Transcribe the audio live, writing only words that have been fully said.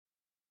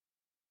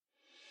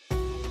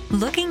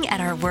Looking at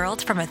our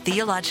world from a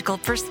theological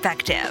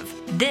perspective.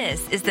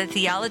 This is the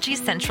Theology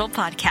Central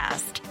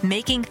Podcast,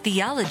 making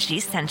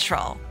theology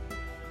central.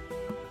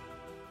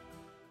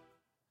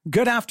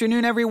 Good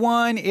afternoon,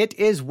 everyone. It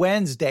is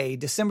Wednesday,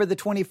 December the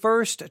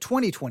 21st,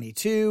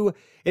 2022.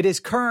 It is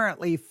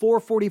currently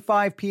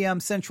 4:45 p.m.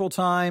 Central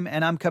Time,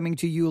 and I'm coming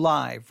to you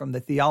live from the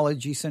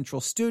Theology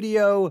Central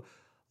studio,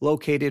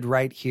 located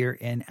right here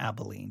in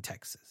Abilene,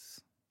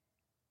 Texas.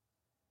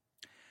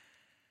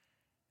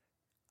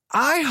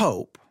 I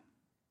hope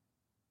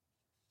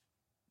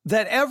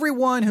that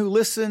everyone who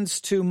listens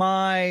to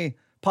my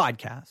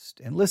podcast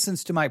and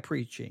listens to my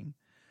preaching,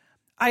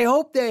 I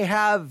hope they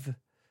have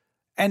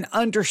an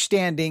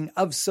understanding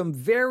of some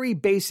very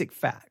basic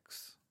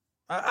facts.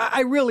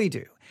 I really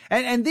do.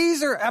 And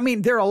these are,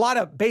 there are a lot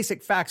of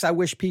basic facts I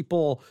wish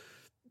people,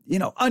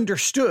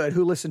 understood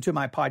who listen to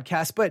my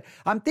podcast, but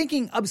I'm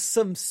thinking of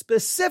some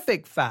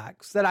specific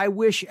facts that I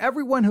wish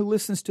everyone who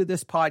listens to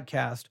this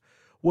podcast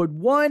would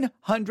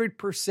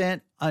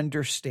 100%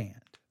 understand.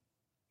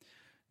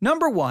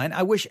 Number one,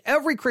 I wish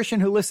every Christian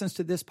who listens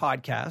to this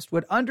podcast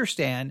would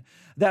understand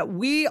that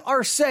we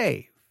are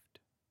saved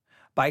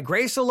by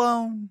grace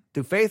alone,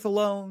 through faith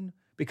alone,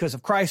 because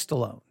of Christ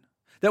alone.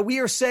 That we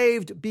are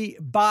saved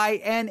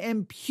by an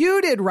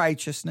imputed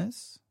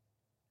righteousness,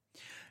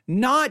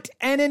 not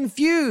an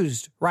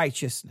infused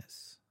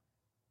righteousness.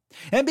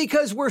 And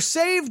because we're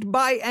saved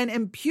by an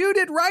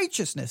imputed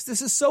righteousness,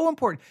 this is so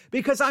important,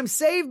 because I'm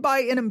saved by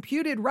an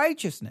imputed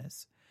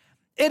righteousness,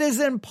 it is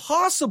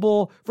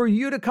impossible for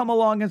you to come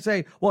along and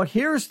say, well,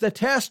 here's the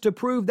test to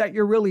prove that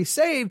you're really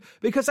saved,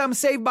 because I'm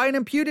saved by an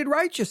imputed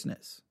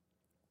righteousness.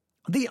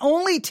 The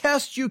only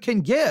test you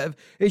can give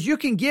is you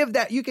can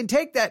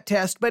take that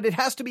test, but it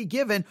has to be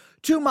given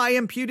to my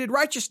imputed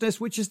righteousness,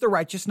 which is the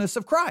righteousness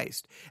of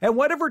Christ. And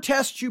whatever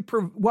test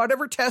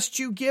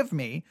you give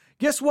me,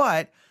 guess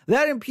what?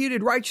 That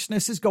imputed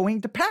righteousness is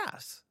going to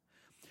pass.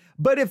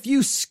 But if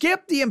you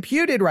skip the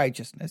imputed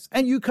righteousness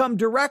and you come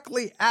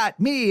directly at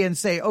me and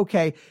say,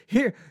 okay,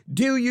 here,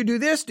 do you do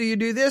this? Do you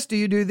do this? Do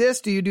you do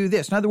this? Do you do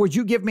this? In other words,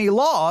 you give me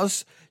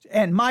laws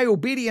and my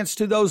obedience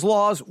to those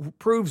laws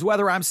proves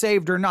whether I'm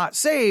saved or not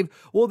saved.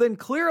 Well, then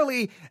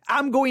clearly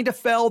I'm going to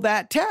fail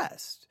that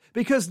test.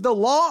 Because the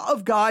law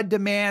of God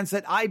demands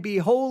that I be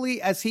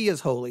holy as he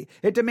is holy.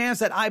 It demands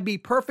that I be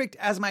perfect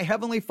as my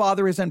heavenly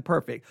Father is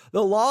perfect.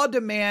 The law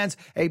demands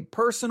a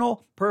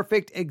personal,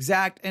 perfect,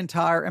 exact,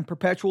 entire, and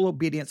perpetual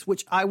obedience,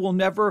 which I will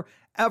never,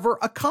 ever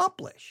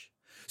accomplish.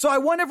 So I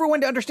want everyone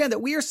to understand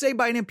that we are saved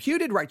by an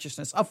imputed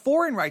righteousness, a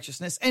foreign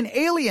righteousness, an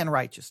alien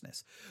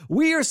righteousness.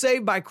 We are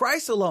saved by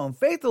Christ alone,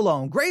 faith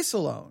alone, grace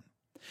alone.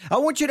 I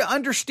want you to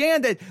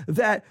understand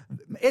that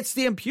it's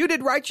the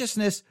imputed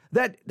righteousness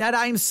that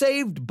I'm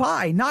saved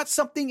by, not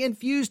something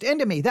infused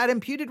into me. That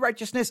imputed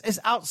righteousness is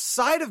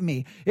outside of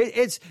me.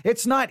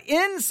 It's not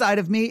inside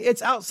of me.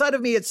 It's outside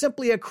of me. It's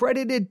simply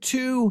accredited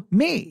to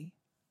me.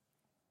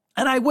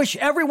 And I wish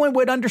everyone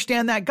would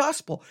understand that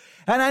gospel.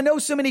 And I know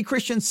so many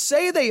Christians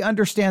say they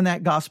understand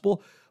that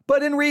gospel,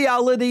 but in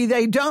reality,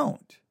 they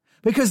don't.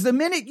 Because the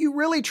minute you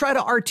really try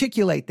to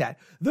articulate that,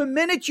 the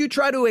minute you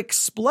try to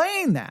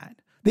explain that,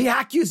 the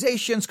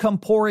accusations come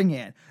pouring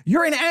in.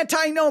 You're an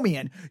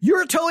antinomian.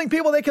 You're telling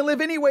people they can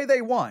live any way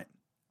they want.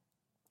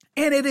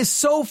 And it is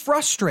so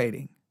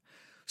frustrating.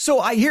 So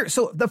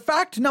the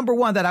fact number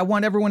one that I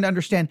want everyone to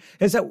understand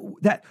is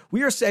that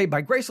we are saved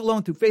by grace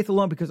alone, through faith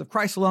alone, because of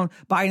Christ alone,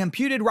 by an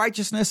imputed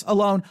righteousness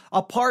alone,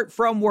 apart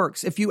from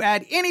works. If you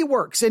add any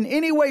works in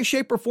any way,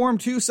 shape, or form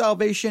to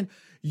salvation,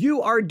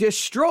 you are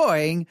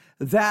destroying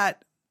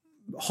that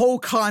whole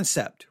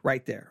concept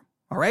right there.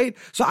 All right.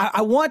 So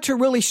I want to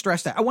really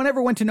stress that. I want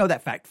everyone to know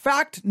that fact.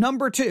 Fact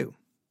number two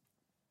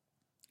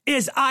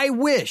is I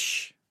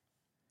wish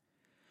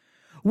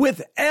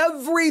with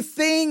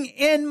everything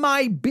in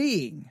my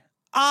being,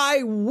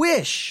 I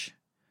wish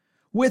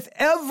with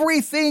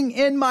everything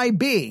in my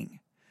being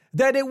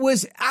that it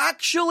was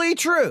actually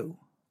true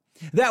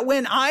that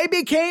when I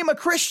became a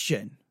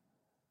Christian,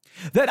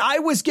 that I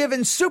was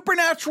given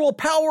supernatural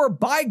power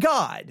by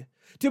God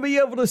to be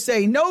able to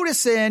say no to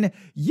sin,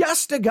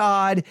 yes to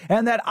God,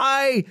 and that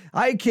I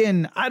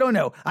can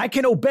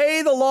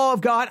obey the law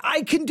of God.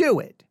 I can do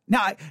it.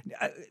 Now,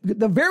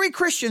 the very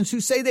Christians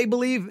who say they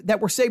believe that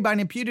we're saved by an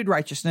imputed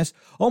righteousness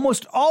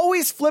almost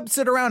always flips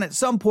it around at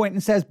some point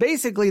and says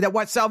basically that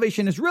what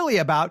salvation is really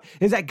about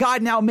is that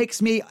God now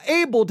makes me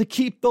able to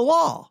keep the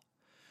law.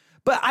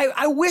 But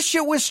I wish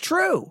it was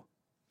true.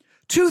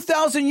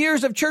 2,000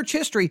 years of church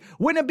history.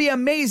 Wouldn't it be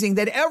amazing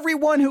that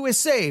everyone who is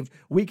saved,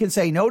 we can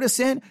say no to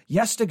sin,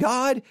 yes to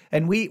God,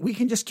 and we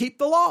can just keep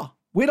the law.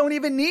 We don't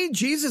even need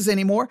Jesus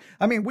anymore.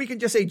 We can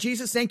just say,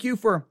 Jesus, thank you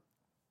for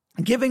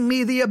giving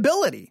me the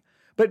ability.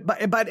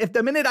 But if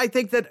the minute I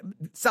think that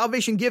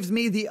salvation gives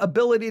me the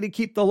ability to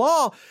keep the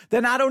law,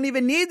 then I don't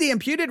even need the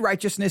imputed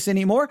righteousness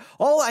anymore.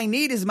 All I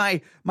need is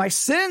my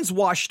sins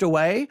washed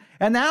away.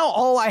 And now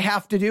all I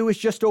have to do is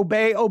just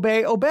obey.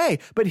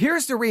 But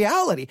here's the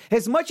reality.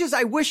 As much as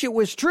I wish it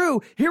was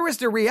true, here is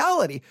the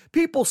reality.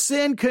 People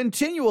sin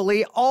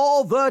continually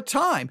all the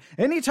time.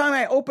 Anytime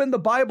I open the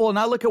Bible and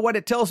I look at what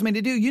it tells me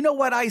to do, you know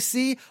what I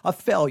see? A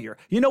failure.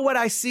 You know what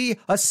I see?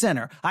 A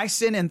sinner. I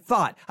sin in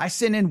thought. I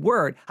sin in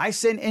word. I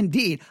sin in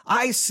deed.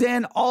 I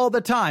sin all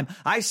the time.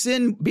 I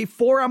sin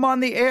before I'm on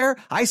the air.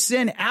 I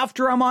sin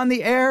after I'm on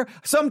the air.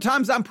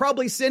 Sometimes I'm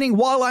probably sinning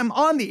while I'm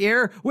on the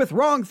air with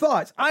wrong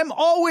thoughts. I'm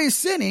always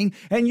sinning.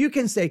 And you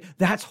can say,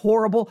 that's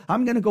horrible.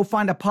 I'm going to go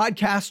find a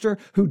podcaster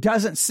who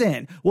doesn't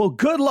sin. Well,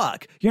 good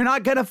luck. You're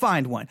not going to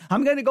find one.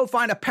 I'm going to go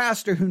find a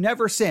pastor who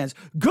never sins.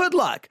 Good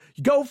luck.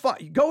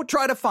 Go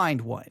try to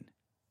find one.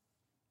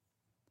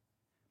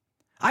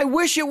 I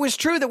wish it was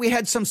true that we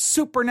had some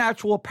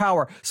supernatural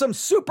power, some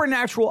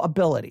supernatural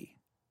ability.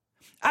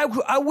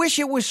 I wish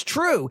it was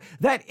true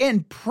that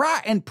in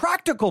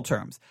practical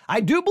terms,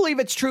 I do believe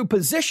it's true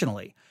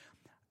positionally,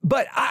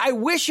 but I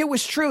wish it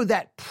was true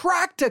that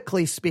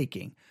practically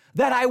speaking,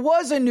 that I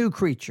was a new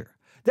creature,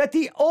 that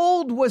the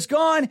old was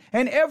gone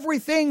and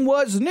everything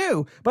was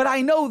new. But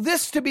I know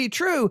this to be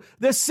true,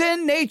 the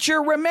sin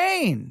nature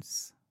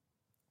remains.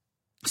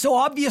 So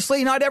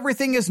obviously not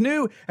everything is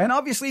new, and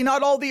obviously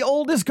not all the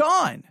old is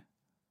gone.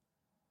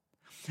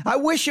 I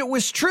wish it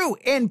was true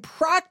in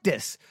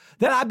practice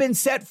that I've been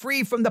set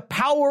free from the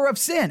power of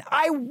sin.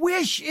 I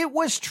wish it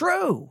was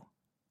true.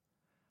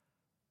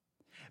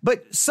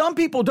 But some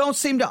people don't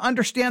seem to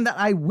understand that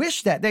I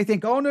wish that. They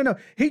think, oh, no,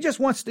 he just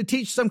wants to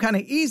teach some kind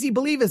of easy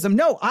believism.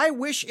 No, I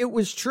wish it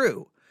was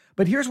true.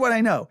 But here's what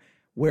I know.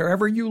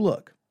 Wherever you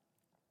look,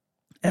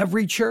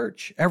 every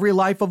church, every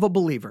life of a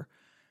believer,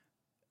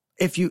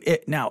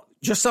 now,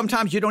 just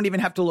sometimes you don't even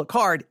have to look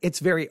hard. It's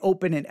very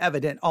open and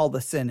evident, all the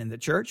sin in the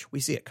church.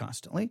 We see it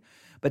constantly.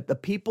 But the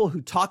people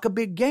who talk a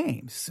big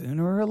game,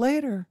 sooner or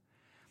later,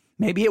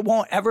 maybe it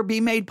won't ever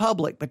be made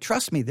public, but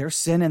trust me, there's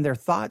sin in their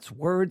thoughts,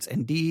 words,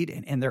 and deed,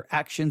 and in their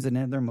actions and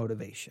in their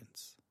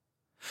motivations.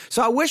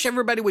 So I wish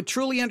everybody would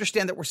truly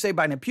understand that we're saved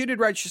by an imputed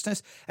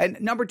righteousness. And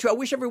number two, I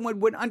wish everyone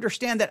would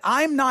understand that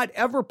I'm not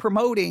ever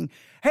promoting,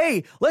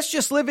 hey, let's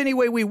just live any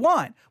way we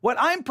want. What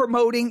I'm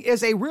promoting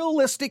is a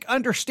realistic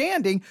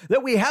understanding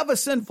that we have a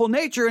sinful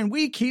nature and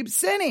we keep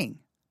sinning.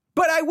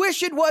 But I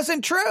wish it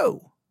wasn't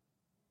true.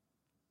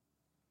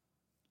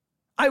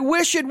 I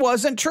wish it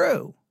wasn't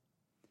true.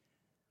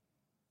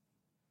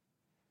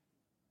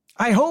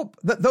 I hope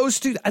that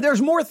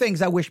there's more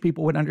things I wish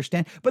people would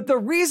understand. But the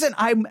reason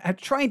I'm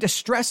trying to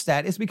stress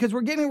that is because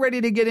we're getting ready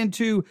to get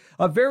into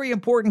a very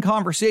important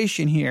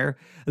conversation here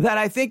that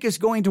I think is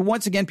going to,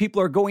 once again,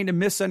 people are going to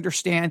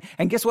misunderstand.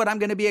 And guess what I'm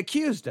going to be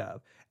accused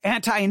of?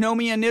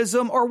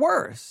 Antinomianism or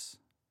worse.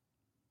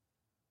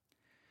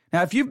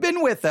 Now, if you've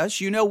been with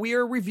us, you know we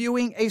are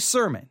reviewing a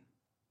sermon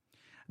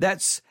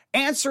that's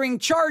answering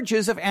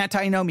charges of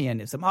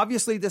antinomianism.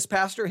 Obviously, this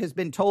pastor has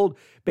been told,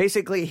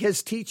 basically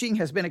his teaching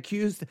has been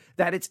accused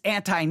that it's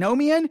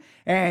antinomian,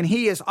 and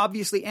he has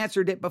obviously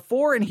answered it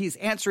before, and he's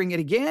answering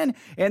it again.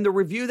 And the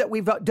review that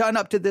we've done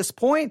up to this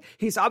point,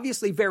 he's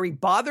obviously very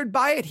bothered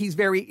by it. He's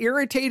very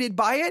irritated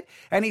by it,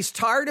 and he's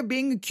tired of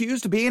being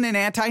accused of being an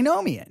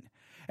antinomian.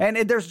 And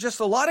there's just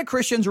a lot of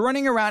Christians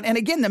running around. And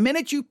again, the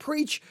minute you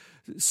preach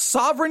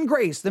sovereign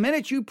grace, the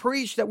minute you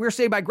preach that we're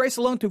saved by grace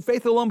alone, through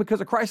faith alone,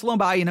 because of Christ alone,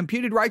 by an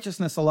imputed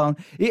righteousness alone,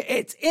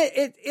 it's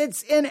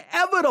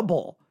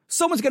inevitable.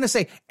 Someone's going to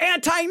say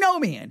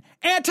antinomian.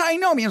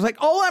 It's like,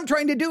 all I'm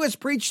trying to do is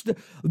preach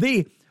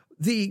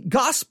the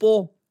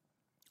gospel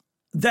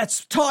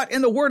that's taught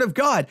in the Word of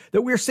God,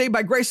 that we're saved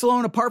by grace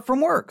alone apart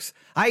from works.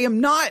 I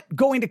am not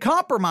going to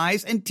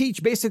compromise and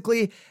teach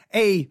basically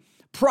a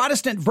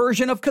Protestant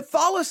version of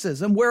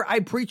Catholicism where I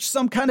preach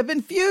some kind of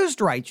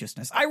infused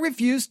righteousness. I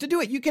refuse to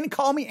do it. You can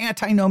call me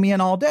antinomian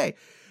all day.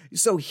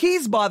 So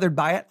he's bothered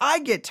by it.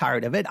 I get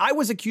tired of it. I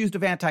was accused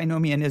of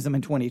antinomianism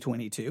in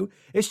 2022.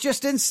 It's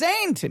just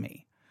insane to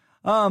me.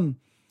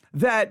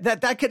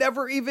 That could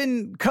ever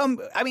even come.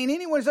 I mean,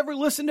 anyone's ever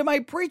listened to my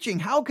preaching.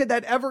 How could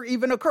that ever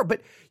even occur?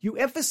 But you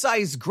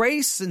emphasize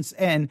grace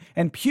and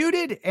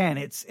imputed, and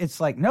it's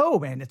like, no,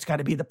 man, it's got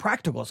to be the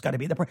practical. It's got to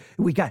be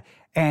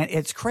and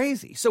it's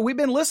crazy. So we've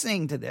been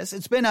listening to this.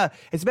 It's been a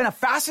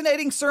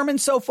fascinating sermon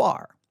so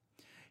far.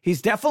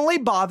 He's definitely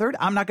bothered.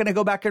 I'm not going to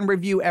go back and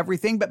review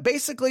everything, but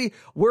basically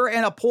we're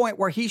in a point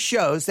where he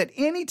shows that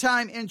any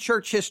time in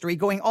church history,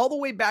 going all the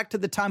way back to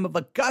the time of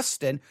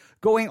Augustine,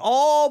 going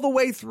all the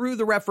way through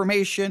the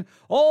Reformation,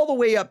 all the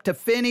way up to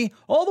Finney,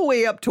 all the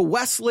way up to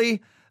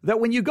Wesley, that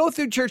when you go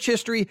through church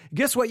history,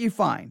 guess what you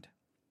find?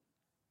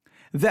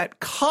 That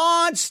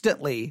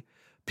constantly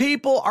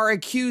people are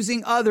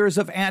accusing others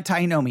of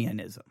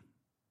antinomianism.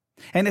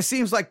 And it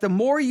seems like the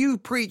more you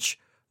preach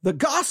the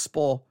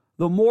gospel,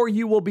 the more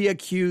you will be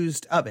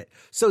accused of it.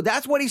 So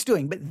that's what he's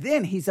doing. But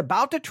then he's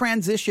about to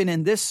transition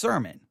in this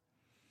sermon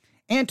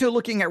into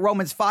looking at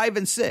Romans 5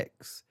 and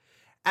 6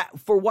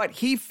 for what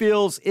he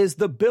feels is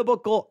the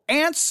biblical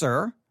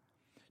answer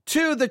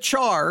to the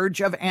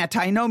charge of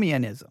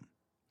antinomianism.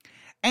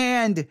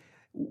 And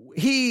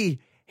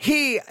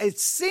it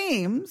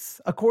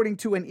seems, according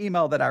to an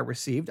email that I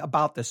received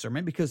about this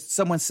sermon, because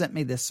someone sent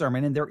me this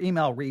sermon and their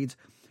email reads,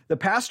 the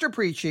pastor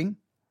preaching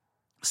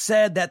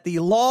said that the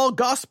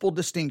law-gospel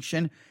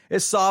distinction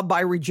is solved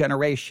by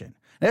regeneration.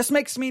 This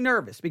makes me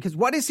nervous because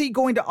what is he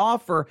going to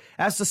offer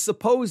as the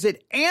supposed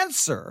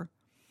answer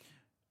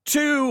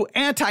to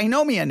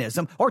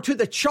antinomianism or to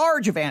the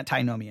charge of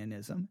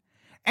antinomianism?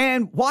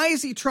 And why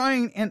is he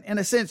trying, in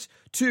a sense,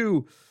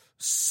 to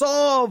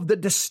solve the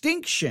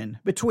distinction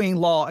between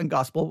law and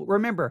gospel?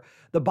 Remember,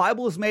 the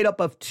Bible is made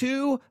up of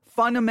two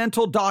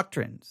fundamental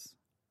doctrines.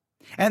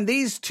 And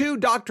these two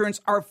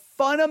doctrines are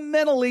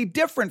fundamentally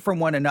different from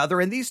one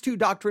another. And these two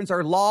doctrines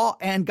are law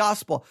and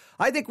gospel.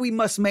 I think we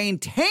must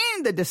maintain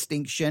the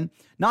distinction,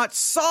 not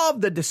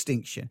solve the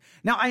distinction.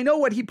 Now, I know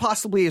what he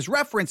possibly is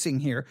referencing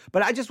here,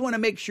 but I just want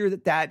to make sure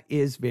that that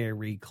is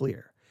very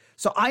clear.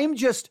 So I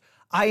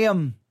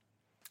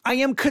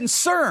am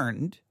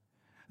concerned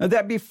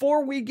that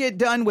before we get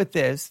done with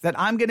this, that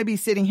I'm going to be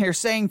sitting here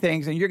saying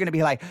things and you're going to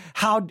be like,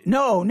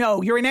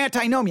 no, you're an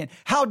antinomian.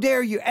 How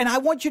dare you? And I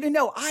want you to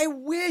know, I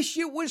wish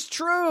it was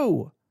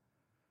true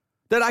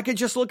that I could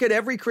just look at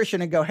every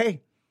Christian and go,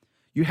 hey,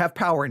 you have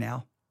power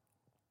now.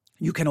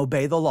 You can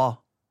obey the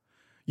law.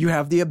 You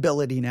have the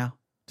ability now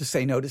to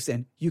say no to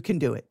sin. You can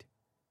do it.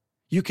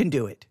 You can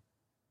do it.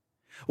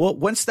 Well,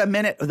 once the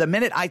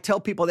minute I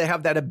tell people they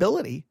have that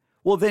ability,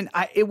 well, then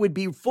it would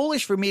be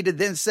foolish for me to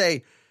then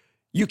say,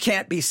 you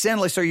can't be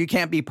sinless or you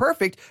can't be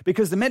perfect,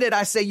 because the minute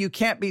I say you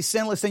can't be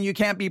sinless and you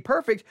can't be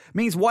perfect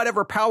means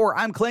whatever power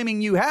I'm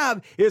claiming you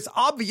have is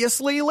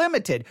obviously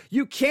limited.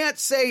 You can't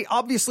say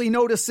obviously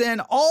no to sin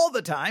all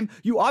the time.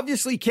 You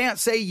obviously can't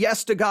say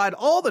yes to God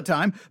all the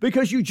time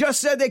because you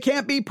just said they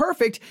can't be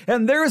perfect,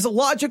 and there's a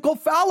logical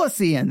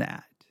fallacy in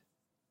that.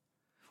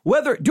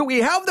 Do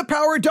we have the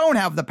power or don't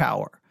have the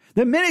power?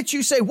 The minute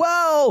you say,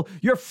 well,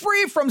 you're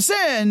free from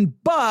sin,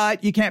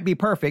 but you can't be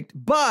perfect,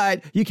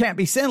 but you can't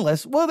be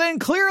sinless, well, then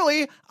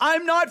clearly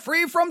I'm not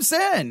free from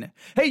sin.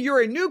 Hey,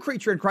 you're a new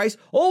creature in Christ.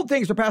 Old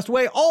things are passed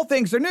away. All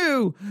things are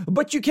new,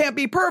 but you can't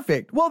be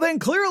perfect. Well, then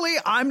clearly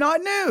I'm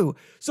not new.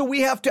 So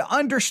we have to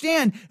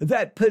understand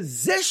that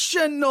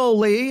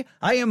positionally,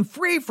 I am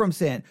free from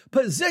sin.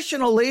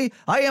 Positionally,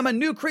 I am a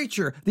new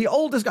creature. The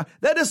old is gone.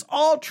 That is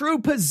all true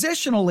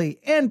positionally.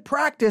 In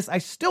practice, I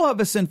still have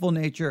a sinful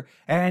nature,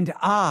 and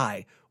I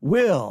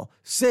will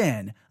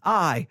sin.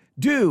 I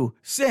do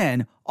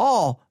sin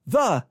all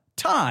the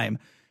time,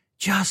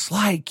 just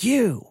like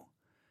you.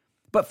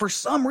 But for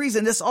some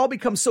reason, this all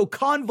becomes so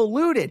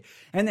convoluted,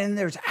 and then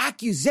there's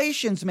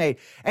accusations made,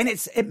 and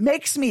it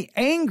makes me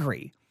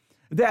angry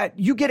that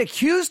you get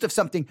accused of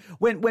something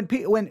when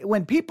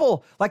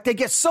people, like, they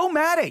get so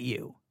mad at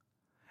you.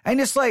 And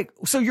it's like,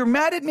 so you're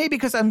mad at me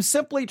because I'm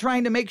simply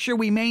trying to make sure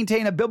we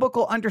maintain a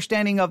biblical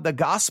understanding of the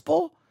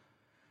gospel?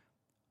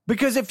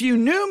 Because if you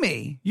knew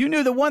me, you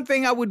knew the one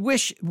thing I would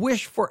wish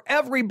for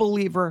every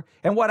believer,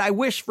 and what I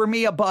wish for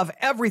me above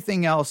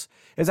everything else,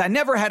 is I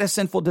never had a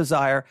sinful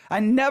desire.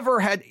 I never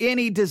had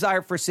any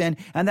desire for sin,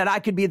 and that I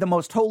could be the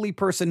most holy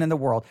person in the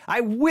world.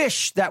 I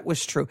wish that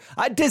was true.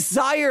 I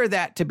desire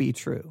that to be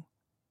true.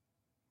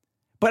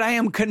 But I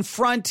am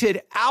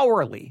confronted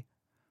hourly,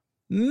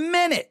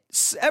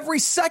 minutes, every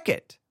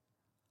second,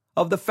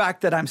 of the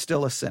fact that I'm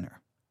still a sinner.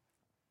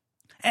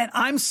 And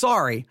I'm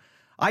sorry,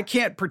 I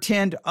can't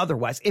pretend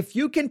otherwise. If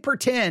you can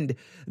pretend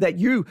that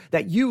you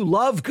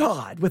love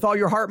God with all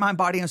your heart, mind,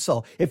 body, and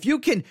soul, if you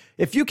can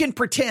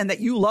pretend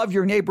that you love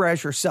your neighbor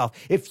as yourself,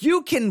 if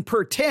you can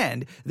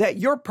pretend that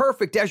you're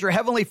perfect as your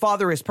heavenly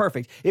Father is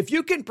perfect, if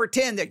you can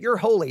pretend that you're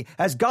holy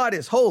as God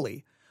is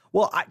holy,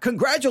 well,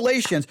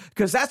 congratulations,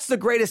 because that's the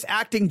greatest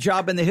acting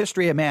job in the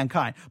history of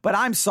mankind. But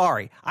I'm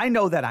sorry, I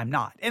know that I'm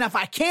not. And if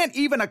I can't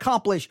even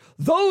accomplish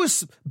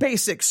those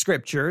basic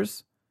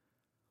scriptures,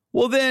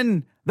 well,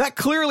 then that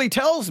clearly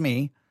tells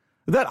me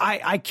that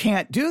I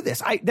can't do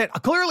this. That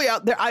clearly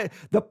out there,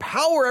 the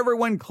power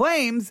everyone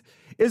claims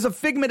is a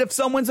figment of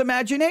someone's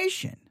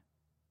imagination.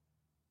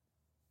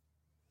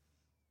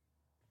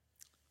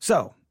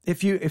 So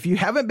if you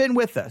haven't been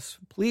with us,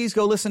 please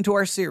go listen to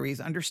our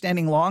series,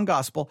 Understanding Law and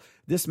Gospel.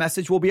 This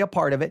message will be a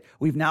part of it.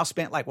 We've now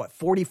spent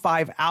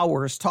 45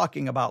 hours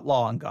talking about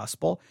law and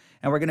gospel,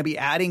 and we're going to be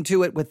adding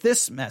to it with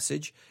this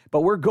message.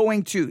 But we're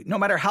going to, no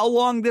matter how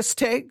long this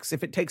takes,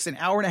 if it takes an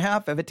hour and a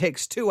half, if it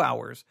takes 2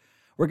 hours,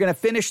 we're going to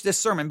finish this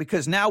sermon,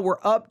 because now we're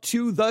up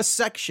to the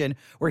section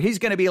where he's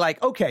going to be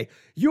like, okay,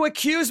 you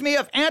accuse me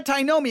of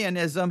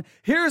antinomianism.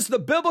 Here's the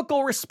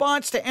biblical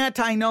response to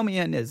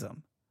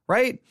antinomianism.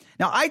 right?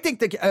 Now, I think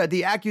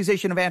the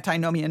accusation of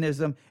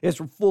antinomianism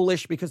is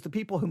foolish because the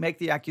people who make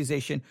the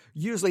accusation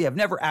usually have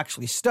never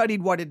actually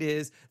studied what it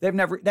is.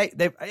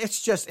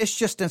 It's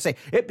just insane.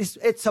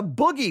 It's a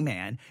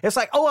boogeyman. It's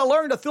like, oh, I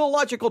learned a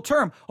theological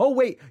term. Oh,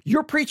 wait,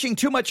 you're preaching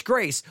too much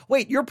grace.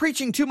 Wait, you're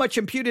preaching too much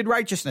imputed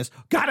righteousness.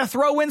 Got to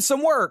throw in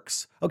some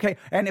works. Okay.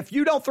 And if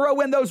you don't throw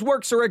in those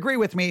works or agree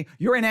with me,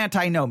 you're an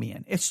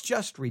antinomian. It's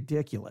just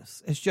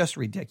ridiculous. It's just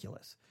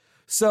ridiculous.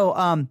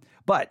 So,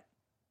 but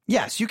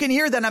yes, you can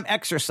hear that I'm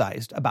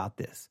exercised about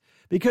this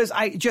because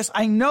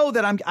I know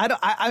that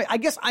I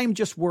guess I'm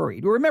just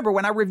worried. Remember,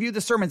 when I review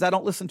the sermons, I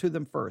don't listen to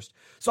them first.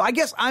 So I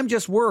guess I'm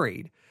just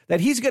worried that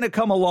he's going to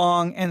come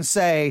along and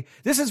say,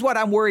 this is what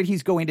I'm worried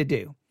he's going to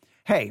do.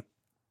 Hey,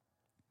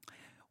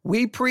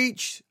 we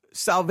preach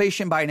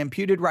salvation by an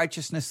imputed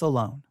righteousness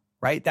alone,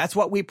 right? That's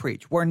what we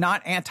preach. We're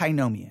not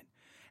antinomian.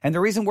 And the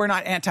reason we're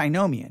not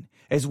antinomian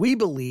is we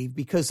believe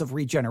because of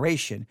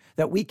regeneration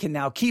that we can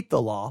now keep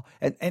the law,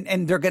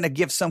 and they're going to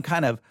give some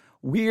kind of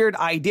weird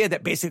idea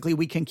that basically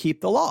we can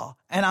keep the law.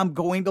 And I'm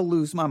going to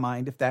lose my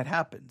mind if that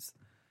happens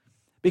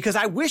because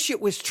I wish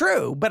it was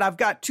true, but I've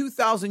got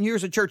 2,000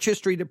 years of church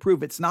history to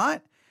prove it's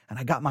not. And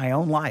I got my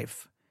own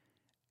life.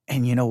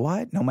 And you know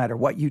what? No matter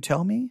what you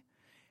tell me,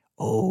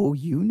 oh,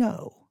 you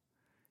know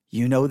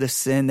the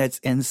sin that's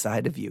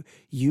inside of you.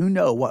 You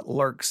know what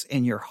lurks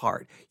in your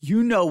heart.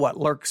 You know what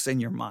lurks in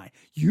your mind.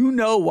 You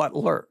know what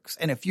lurks.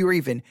 And if you're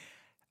even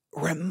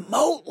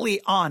remotely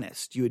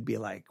honest, you would be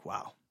like,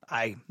 wow,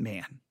 I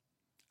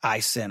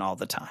sin all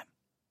the time.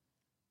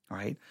 All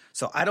right.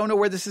 So I don't know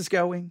where this is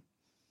going,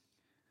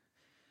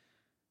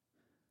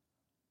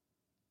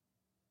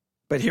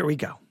 but here we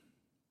go.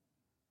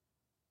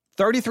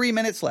 33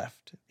 minutes left.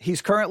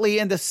 He's currently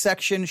in the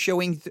section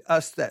showing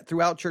us that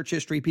throughout church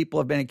history, people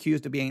have been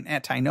accused of being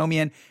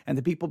antinomian, and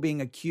the people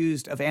being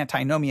accused of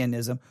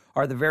antinomianism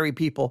are the very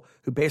people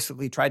who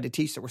basically tried to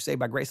teach that we're saved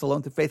by grace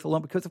alone, through faith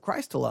alone, because of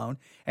Christ alone.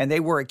 And they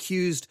were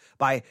accused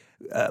by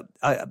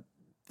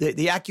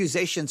the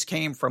accusations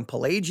came from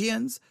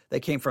Pelagians. They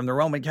came from the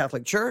Roman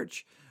Catholic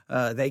Church.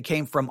 They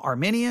came from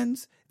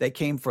Arminians. They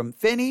came from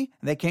Finney.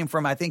 And they came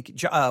from, I think,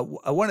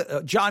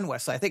 John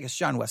Wesley. I think it's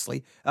John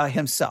Wesley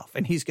himself.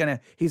 And he's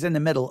in the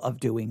middle of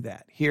doing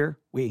that. Here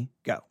we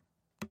go.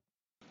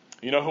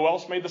 You know who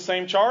else made the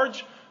same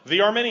charge?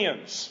 The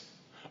Arminians.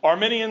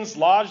 Arminians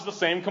lodged the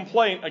same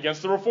complaint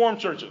against the Reformed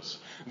churches.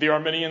 The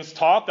Arminians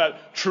taught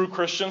that true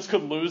Christians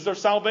could lose their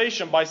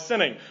salvation by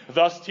sinning,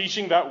 thus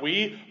teaching that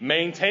we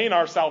maintain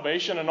our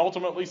salvation and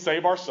ultimately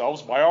save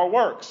ourselves by our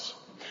works.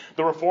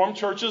 The Reformed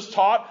churches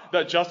taught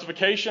that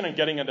justification and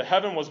getting into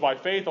heaven was by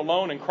faith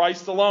alone in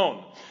Christ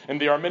alone.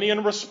 And the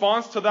Arminian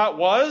response to that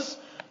was,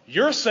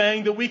 you're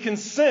saying that we can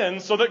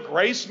sin so that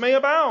grace may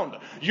abound.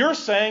 You're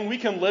saying we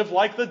can live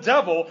like the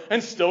devil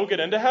and still get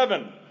into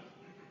heaven.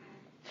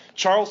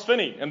 Charles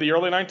Finney in the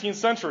early 19th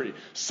century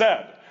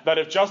said that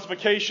if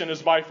justification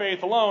is by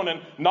faith alone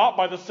and not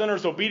by the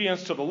sinner's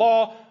obedience to the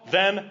law,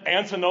 then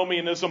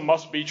antinomianism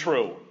must be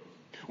true.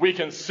 We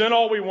can sin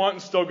all we want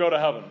and still go to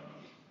heaven.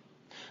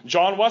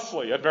 John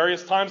Wesley, at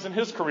various times in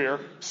his career,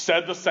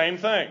 said the same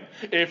thing.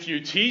 If you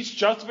teach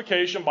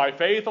justification by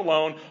faith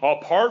alone,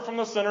 apart from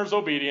the sinner's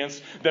obedience,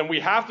 then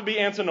we have to be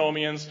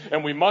antinomians,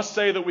 and we must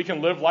say that we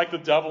can live like the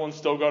devil and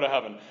still go to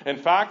heaven. In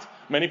fact,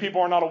 many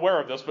people are not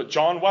aware of this, but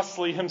John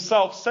Wesley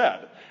himself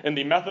said in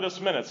the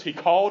Methodist Minutes, he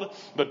called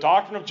the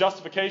doctrine of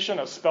justification,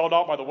 as spelled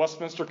out by the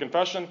Westminster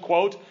Confession,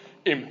 quote,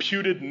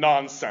 imputed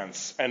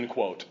nonsense, end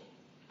quote.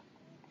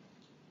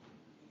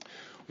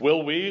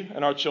 Will we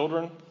and our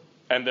children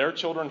and their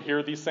children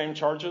hear these same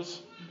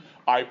charges?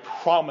 I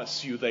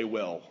promise you they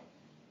will.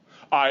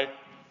 I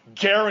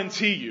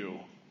guarantee you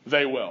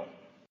they will.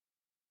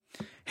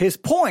 His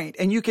point,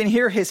 and you can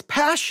hear his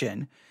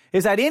passion,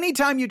 is that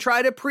anytime you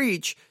try to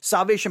preach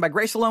salvation by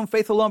grace alone,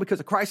 faith alone, because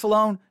of Christ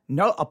alone,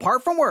 no,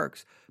 apart from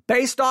works,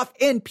 based off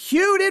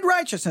imputed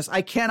righteousness,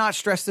 I cannot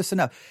stress this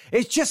enough.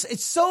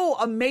 It's so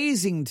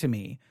amazing to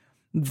me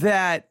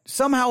that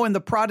somehow in the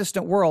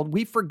Protestant world,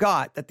 we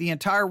forgot that the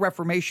entire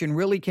Reformation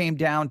really came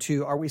down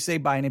to, are we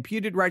saved by an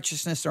imputed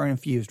righteousness or an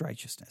infused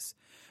righteousness?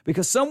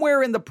 Because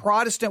somewhere in the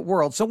Protestant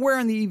world, somewhere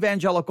in the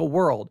evangelical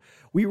world,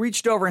 we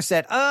reached over and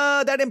said,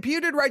 that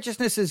imputed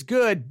righteousness is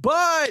good,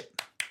 but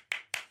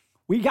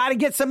we got to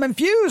get some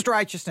infused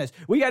righteousness.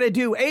 We got to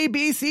do A,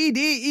 B, C,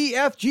 D, E,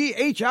 F, G,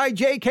 H, I,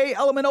 J, K,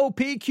 L, M, N, O,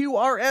 P, Q,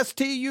 R, S,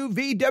 T, U,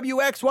 V,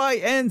 W, X, Y,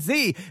 and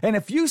Z. And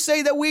if you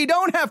say that we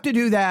don't have to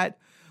do that,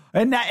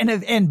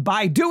 and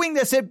by doing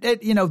this,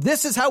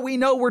 this is how we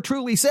know we're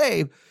truly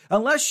saved.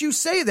 Unless you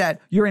say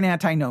that, you're an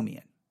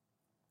antinomian.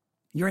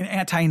 You're an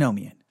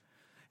antinomian.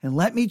 And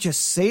let me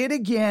just say it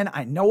again.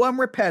 I know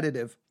I'm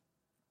repetitive,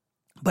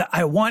 but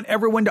I want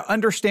everyone to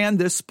understand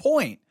this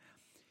point.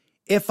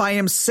 If I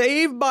am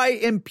saved by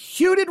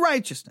imputed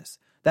righteousness,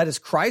 that is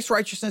Christ's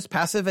righteousness,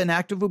 passive and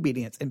active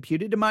obedience,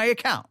 imputed to my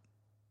account.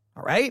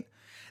 All right?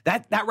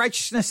 That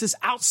righteousness is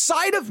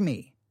outside of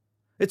me.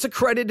 It's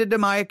accredited to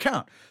my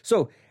account.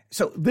 So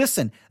So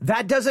listen,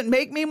 that doesn't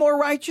make me more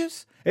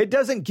righteous. It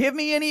doesn't give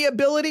me any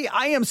ability.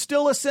 I am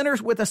still a sinner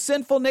with a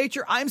sinful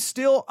nature. I'm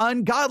still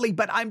ungodly,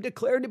 but I'm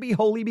declared to be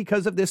holy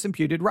because of this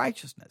imputed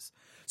righteousness.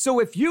 So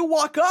if you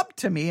walk up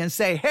to me and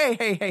say,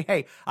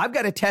 hey, I've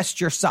got to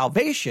test your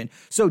salvation.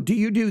 So do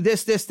you do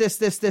this,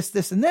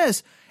 and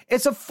this?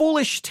 It's a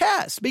foolish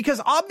test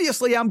because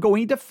obviously I'm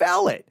going to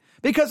fail it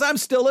because I'm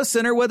still a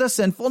sinner with a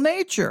sinful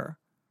nature.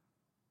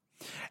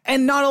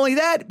 And not only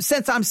that,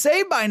 since I'm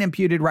saved by an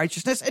imputed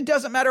righteousness, it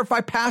doesn't matter if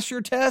I pass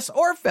your test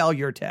or fail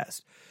your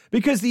test.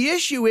 Because the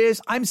issue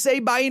is I'm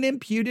saved by an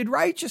imputed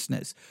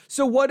righteousness.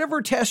 So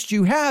whatever test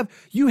you have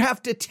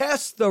to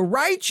test the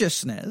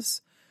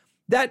righteousness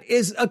that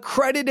is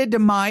accredited to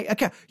my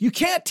account. You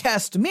can't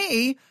test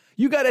me.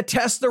 You got to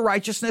test the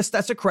righteousness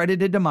that's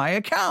accredited to my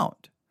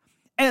account.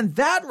 And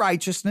that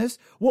righteousness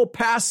will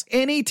pass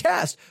any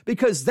test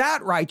because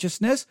that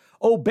righteousness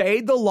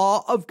obeyed the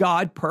law of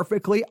God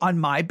perfectly on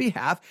my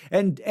behalf.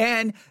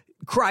 And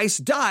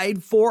Christ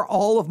died for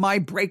all of my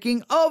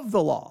breaking of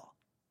the law.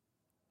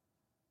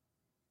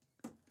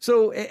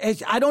 So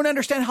I don't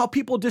understand how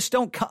people just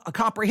don't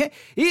comprehend.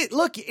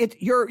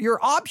 Your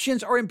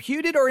options are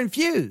imputed or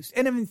infused.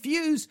 And if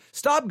infused,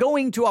 stop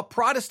going to a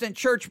Protestant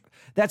church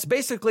that's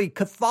basically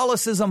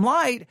Catholicism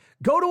light.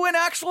 Go to an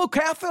actual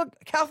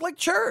Catholic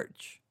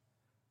church.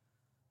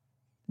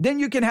 Then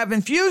you can have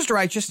infused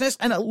righteousness,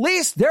 and at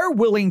least they're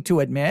willing to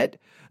admit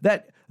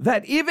that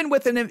even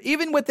with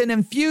an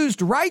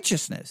infused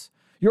righteousness,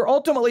 you're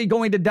ultimately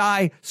going to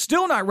die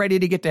still not ready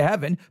to get to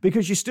heaven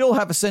because you still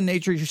have a sin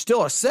nature. You're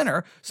still a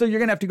sinner. So you're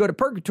going to have to go to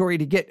purgatory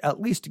to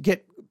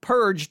get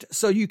purged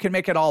so you can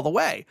make it all the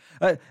way.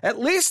 At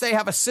least they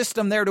have a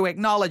system there to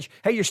acknowledge,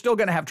 hey, you're still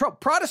going to have trouble.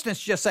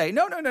 Protestants just say,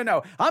 no.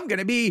 I'm going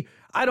to be,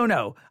 I don't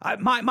know.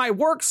 My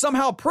works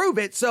somehow prove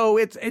it. So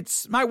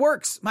it's my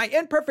works, my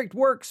imperfect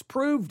works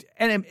proved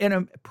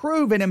and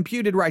prove an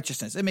imputed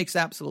righteousness. It makes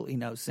absolutely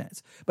no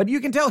sense. But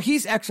you can tell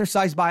he's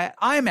exercised by it.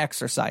 I'm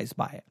exercised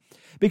by it.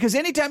 Because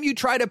anytime you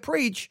try to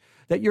preach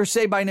that you're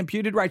saved by an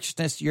imputed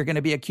righteousness, you're going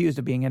to be accused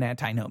of being an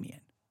antinomian.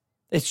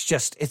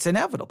 It's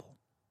inevitable.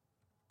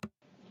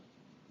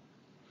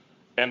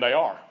 And they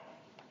are.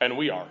 And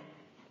we are.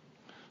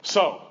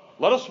 So,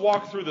 let us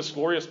walk through this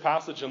glorious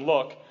passage and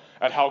look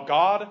at how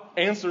God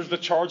answers the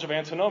charge of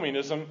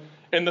antinomianism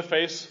in the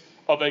face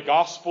of a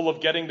gospel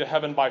of getting to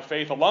heaven by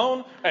faith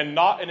alone and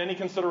not in any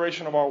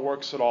consideration of our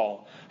works at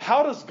all.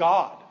 How does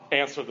God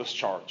answer this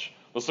charge?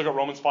 Let's look at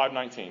Romans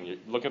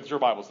 5:19. Look at your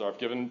Bibles there. I've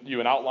given you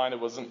an outline. It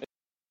wasn't.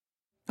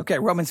 Okay,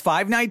 Romans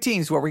 5:19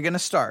 is where we're going to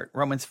start.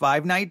 Romans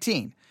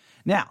 5:19.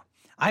 Now,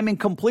 I'm in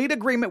complete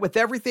agreement with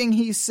everything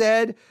he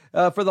said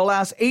for the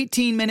last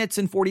 18 minutes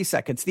and 40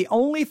 seconds. The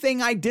only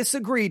thing I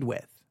disagreed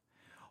with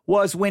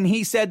was when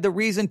he said the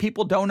reason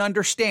people don't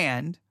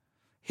understand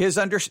his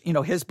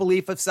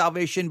belief of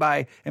salvation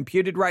by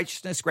imputed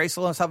righteousness, grace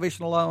alone,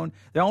 salvation alone.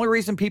 The only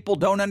reason people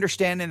don't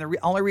understand and the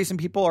only reason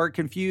people are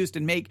confused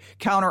and make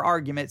counter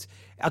arguments,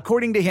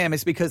 according to him,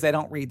 is because they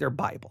don't read their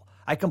Bible.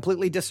 I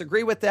completely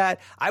disagree with that.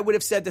 I would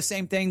have said the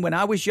same thing when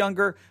I was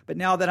younger, but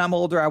now that I'm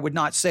older, I would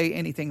not say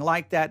anything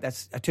like that.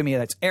 To me,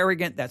 that's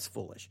arrogant. That's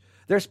foolish.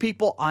 There's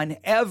people on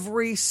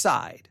every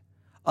side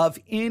of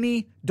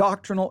any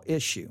doctrinal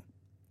issue,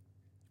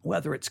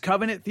 whether it's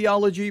covenant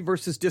theology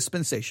versus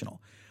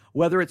dispensational,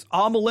 whether it's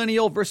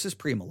amillennial versus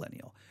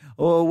premillennial,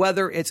 or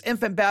whether it's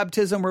infant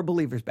baptism or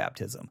believer's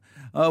baptism,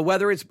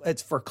 whether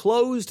it's for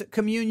closed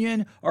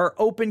communion or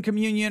open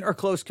communion or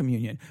closed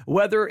communion,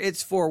 whether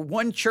it's for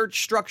one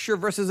church structure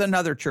versus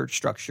another church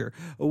structure,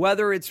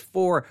 whether it's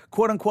for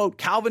quote-unquote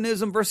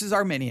Calvinism versus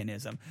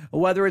Arminianism,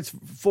 whether it's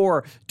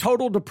for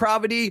total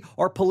depravity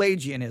or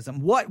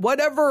Pelagianism,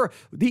 whatever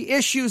the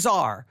issues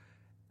are,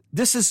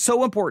 this is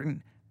so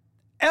important.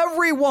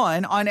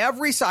 Everyone on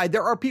every side,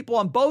 there are people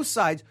on both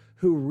sides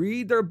who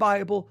read their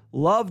Bible,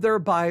 love their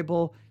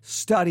Bible,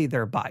 study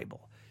their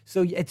Bible.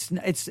 So it's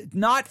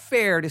not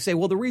fair to say,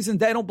 well, the reason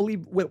they don't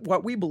believe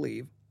what we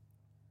believe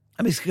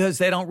is because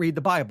they don't read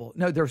the Bible.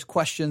 No, there's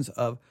questions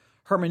of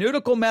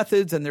hermeneutical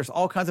methods, and there's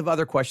all kinds of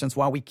other questions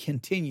why we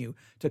continue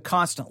to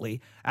constantly,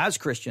 as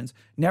Christians,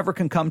 never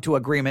can come to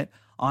agreement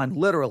on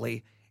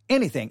literally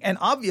anything. And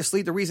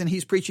obviously, the reason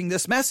he's preaching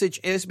this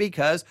message is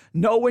because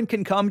no one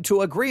can come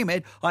to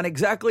agreement on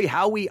exactly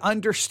how we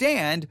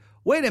understand,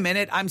 wait a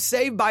minute, I'm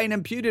saved by an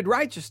imputed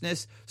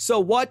righteousness. So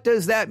what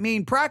does that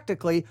mean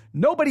practically?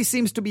 Nobody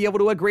seems to be able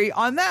to agree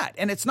on that.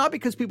 And it's not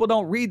because people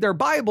don't read their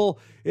Bible.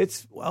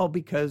 It's,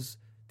 because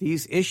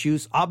these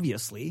issues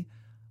obviously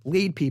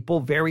lead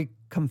people very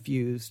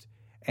confused.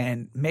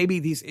 And maybe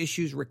these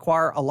issues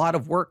require a lot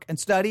of work and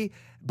study,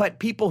 but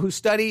people who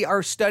study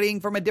are studying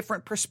from a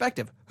different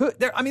perspective.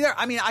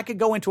 I could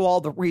go into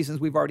all the reasons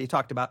we've already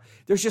talked about.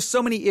 There's just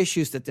so many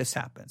issues that this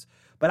happens.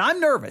 But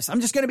I'm nervous.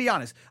 I'm just going to be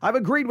honest. I've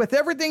agreed with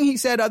everything he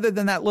said other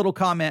than that little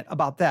comment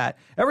about that.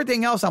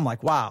 Everything else, I'm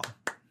like, wow.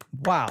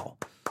 But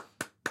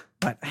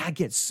I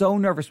get so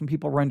nervous when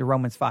people run to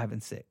Romans 5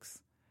 and 6.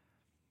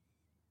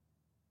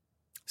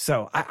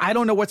 So I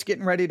don't know what's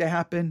getting ready to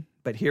happen,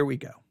 but here we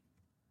go.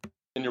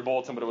 In your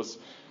bulletin, but it was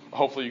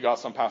Hopefully you got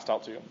some passed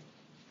out to you.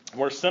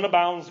 Where sin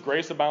abounds,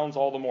 grace abounds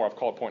all the more. I've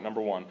called point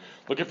number 1.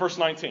 Look at verse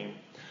 19.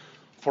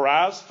 For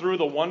as through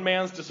the one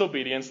man's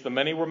disobedience the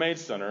many were made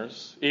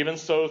sinners, even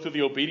so through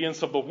the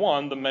obedience of the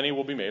one the many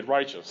will be made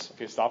righteous.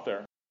 Okay, stop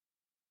there.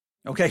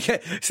 Okay,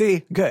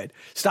 see, good.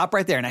 Stop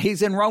right there. Now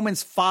he's in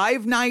Romans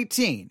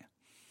 5:19.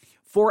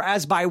 For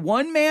as by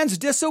one man's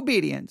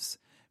disobedience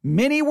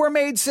many were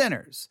made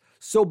sinners,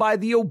 so by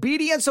the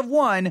obedience of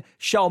one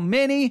shall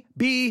many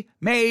be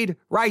made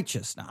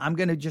righteous. Now I'm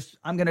going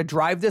to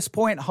drive this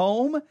point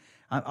home.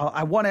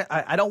 I want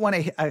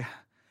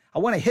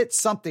to hit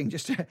something.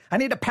 I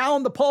need to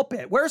pound the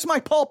pulpit. Where's my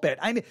pulpit?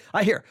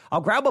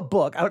 I'll grab a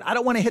book. I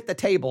don't want to hit the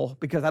table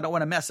because I don't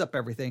want to mess up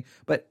everything,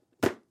 but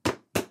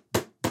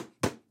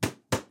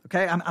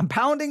okay, I'm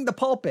pounding the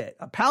pulpit.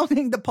 I'm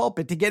pounding the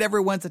pulpit to get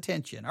everyone's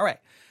attention. All right.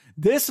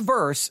 This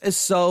verse is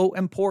so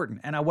important,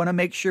 and I want to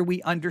make sure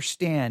we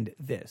understand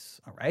this.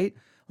 All right.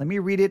 Let me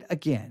read it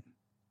again.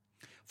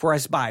 For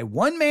as by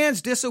one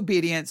man's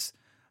disobedience,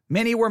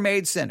 many were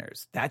made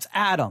sinners. That's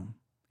Adam.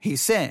 He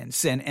sinned.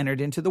 Sin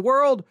entered into the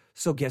world.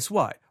 So guess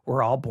what?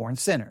 We're all born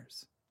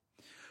sinners.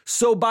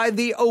 So by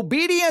the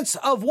obedience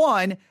of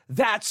one,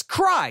 that's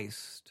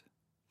Christ,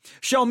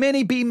 shall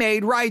many be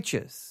made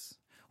righteous.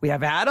 We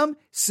have Adam,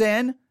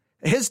 sin.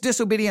 His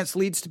disobedience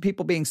leads to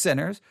people being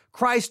sinners.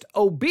 Christ's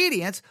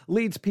obedience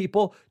leads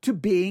people to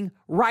being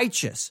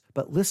righteous.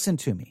 But listen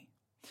to me.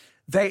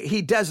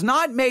 He does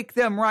not make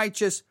them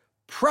righteous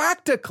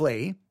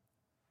practically.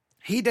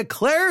 He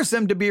declares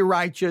them to be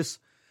righteous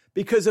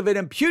because of an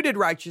imputed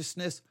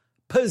righteousness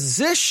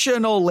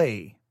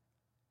positionally.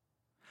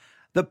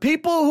 The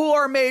people who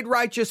are made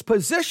righteous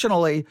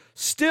positionally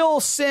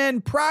still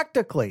sin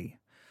practically.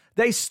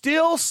 They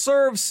still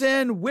serve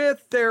sin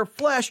with their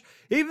flesh.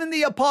 Even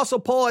the Apostle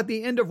Paul at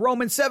the end of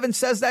Romans 7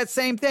 says that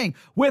same thing.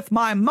 With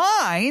my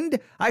mind,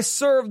 I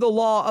serve the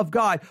law of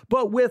God,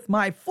 but with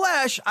my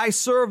flesh, I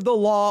serve the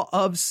law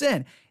of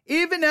sin.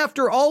 Even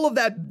after all of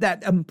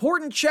that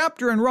important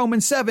chapter in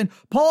Romans 7,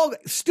 Paul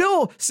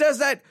still says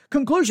that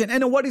conclusion.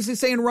 And what does he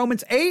say in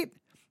Romans 8?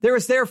 There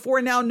is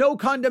therefore now no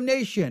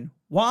condemnation.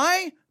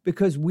 Why?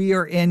 Because we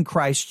are in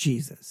Christ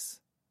Jesus.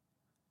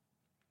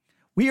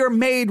 We are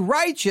made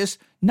righteous,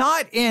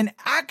 not in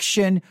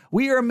action.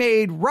 We are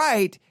made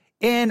right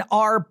in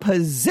our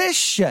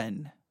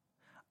position.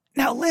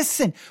 Now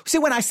listen, see,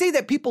 when I say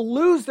that people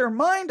lose their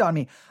mind on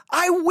me,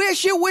 I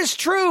wish it was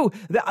true.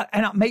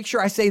 And I'll make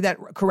sure I say that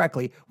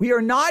correctly. We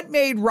are not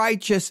made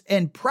righteous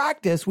in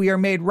practice. We are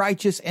made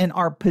righteous in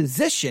our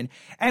position.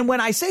 And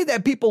when I say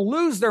that, people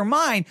lose their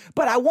mind.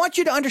 But I want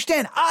you to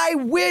understand, I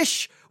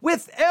wish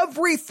with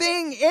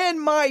everything in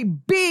my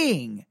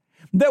being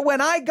that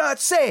when I got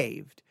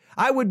saved,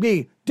 I would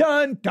be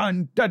dun,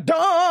 dun, dun,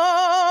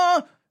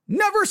 dun,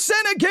 never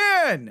sin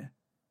again.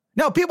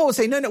 Now, people will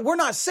say, no, we're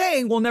not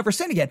saying we'll never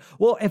sin again.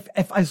 Well, if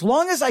as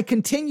long as I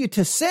continue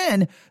to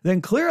sin,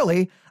 then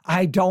clearly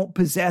I don't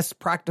possess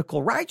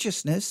practical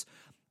righteousness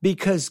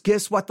because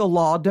guess what the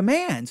law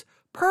demands?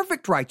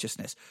 Perfect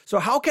righteousness. So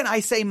how can I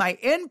say my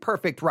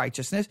imperfect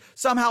righteousness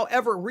somehow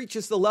ever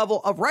reaches the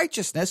level of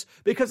righteousness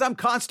because I'm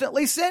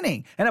constantly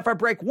sinning? And if I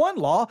break one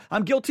law,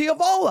 I'm guilty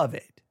of all of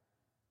it.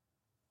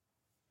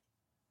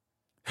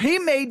 He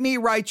made me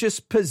righteous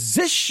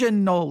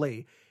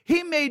positionally.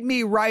 He made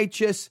me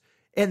righteous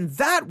in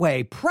that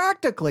way,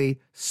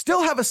 practically,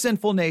 still have a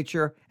sinful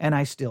nature, and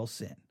I still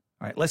sin.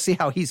 All right, let's see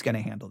how he's going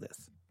to handle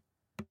this.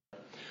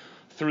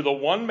 Through the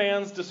one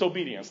man's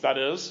disobedience, that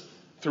is,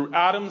 through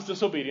Adam's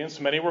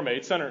disobedience, many were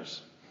made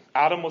sinners.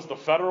 Adam was the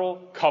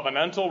federal,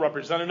 covenantal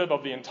representative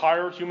of the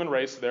entire human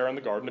race there in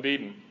the Garden of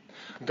Eden.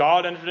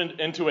 God entered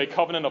into a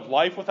covenant of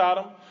life with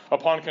Adam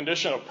upon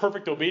condition of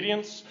perfect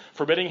obedience,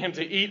 forbidding him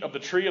to eat of the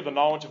tree of the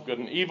knowledge of good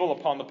and evil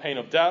upon the pain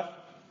of death.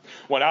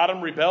 When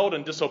Adam rebelled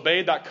and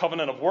disobeyed that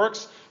covenant of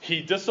works,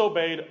 he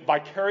disobeyed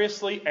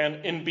vicariously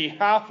and in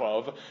behalf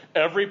of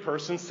every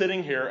person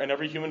sitting here and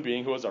every human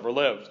being who has ever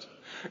lived.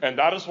 And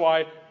that is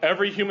why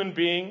every human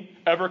being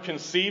ever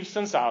conceived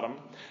since Adam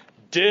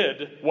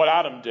did what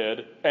Adam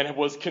did and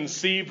was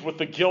conceived with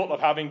the guilt of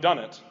having done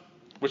it,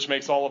 which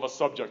makes all of us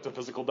subject to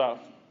physical death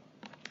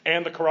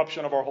and the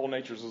corruption of our whole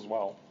natures as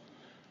well.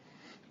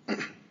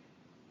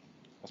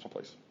 That's my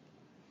place.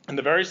 And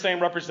the very same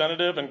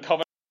representative and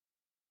covenant.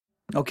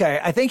 Okay,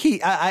 I think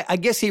I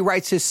guess he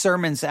writes his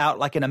sermons out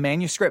like in a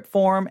manuscript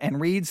form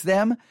and reads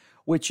them,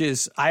 which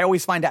is, I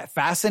always find that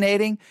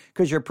fascinating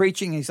because you're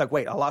preaching and he's like,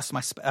 wait, I lost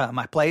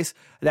my place.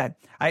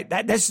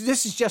 This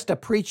is just a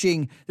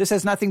preaching. This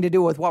has nothing to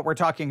do with what we're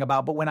talking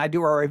about. But when I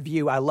do a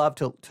review, I love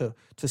to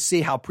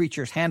see how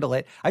preachers handle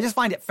it. I just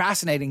find it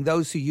fascinating.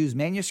 Those who use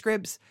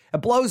manuscripts,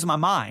 it blows my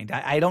mind.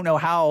 I don't know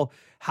how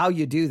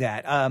you do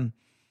that.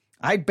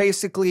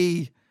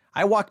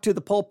 I walk to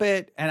the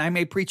pulpit and I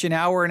may preach an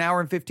hour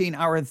and 15,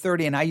 hour and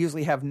 30, and I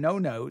usually have no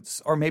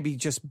notes or maybe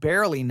just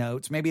barely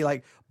notes, maybe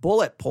like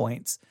bullet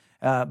points.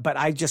 But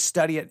I just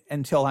study it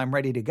until I'm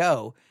ready to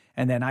go.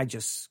 and then I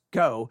just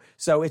go.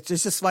 So it's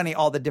just funny,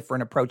 all the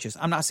different approaches.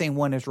 I'm not saying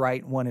one is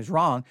right and one is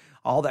wrong.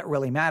 All that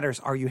really matters,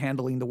 are you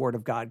handling the word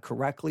of God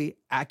correctly,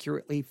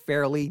 accurately,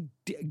 fairly,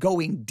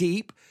 going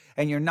deep,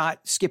 and you're not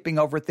skipping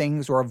over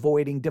things or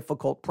avoiding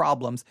difficult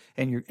problems,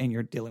 and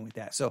you're dealing with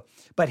that. So,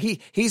 but he's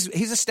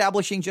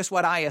establishing just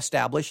what I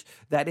established,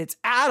 that it's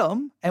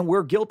Adam, and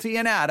we're guilty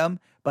in Adam,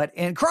 but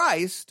in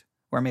Christ,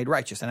 we're made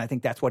righteous. And I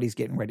think that's what he's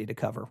getting ready to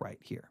cover right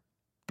here.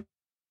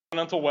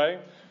 Way,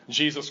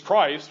 Jesus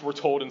Christ, we're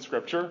told in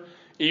Scripture,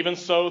 even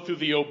so through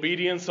the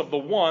obedience of the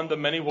one, the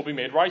many will be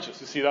made righteous.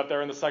 You see that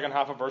there in the second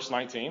half of verse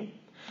 19.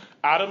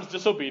 Adam's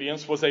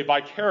disobedience was a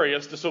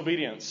vicarious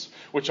disobedience,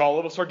 which all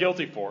of us are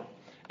guilty for.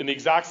 In the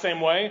exact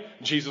same way,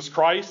 Jesus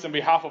Christ, in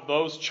behalf of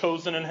those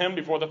chosen in him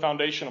before the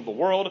foundation of the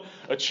world,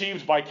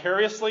 achieved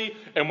vicariously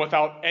and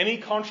without any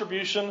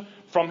contribution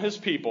from his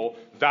people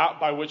that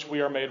by which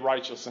we are made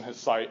righteous in his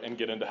sight and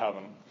get into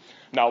heaven.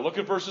 Now look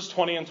at verses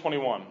 20 and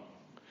 21.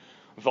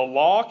 The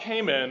law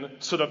came in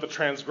so that the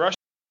transgression...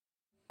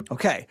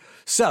 Okay,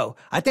 so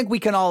I think we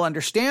can all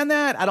understand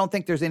that. I don't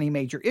think there's any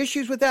major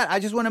issues with that. I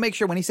just want to make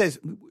sure when he says,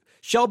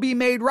 shall be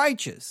made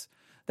righteous,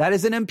 that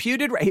is an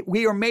imputed,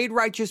 we are made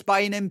righteous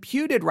by an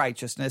imputed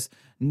righteousness,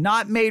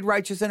 not made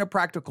righteous in a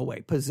practical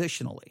way,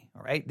 positionally.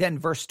 All right. Then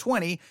verse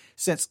 20,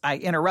 since I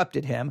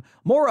interrupted him,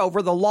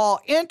 moreover, the law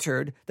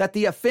entered that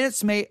the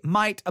offense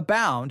might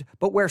abound,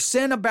 but where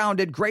sin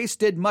abounded, grace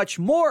did much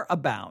more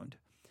abound.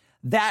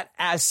 That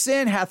as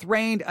sin hath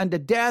reigned unto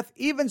death,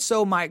 even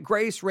so might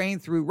grace reign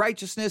through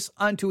righteousness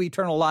unto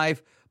eternal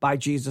life by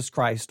Jesus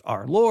Christ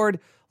our Lord.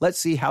 Let's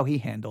see how he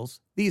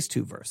handles these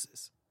two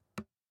verses.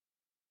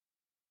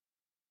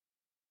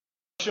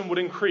 Would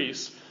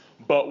increase,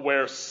 but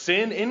where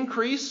sin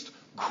increased,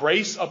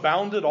 grace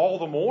abounded all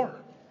the more.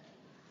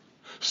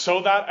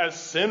 So that as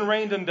sin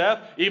reigned in death,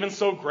 even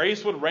so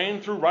grace would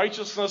reign through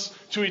righteousness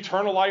to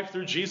eternal life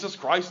through Jesus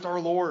Christ our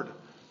Lord.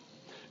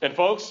 And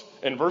folks,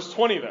 in verse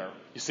 20 there,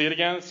 you see it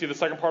again? See the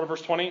second part of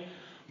verse 20?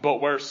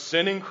 But where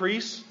sin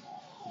increased,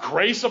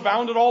 grace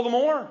abounded all the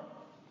more.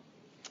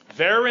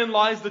 Therein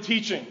lies the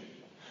teaching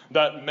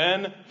that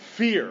men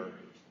fear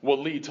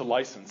will lead to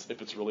license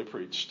if it's really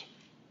preached.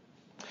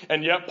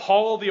 And yet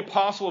Paul, the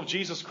apostle of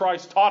Jesus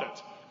Christ, taught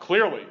it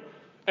clearly,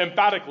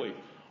 emphatically,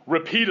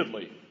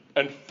 repeatedly,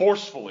 and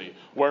forcefully.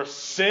 Where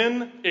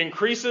sin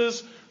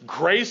increases,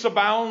 grace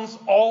abounds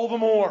all the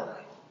more.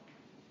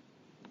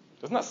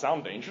 Doesn't that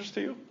sound dangerous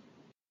to you?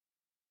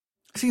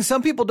 See,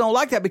 some people don't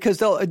like that because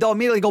they'll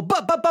immediately go,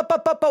 but,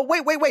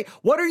 wait.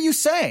 What are you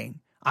saying?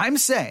 I'm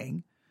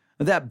saying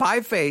that by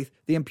faith,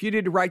 the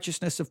imputed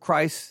righteousness of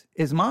Christ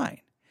is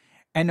mine.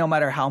 And no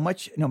matter how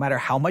much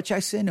I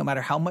sin, no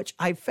matter how much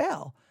I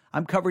fail,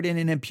 I'm covered in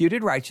an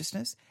imputed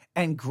righteousness,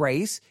 and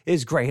grace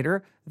is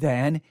greater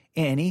than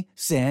any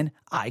sin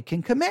I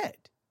can commit.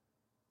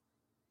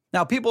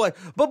 Now people are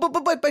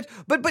like,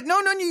 but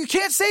no, you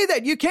can't say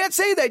that. You can't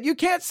say that. You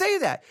can't say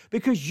that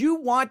because you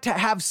want to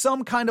have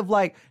some kind of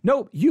like,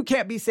 no, you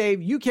can't be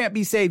saved. You can't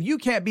be saved. You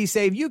can't be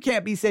saved. You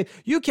can't be saved.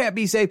 You can't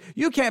be saved.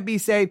 You can't be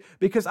saved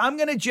because I'm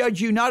going to judge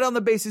you not on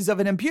the basis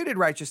of an imputed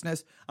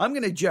righteousness. I'm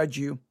going to judge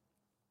you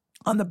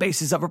on the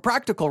basis of a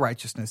practical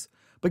righteousness.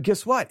 But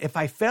guess what? If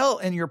I fail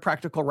in your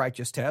practical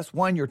righteous test,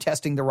 one, you're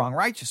testing the wrong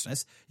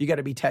righteousness. You got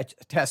to be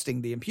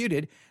testing the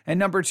imputed. And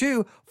number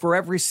two, for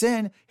every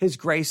sin, his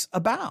grace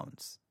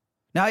abounds.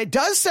 Now, it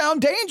does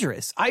sound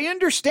dangerous. I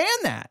understand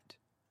that.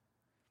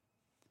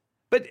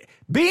 But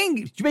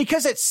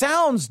because it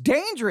sounds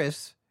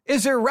dangerous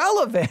is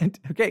irrelevant.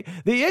 Okay.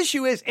 The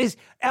issue is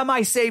am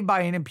I saved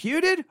by an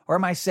imputed or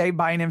am I saved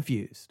by an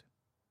infused?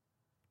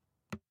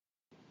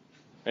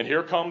 And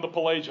here come the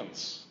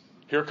Pelagians.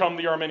 Here come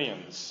the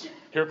Arminians.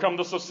 Here come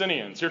the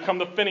Socinians. Here come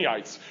the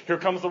Finneites. Here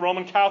comes the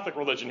Roman Catholic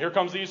religion. Here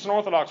comes the Eastern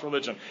Orthodox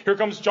religion. Here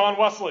comes John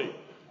Wesley.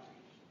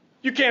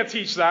 You can't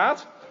teach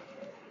that.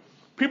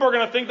 People are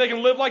going to think they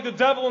can live like the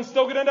devil and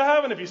still get into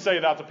heaven if you say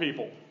that to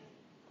people.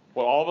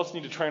 What all of us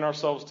need to train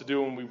ourselves to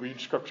do when we read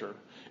Scripture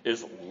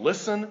is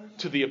listen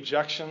to the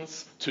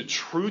objections to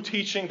true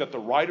teaching that the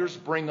writers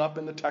bring up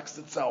in the text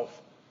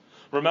itself.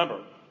 Remember,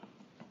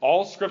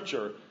 all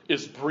Scripture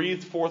is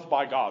breathed forth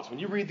by God. So when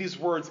you read these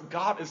words,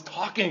 God is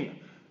talking.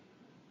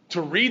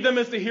 To read them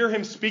is to hear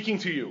him speaking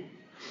to you.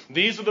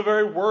 These are the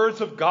very words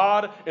of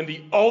God in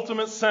the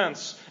ultimate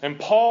sense. And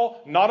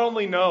Paul not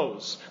only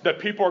knows that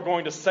people are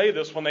going to say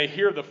this when they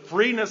hear the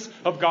freeness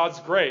of God's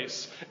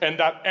grace, and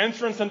that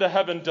entrance into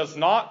heaven does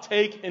not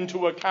take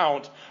into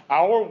account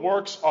our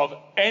works of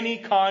any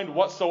kind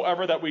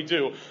whatsoever that we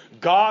do.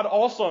 God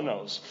also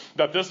knows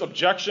that this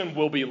objection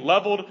will be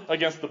leveled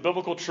against the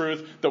biblical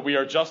truth that we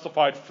are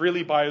justified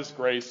freely by his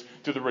grace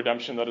through the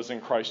redemption that is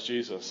in Christ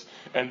Jesus.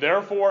 And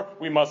therefore,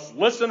 we must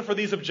listen for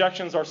these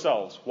objections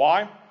ourselves.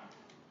 Why?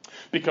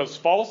 Because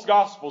false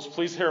gospels,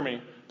 please hear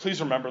me,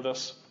 please remember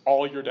this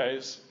all your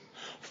days.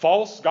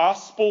 False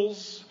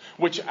gospels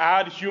which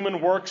add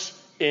human works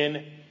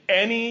in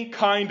any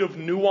kind of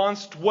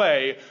nuanced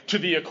way to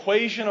the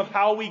equation of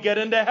how we get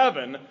into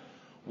heaven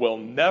will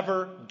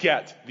never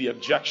get the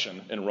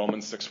objection in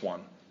Romans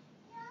 6:1.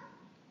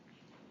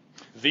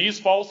 These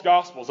false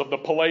gospels of the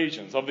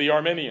Pelagians, of the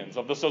Arminians,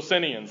 of the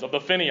Socinians, of the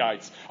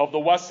Finneites, of the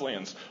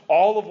Wesleyans,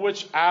 all of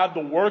which add the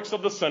works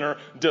of the sinner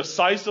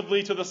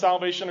decisively to the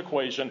salvation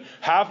equation,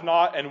 have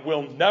not and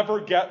will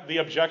never get the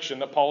objection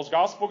that Paul's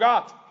gospel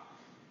got.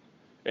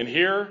 And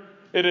here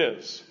it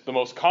is, the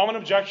most common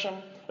objection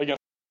against.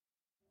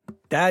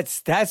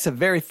 That's a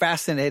very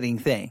fascinating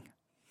thing.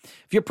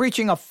 If you're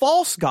preaching a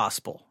false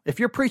gospel,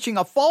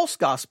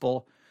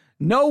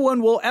 no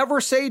one will ever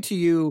say to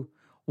you,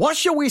 what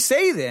shall we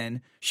say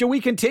then? Shall we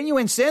continue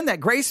in sin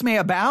that grace may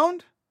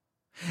abound?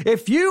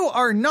 If you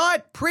are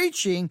not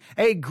preaching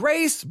a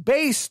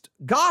grace-based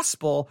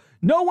gospel,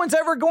 no one's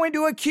ever going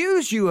to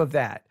accuse you of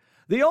that.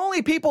 The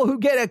only people who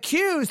get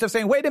accused of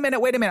saying, wait a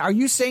minute, are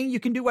you saying you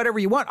can do whatever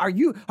you want? Are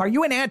you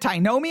an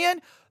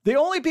antinomian? The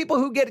only people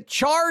who get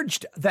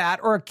charged that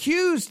or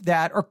accused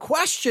that or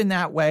questioned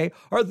that way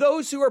are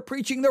those who are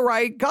preaching the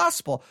right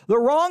gospel. The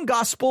wrong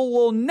gospel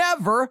will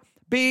never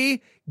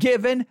be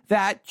given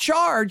that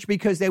charge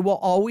because they will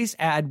always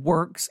add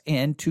works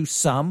into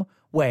some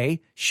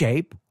way,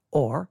 shape,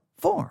 or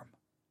form.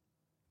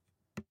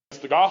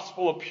 It's the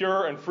gospel of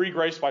pure and free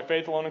grace by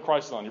faith alone in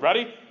Christ alone. You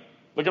ready?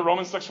 Look at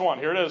Romans 6:1.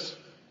 Here it is.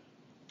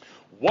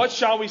 What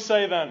shall we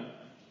say then?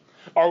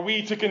 Are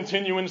we to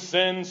continue in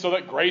sin so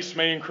that grace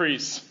may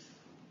increase?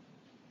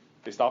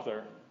 Okay, stop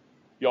there.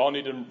 You all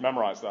need to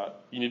memorize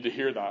that. You need to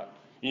hear that.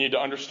 You need to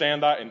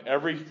understand that in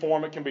every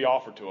form it can be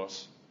offered to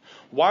us.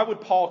 Why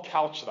would Paul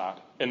couch that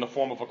in the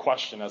form of a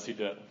question as he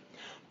did?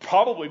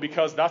 Probably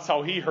because that's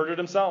how he heard it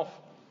himself.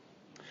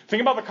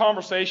 Think about the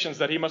conversations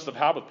that he must have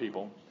had with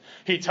people.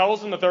 He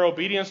tells them that their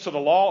obedience to the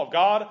law of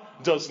God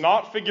does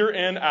not figure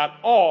in at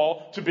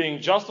all to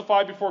being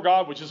justified before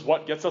God, which is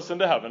what gets us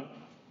into heaven.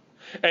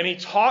 And he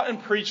taught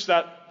and preached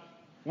that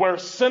where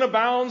sin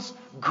abounds,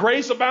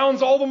 grace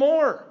abounds all the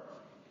more.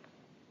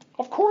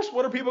 Of course,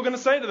 what are people going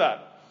to say to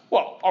that?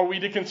 Well, are we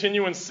to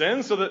continue in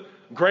sin so that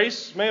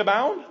grace may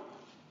abound?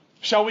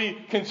 Shall we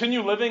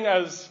continue living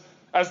as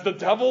the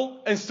devil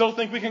and still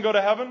think we can go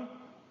to heaven?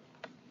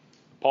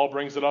 Paul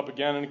brings it up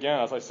again and again,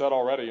 as I said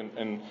already,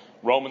 in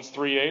Romans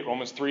 3:8,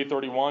 Romans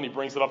 3:31. He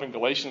brings it up in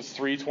Galatians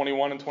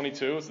 3:21 and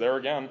 22. It's there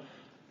again.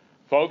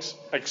 Folks,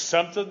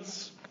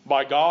 acceptance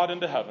by God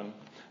into heaven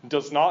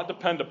does not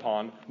depend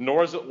upon,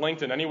 nor is it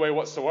linked in any way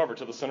whatsoever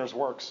to the sinner's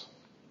works.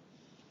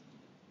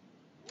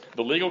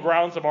 The legal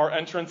grounds of our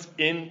entrance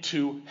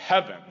into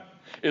heaven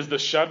is the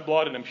shed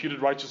blood and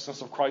imputed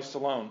righteousness of Christ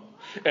alone.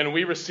 And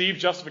we receive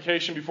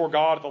justification before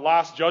God at the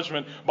last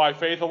judgment by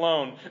faith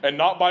alone, and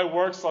not by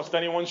works, lest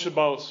anyone should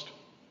boast.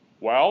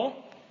 Well,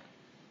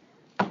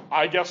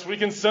 I guess we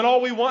can sin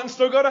all we want and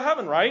still go to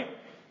heaven, right?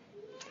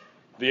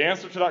 The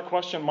answer to that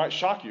question might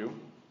shock you,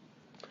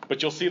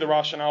 but you'll see the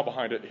rationale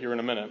behind it here in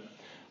a minute.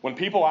 When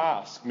people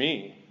ask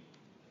me,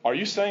 are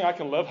you saying I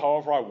can live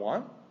however I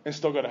want and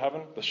still go to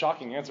heaven? The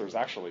shocking answer is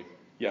actually,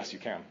 yes, you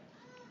can.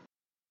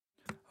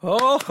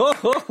 Oh, ho,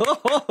 ho, ho,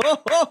 ho,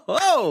 ho,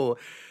 ho.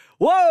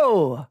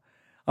 Whoa.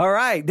 All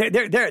right.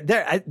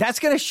 That's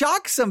going to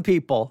shock some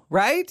people,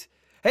 right?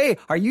 Hey,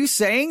 are you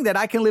saying that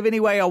I can live any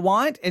way I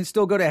want and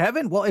still go to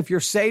heaven? Well, if you're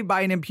saved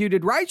by an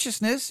imputed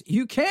righteousness,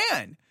 you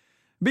can.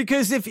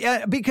 Because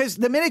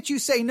the minute you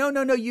say, no,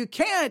 you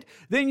can't,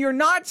 then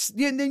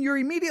you're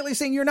immediately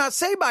saying you're not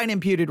saved by an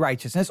imputed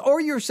righteousness,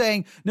 or you're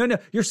saying, no,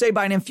 you're saved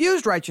by an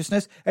infused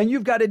righteousness, and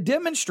you've got to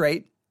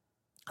demonstrate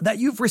that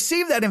you've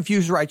received that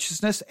infused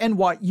righteousness and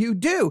what you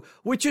do,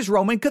 which is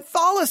Roman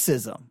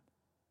Catholicism.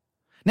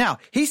 Now,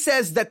 he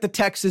says that the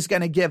text is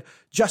going to give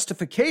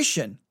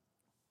justification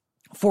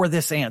for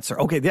this answer.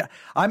 Okay,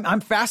 I'm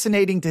going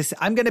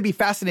to be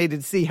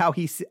fascinated to see how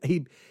he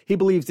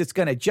believes it's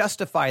going to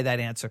justify that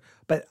answer.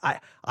 But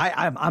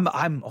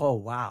I'm oh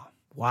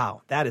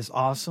wow, that is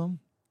awesome.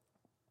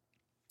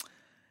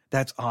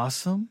 That's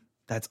awesome.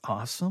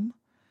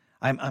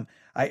 I'm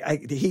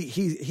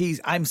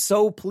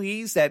so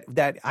pleased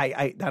that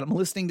I'm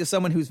listening to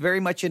someone who's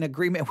very much in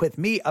agreement with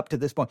me up to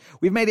this point.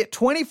 We've made it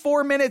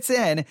 24 minutes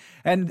in,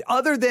 and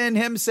other than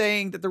him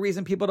saying that the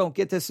reason people don't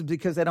get this is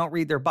because they don't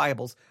read their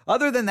Bibles,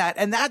 other than that,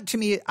 and that to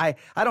me, I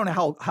don't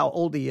know how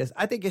old he is.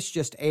 I think it's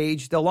just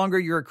age. The longer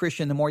you're a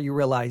Christian, the more you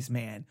realize,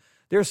 man,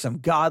 there's some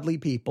godly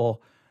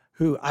people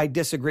who I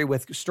disagree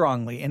with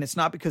strongly, and it's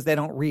not because they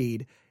don't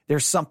read.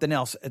 There's something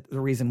else, the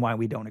reason why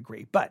we don't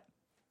agree. But,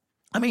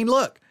 I mean,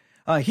 look.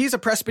 He's a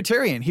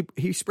Presbyterian.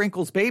 He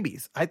sprinkles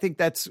babies. I think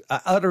that's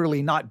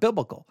utterly not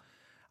biblical.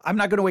 I'm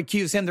not going to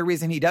accuse him the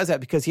reason he does that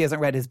because he hasn't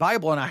read his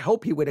Bible, and I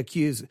hope he would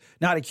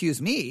not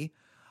accuse me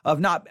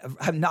of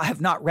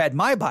have not read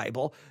my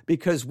Bible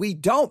because we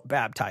don't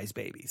baptize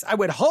babies. I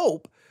would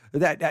hope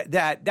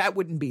that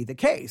wouldn't be the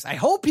case. I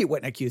hope he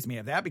wouldn't accuse me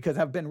of that because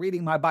I've been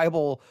reading my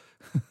Bible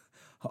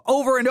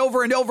over and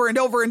over and over and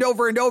over and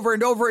over and over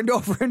and over and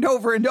over and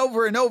over and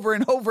over and over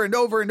and over and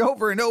over and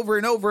over and over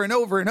and over and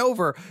over and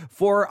over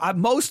for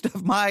most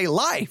of my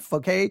life,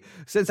 okay,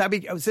 since I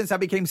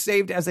became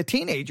saved as a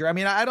teenager. I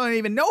mean, I don't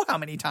even know how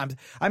many times.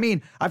 I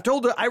mean,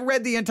 I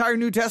read the entire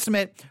New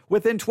Testament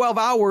within 12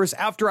 hours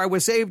after I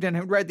was saved,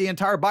 and read the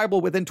entire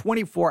Bible within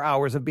 24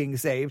 hours of being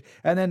saved,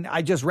 and then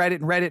I just read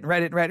it and read it and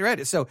read it and read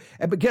it. So,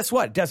 but guess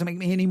what? It doesn't make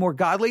me any more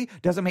godly,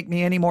 doesn't make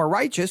me any more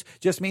righteous,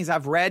 just means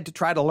I've read to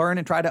try to learn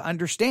and try to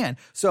understand.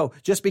 So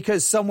just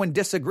because someone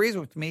disagrees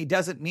with me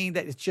doesn't mean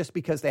that it's just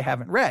because they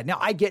haven't read. Now,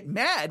 I get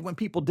mad when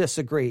people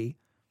disagree.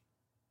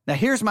 Now,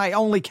 here's my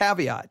only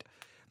caveat.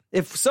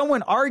 If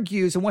someone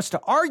argues and wants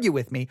to argue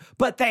with me,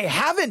 but they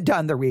haven't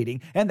done the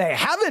reading and they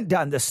haven't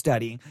done the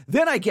studying,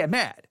 then I get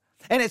mad.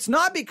 And it's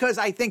not because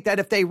I think that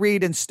if they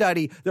read and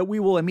study that we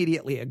will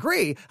immediately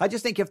agree. I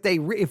just think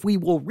if we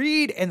will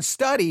read and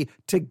study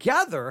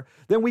together,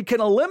 then we can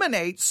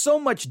eliminate so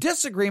much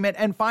disagreement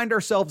and find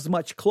ourselves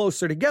much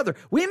closer together.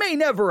 We may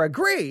never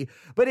agree,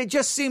 but it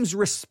just seems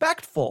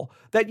respectful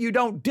that you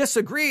don't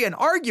disagree and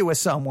argue with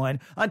someone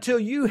until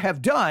you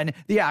have done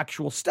the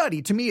actual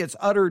study. To me, it's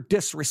utter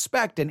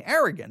disrespect and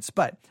arrogance,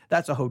 but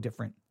that's a whole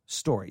different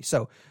story.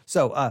 So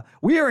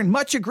we are in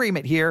much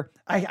agreement here.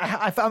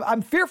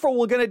 I'm fearful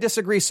we're going to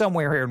disagree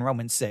somewhere here in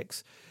Romans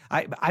 6.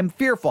 I'm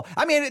fearful.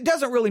 I mean, it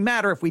doesn't really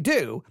matter if we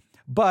do,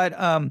 but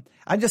I'm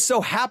just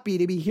so happy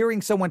to be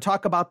hearing someone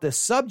talk about this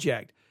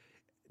subject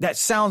that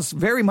sounds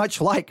very much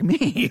like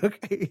me.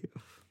 Okay.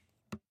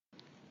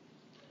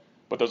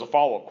 But there's a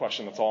follow-up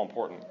question that's all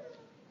important.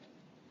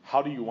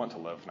 How do you want to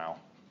live now?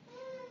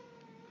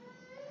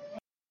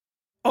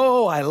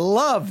 Oh, I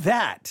love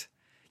that.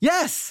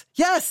 Yes.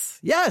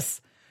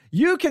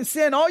 You can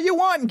sin all you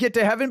want and get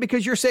to heaven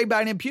because you're saved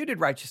by an imputed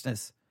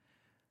righteousness.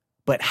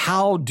 But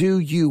how do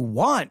you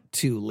want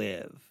to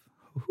live?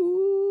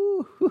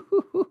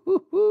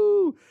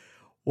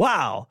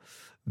 Wow.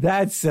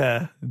 That's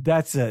a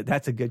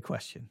good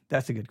question.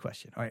 That's a good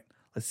question. All right,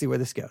 let's see where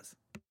this goes.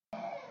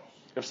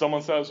 If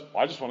someone says,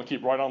 I just want to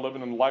keep right on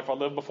living in the life I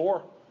lived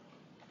before.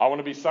 I want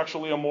to be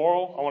sexually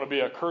immoral. I want to be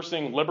a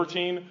cursing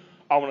libertine.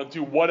 I want to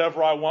do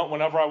whatever I want,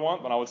 whenever I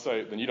want, then I would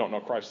say, then you don't know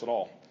Christ at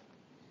all.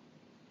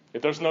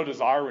 If there's no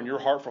desire in your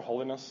heart for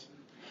holiness,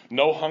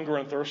 no hunger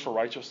and thirst for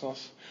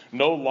righteousness,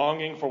 no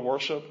longing for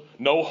worship,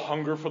 no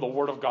hunger for the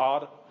Word of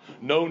God,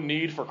 no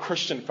need for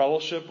Christian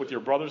fellowship with your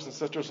brothers and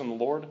sisters in the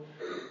Lord,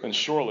 then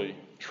surely,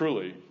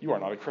 truly, you are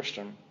not a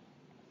Christian.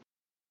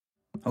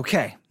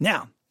 Okay,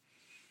 now,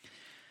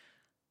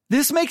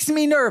 this makes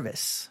me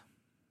nervous,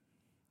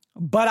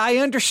 but I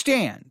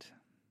understand.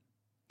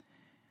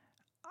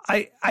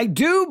 I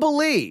do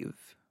believe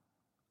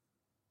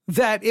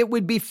that it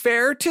would be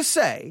fair to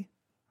say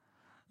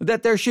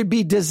that there should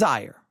be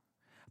desire,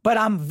 but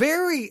I'm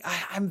very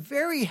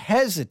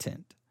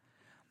hesitant.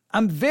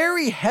 I'm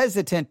very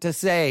hesitant to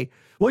say,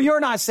 well, you're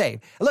not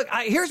saved. Look,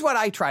 here's what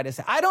I try to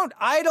say. I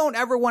don't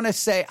ever want to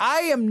say,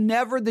 I am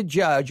never the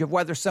judge of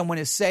whether someone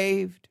is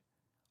saved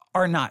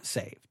or not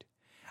saved.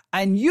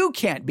 And you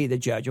can't be the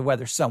judge of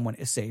whether someone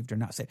is saved or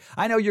not saved.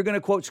 I know you're going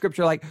to quote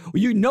scripture like,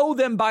 you know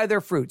them by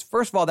their fruits.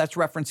 First of all, that's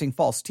referencing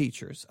false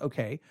teachers,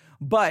 okay?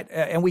 But,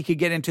 and we could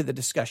get into the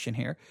discussion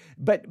here.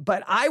 But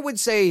I would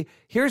say,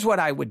 here's what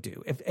I would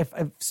do. If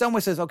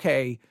someone says,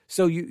 okay,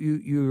 so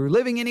you're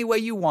living any way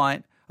you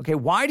want, okay,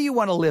 why do you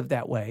want to live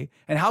that way?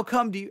 And how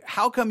come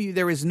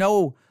there is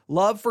no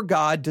love for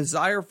God,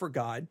 desire for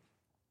God,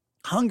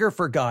 hunger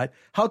for God?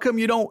 How come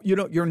you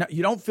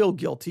don't feel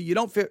guilty? You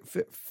don't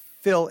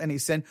feel any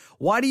sin.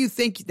 Why do you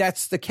think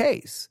that's the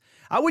case?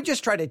 I would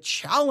just try to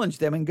challenge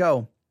them and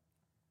go,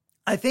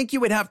 I think you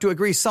would have to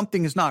agree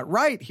something is not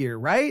right here,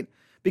 right?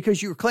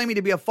 Because you're claiming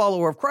to be a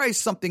follower of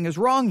Christ, something is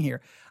wrong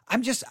here.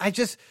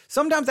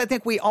 Sometimes I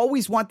think we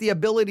always want the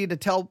ability to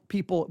tell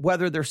people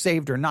whether they're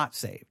saved or not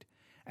saved.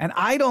 And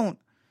I don't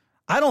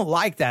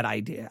like that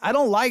idea. I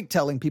don't like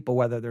telling people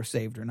whether they're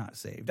saved or not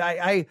saved.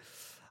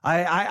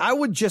 I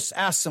would just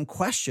ask some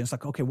questions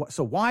like, okay,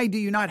 so why do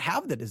you not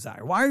have the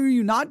desire? Why are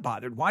you not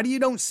bothered? Why do you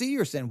don't see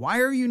your sin?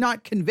 Why are you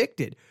not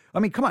convicted? I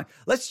mean, come on,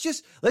 let's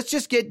just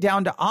get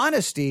down to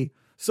honesty.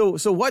 So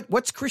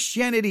what's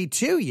Christianity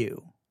to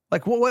you?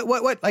 Like,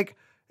 what, like,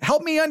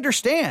 help me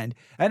understand.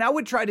 And I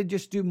would try to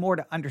just do more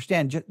to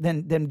understand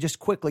than just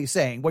quickly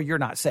saying, well, you're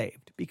not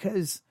saved,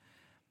 because,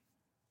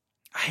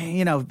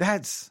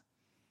 that's,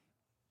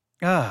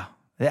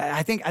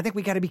 I think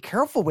we got to be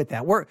careful with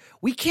that.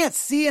 We can't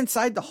see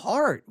inside the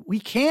heart. We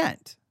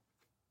can't.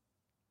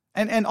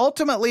 And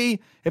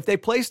ultimately, if they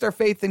place their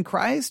faith in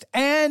Christ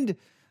and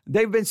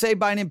they've been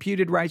saved by an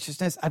imputed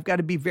righteousness, I've got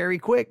to be very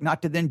quick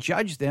not to then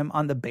judge them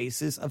on the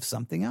basis of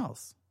something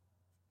else.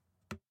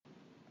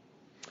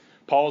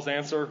 Paul's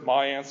answer,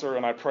 my answer,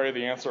 and I pray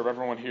the answer of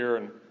everyone here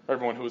and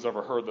everyone who has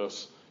ever heard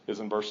this is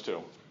in verse 2.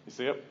 You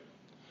see it?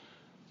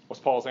 What's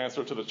Paul's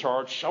answer to the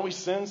charge? Shall we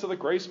sin so that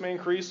grace may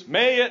increase?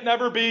 May it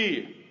never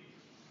be.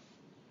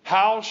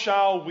 How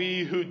shall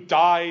we who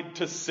died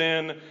to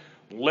sin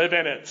live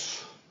in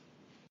it?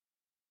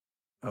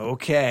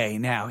 Okay,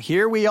 now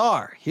here we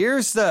are.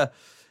 Here's the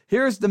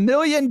here's the $1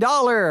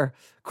 million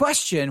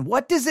question.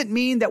 What does it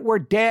mean that we're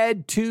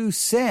dead to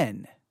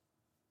sin?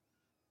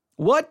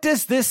 What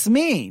does this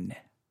mean?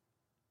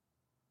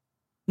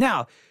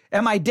 Now,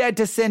 am I dead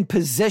to sin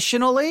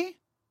positionally,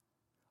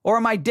 or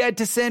am I dead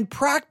to sin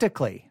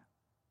practically?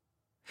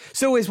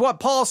 So is what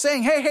Paul's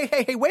saying,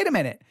 hey, wait a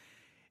minute.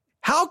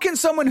 How can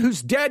someone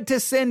who's dead to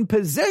sin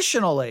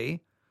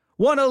positionally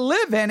want to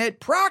live in it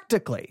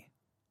practically?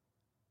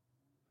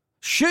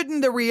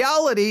 Shouldn't the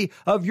reality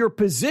of your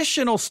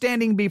positional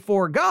standing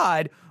before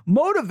God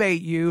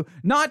motivate you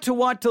not to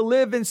want to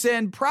live in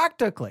sin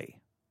practically?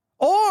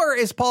 Or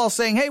is Paul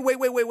saying, hey,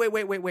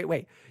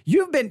 wait.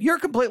 You're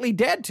completely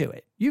dead to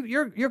it.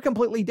 You're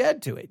completely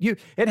dead to it.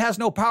 It has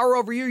no power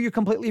over you. You're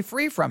completely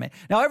free from it.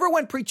 Now,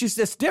 everyone preaches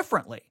this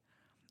differently.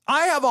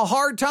 I have a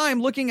hard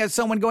time looking at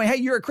someone going, hey,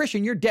 you're a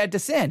Christian, you're dead to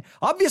sin.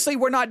 Obviously,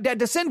 we're not dead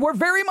to sin. We're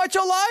very much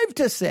alive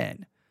to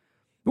sin.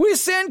 We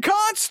sin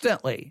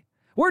constantly.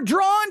 We're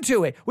drawn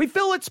to it. We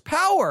feel its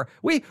power.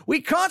 We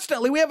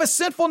have a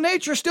sinful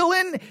nature still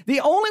in.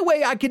 The only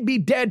way I could be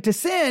dead to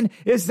sin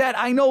is that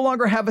I no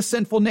longer have a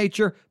sinful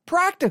nature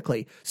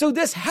practically. So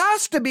this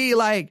has to be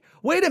like,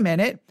 wait a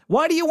minute.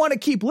 Why do you want to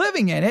keep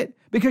living in it?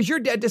 Because you're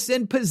dead to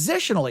sin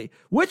positionally.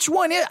 Which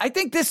one is? I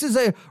think this is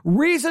a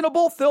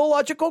reasonable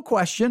theological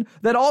question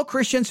that all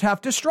Christians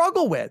have to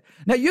struggle with.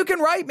 Now you can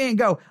write me and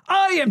go,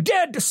 I am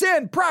dead to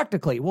sin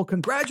practically. Well,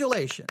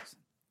 congratulations.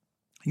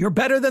 You're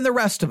better than the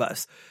rest of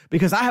us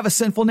because I have a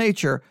sinful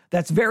nature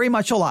that's very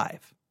much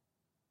alive.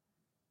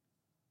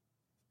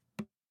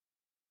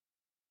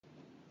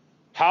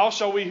 How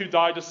shall we who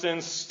died to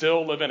sin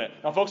still live in it?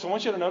 Now, folks, I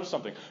want you to notice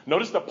something.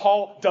 Notice that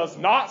Paul does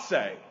not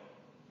say,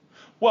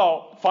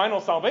 well,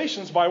 final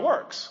salvation's by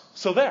works.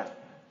 So there.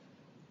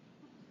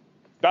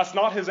 That's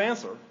not his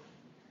answer.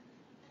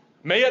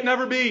 May it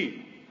never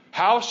be.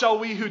 How shall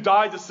we who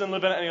died to sin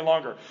live in it any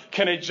longer?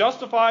 Can a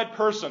justified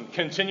person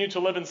continue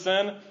to live in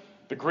sin?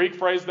 The Greek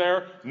phrase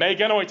there, me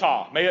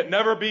genoita, may it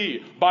never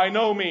be, by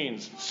no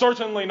means,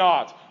 certainly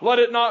not, let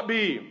it not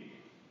be.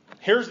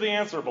 Here's the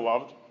answer,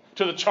 beloved,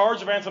 to the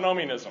charge of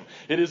antinomianism.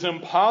 It is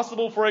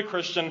impossible for a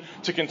Christian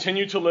to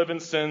continue to live in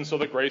sin so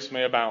that grace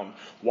may abound.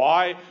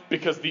 Why?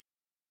 Because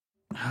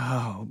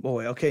Oh,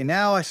 boy. Okay,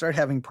 now I start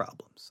having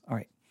problems. All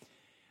right.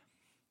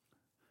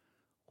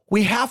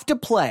 We have to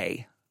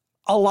play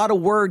a lot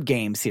of word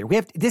games here.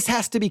 This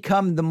has to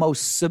become the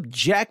most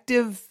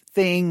subjective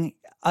thing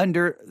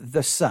under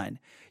the sun.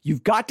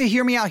 You've got to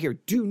hear me out here.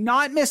 Do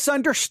not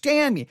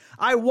misunderstand me.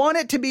 I want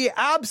it to be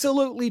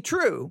absolutely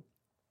true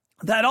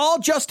that all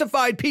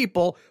justified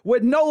people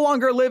would no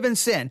longer live in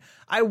sin.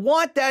 I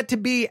want that to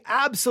be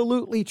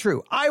absolutely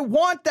true. I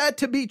want that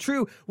to be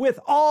true with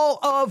all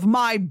of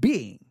my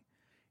being.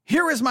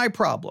 Here is my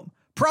problem.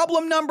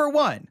 Problem number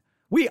one,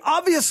 we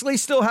obviously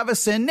still have a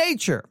sin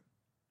nature.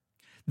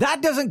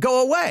 That doesn't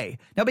go away.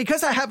 Now,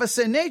 because I have a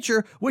sin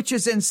nature, which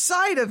is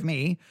inside of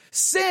me,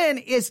 sin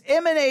is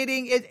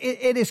emanating,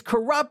 it is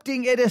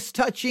corrupting, it is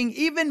touching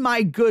even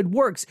my good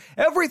works.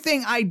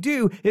 Everything I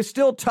do is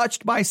still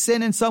touched by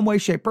sin in some way,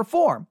 shape, or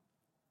form.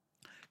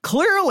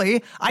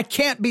 Clearly, I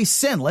can't be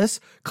sinless.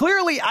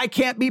 Clearly, I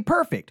can't be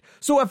perfect.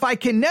 So if I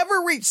can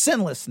never reach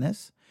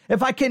sinlessness,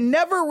 if I can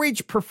never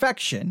reach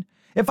perfection,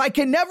 if I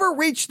can never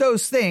reach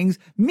those things,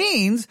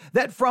 means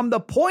that from the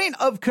point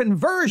of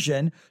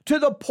conversion to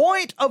the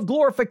point of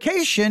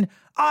glorification,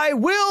 I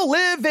will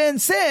live in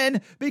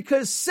sin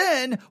because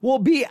sin will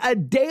be a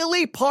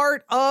daily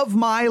part of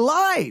my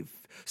life.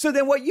 So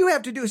then what you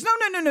have to do is, no.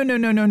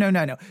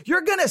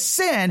 You're going to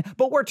sin,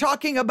 but we're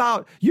talking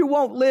about you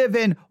won't live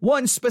in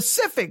one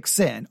specific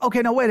sin.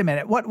 Okay, now wait a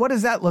minute. What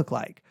does that look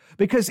like?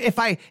 Because if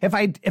I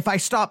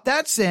stop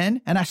that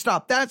sin and I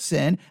stop that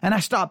sin and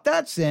I stop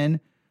that sin,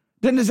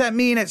 then does that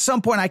mean at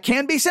some point I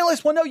can be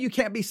sinless? Well, no, you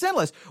can't be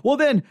sinless. Well,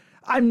 then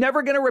I'm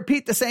never going to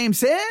repeat the same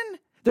sin?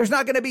 There's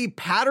not going to be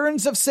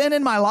patterns of sin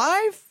in my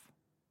life?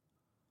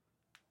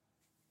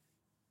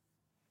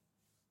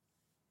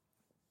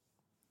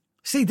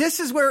 See, this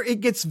is where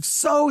it gets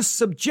so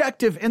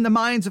subjective in the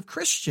minds of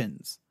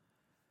Christians.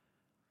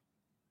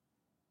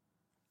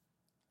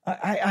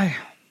 God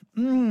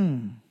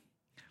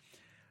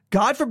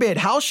forbid,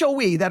 how shall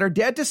we that are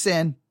dead to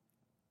sin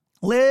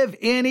live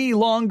any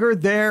longer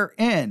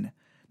therein?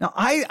 Now,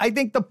 I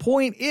think the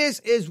point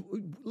is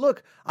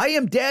look, I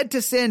am dead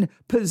to sin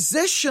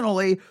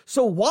positionally.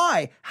 So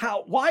why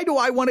do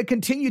I want to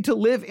continue to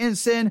live in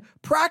sin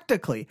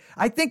practically?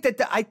 I think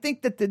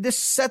that this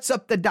sets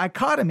up the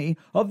dichotomy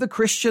of the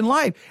Christian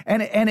life.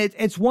 And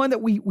it's one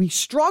that we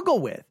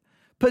struggle with.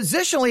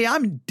 Positionally,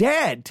 I'm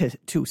dead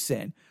to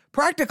sin.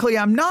 Practically,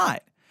 I'm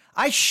not.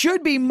 I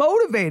should be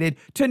motivated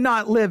to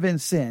not live in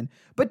sin.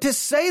 But to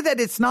say that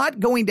it's not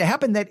going to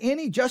happen, that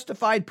any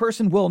justified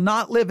person will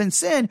not live in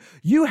sin,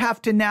 you have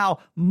to now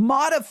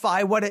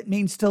modify what it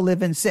means to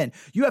live in sin.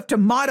 You have to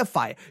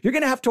modify it. You're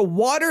going to have to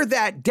water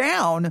that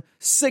down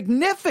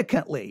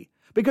significantly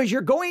because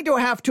you're going to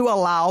have to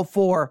allow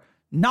for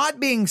not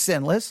being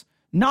sinless,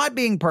 not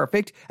being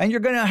perfect, and you're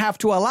going to have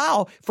to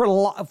allow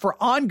for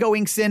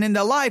ongoing sin in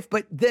the life,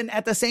 but then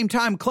at the same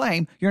time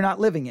claim you're not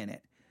living in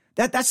it.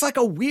 That's like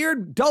a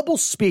weird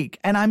doublespeak,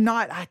 and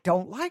I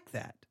don't like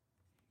that.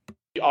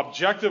 The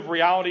objective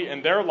reality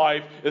in their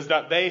life is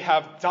that they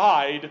have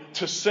died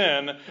to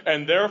sin,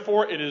 and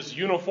therefore it is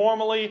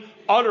uniformly,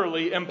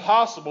 utterly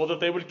impossible that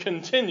they would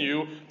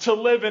continue to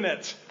live in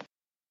it.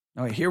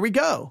 All right, here we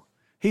go.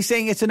 He's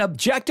saying it's an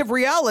objective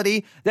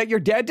reality that you're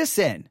dead to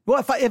sin.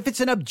 Well, if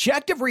it's an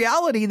objective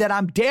reality that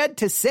I'm dead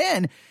to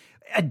sin,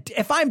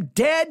 if I'm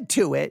dead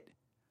to it,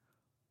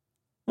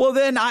 well,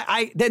 then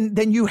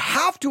then you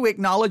have to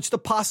acknowledge the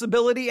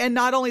possibility, and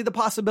not only the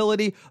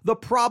possibility, the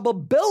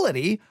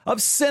probability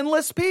of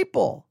sinless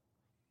people,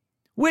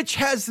 which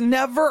has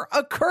never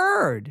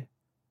occurred.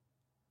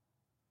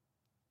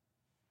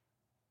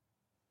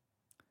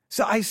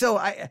 So I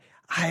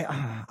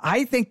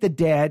think the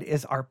dead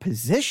is our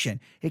position.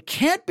 It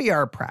can't be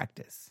our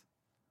practice.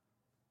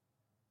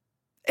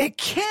 It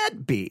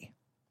can't be.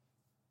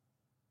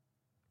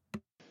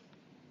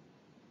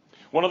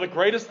 One of the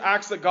greatest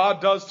acts that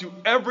God does to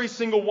every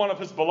single one of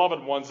his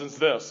beloved ones is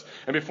this.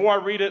 And before I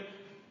read it,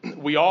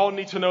 we all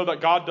need to know that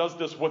God does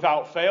this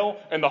without fail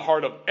in the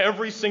heart of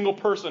every single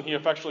person he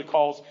effectually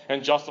calls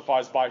and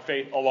justifies by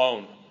faith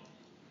alone.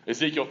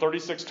 Ezekiel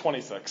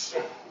 36:26.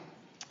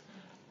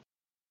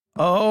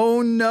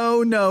 Oh,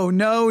 no.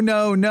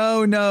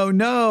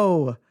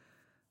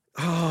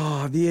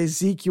 Oh, the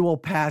Ezekiel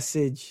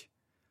passage.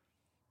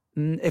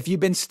 If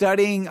you've been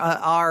studying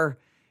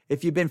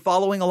if you've been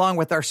following along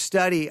with our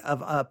study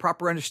of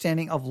proper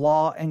understanding of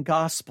law and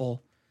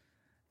gospel,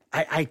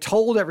 I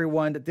told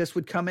everyone that this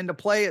would come into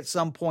play at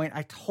some point.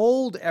 I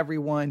told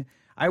everyone,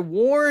 I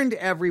warned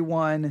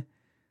everyone.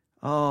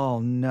 Oh,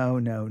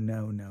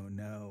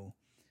 no.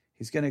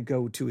 He's going to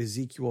go to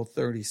Ezekiel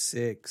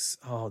 36.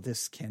 Oh,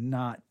 this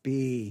cannot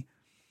be.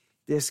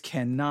 This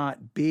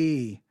cannot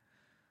be.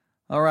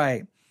 All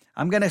right.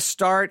 I'm going to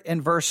start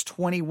in verse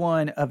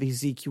 21 of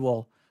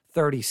Ezekiel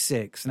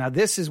 36. Now,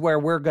 this is where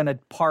we're going to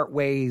part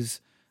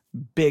ways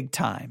big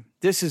time.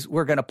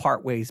 We're going to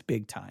part ways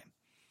big time.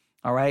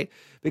 All right.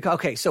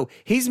 So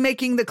he's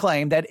making the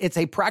claim that it's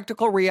a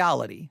practical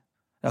reality.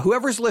 Now,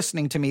 whoever's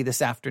listening to me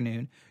this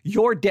afternoon,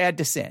 you're dead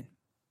to sin.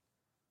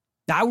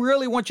 Now, I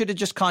really want you to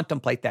just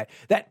contemplate that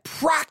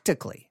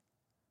practically,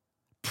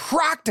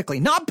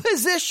 not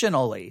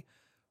positionally,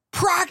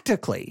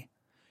 practically,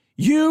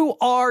 you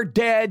are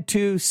dead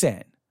to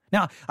sin.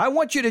 Now, I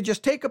want you to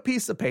just take a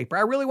piece of paper.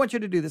 I really want you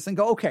to do this and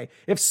go, okay,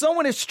 if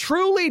someone is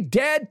truly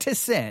dead to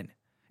sin,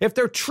 if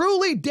they're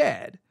truly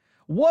dead,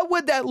 what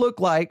would that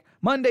look like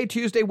Monday,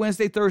 Tuesday,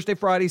 Wednesday, Thursday,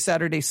 Friday,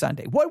 Saturday,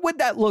 Sunday? What would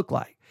that look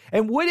like?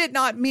 And would it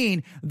not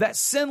mean that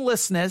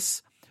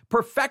sinlessness,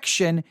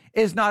 perfection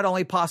is not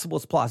only possible,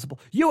 it's plausible?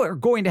 You are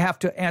going to have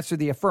to answer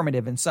the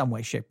affirmative in some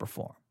way, shape, or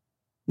form.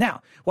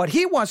 Now, what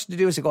he wants to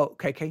do is to go,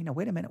 okay, now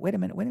wait a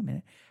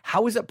minute.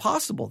 How is it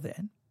possible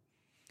then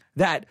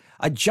that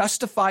a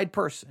justified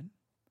person,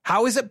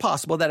 how is it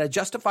possible that a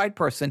justified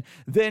person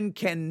then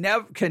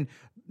that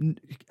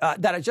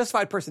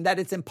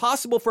it's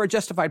impossible for a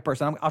justified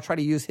person, I'll try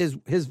to use his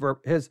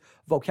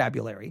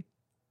vocabulary.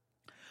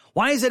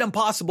 Why is it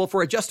impossible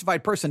for a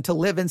justified person to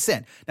live in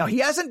sin? Now, he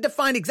hasn't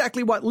defined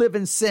exactly what live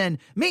in sin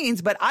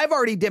means, but I've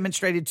already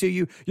demonstrated to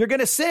you, you're going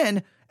to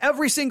sin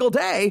every single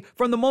day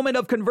from the moment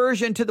of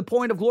conversion to the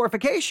point of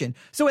glorification.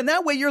 So in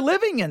that way, you're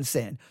living in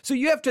sin. So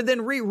you have to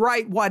then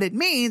rewrite what it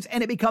means,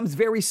 and it becomes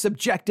very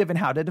subjective in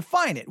how to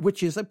define it,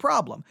 which is a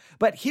problem.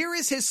 But here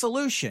is his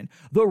solution.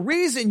 The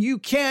reason you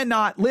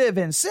cannot live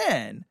in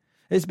sin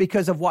is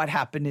because of what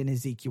happened in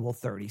Ezekiel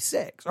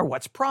 36, or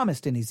what's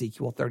promised in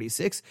Ezekiel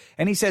 36.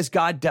 And he says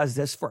God does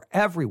this for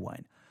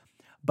everyone.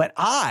 But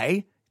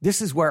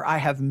this is where I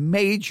have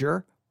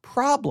major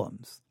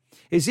problems.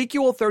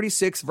 Ezekiel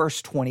 36,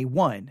 verse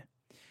 21.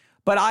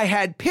 But I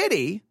had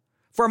pity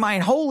for mine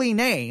holy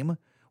name,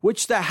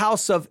 which the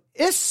house of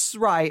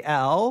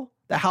Israel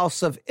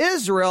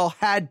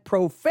had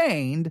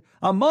profaned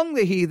among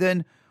the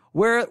heathen,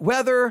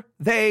 whether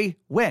they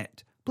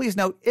went. Please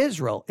note,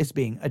 Israel is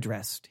being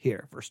addressed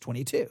here, verse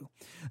 22.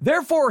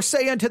 Therefore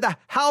say unto the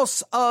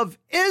house of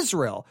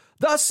Israel,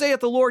 thus saith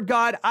the Lord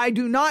God, I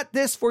do not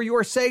this for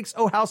your sakes,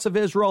 O house of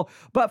Israel,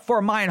 but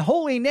for mine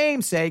holy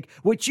name's sake,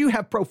 which you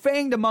have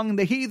profaned among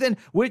the heathen,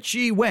 which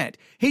ye went.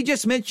 He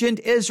just mentioned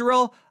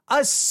Israel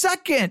a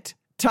second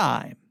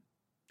time.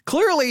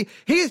 Clearly,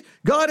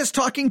 God is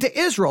talking to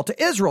Israel.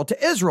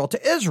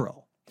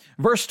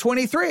 Verse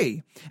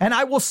 23, and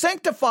I will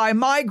sanctify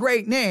my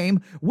great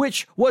name,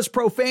 which was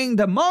profaned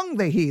among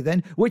the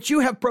heathen, which you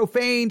have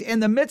profaned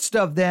in the midst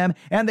of them,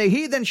 and the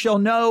heathen shall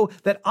know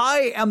that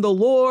I am the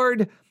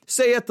Lord,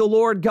 saith the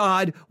Lord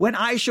God, when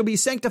I shall be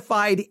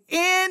sanctified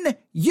in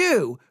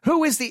you.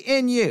 Who is the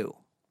in you?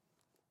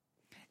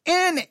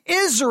 In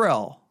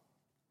Israel.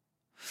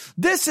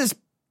 This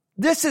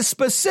is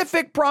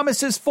specific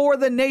promises for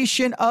the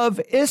nation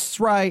of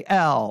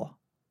Israel.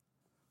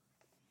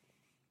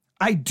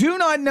 I do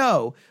not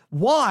know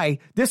why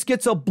this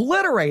gets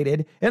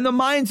obliterated in the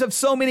minds of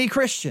so many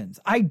Christians.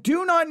 I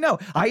do not know.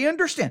 I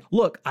understand.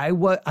 Look, I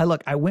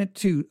went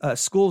to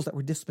schools that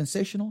were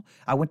dispensational.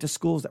 I went to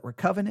schools that were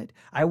covenant.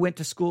 I went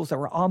to schools that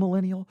were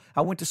amillennial.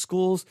 I went to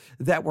schools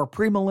that were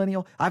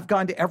premillennial. I've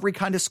gone to every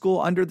kind of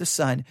school under the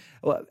sun,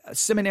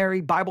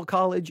 seminary, Bible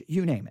college,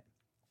 you name it.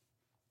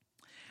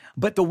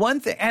 But the one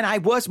thing, and I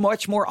was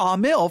much more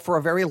amil for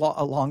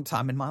a long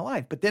time in my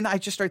life. But then I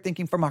just started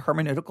thinking from a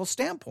hermeneutical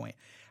standpoint.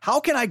 How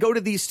can I go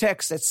to these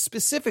texts that's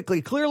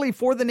specifically, clearly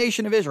for the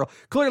nation of Israel?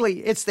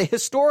 Clearly, it's the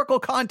historical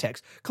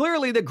context.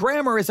 Clearly, the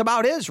grammar is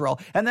about Israel.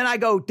 And then I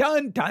go,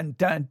 dun, dun,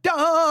 dun,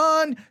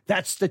 dun.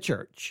 That's the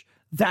church.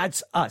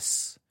 That's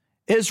us.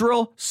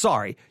 Israel,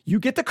 sorry. You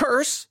get the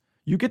curse.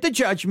 You get the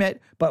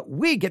judgment. But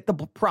we get the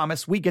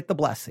promise. We get the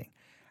blessing.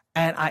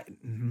 And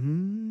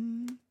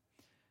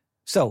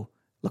so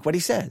look what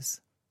he says.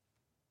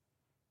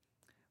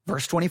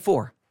 Verse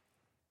 24.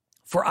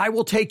 For I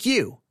will take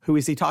you. Who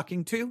is he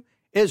talking to?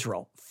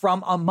 Israel,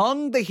 from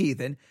among the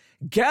heathen,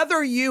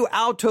 gather you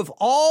out of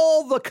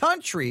all the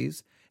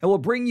countries, and will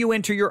bring you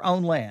into your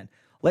own land.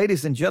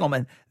 Ladies and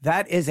gentlemen,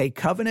 that is a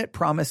covenant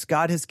promise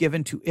God has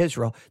given to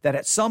Israel, that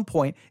at some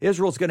point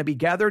Israel's going to be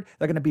gathered,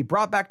 they're going to be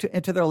brought back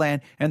into their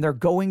land, and they're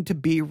going to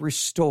be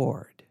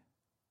restored.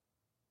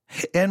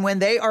 And when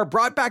they are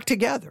brought back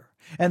together,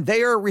 and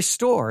they are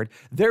restored,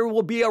 there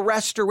will be a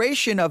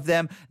restoration of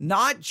them,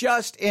 not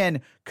just in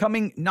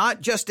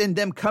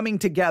them coming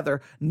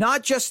together,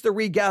 not just the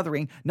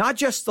regathering, not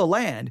just the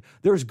land.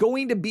 There's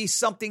going to be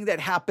something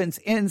that happens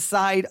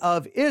inside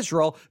of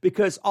Israel,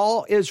 because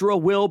all Israel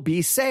will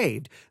be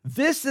saved.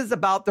 This is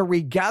about the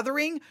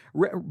regathering,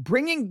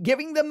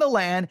 giving them the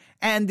land,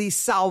 and the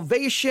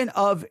salvation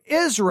of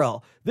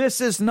Israel.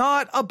 This is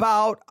not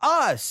about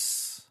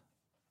us.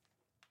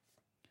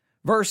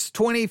 Verse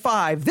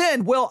 25,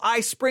 then will I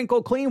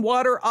sprinkle clean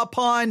water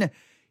upon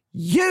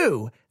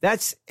you.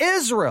 That's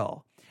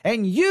Israel.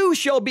 And you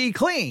shall be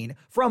clean.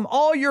 From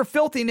all your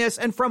filthiness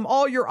and from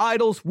all your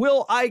idols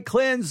will I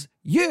cleanse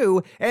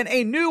you. And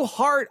a new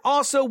heart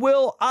also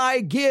will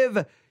I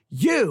give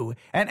you,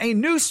 and a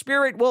new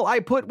spirit will I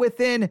put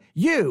within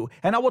you,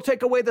 and I will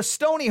take away the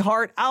stony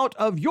heart out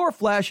of your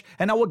flesh,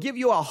 and I will give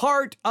you a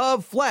heart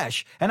of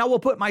flesh, and I will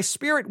put my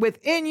spirit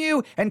within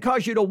you and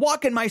cause you to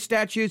walk in my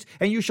statutes,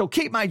 and you shall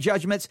keep my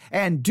judgments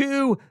and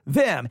do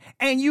them,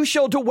 and you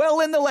shall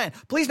dwell in the land.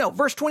 Please note,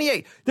 verse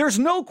 28, there's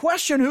no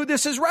question who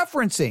this is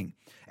referencing.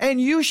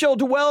 And you shall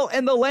dwell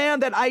in the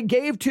land that I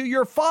gave to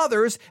your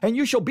fathers, and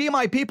you shall be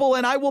my people,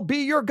 and I will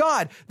be your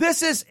God.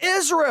 This is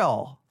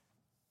Israel.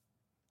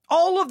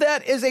 All of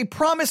that is a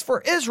promise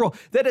for Israel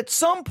that at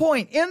some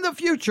point in the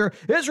future,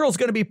 Israel's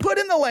going to be put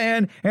in the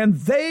land and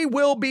they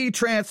will be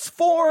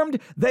transformed.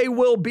 They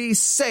will be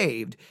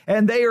saved,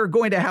 and they are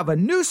going to have a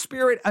new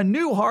spirit, a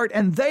new heart,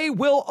 and they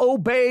will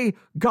obey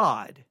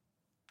God.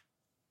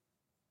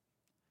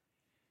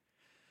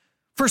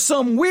 For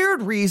some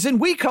weird reason,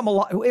 we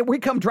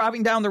come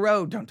driving down the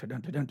road,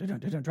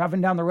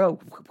 driving down the road.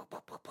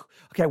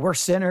 Okay, we're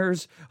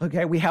sinners.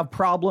 Okay, we have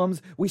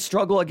problems. We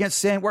struggle against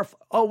sin. Wait,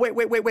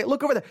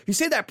 look over there. You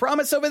see that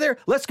promise over there?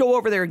 Let's go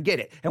over there and get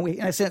it.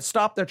 And I said,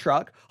 stop the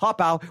truck, hop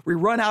out. We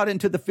run out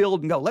into the field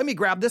and go, let me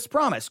grab this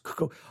promise.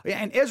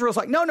 And Israel's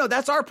like, no,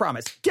 that's our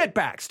promise. Get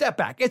back, step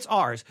back. It's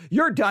ours.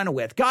 You're done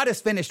with. God is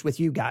finished with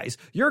you guys.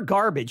 You're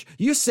garbage.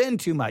 You sin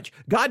too much.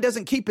 God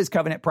doesn't keep his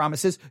covenant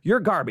promises. You're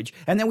garbage.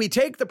 And then we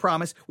take the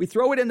promise, we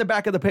throw it in the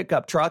back of the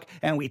pickup truck,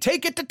 and we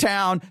take it to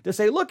town to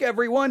say, look,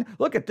 everyone,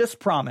 look at this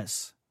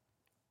promise.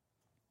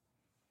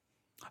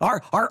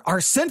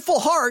 Our sinful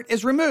heart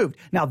is removed.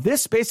 Now,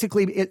 this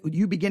basically,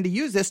 you begin to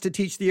use this to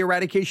teach the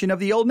eradication of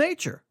the old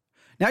nature.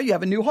 Now you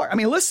have a new heart. I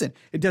mean, listen,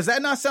 does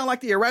that not sound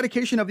like the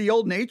eradication of the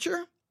old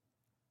nature?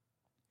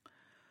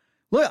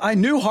 Look, a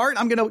new heart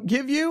I'm going to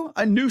give you,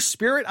 a new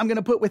spirit I'm going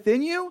to put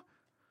within you.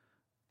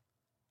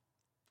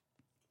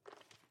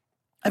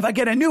 If I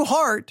get a new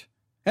heart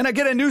and I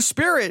get a new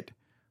spirit,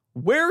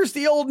 where's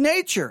the old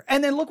nature?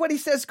 And then look what he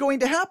says is going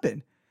to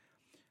happen.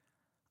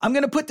 I'm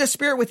going to put the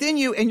spirit within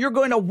you, and you're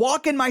going to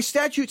walk in my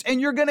statutes,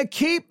 and you're going to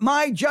keep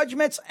my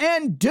judgments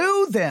and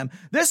do them.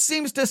 This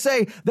seems to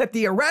say that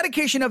the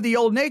eradication of the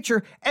old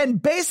nature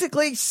and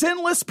basically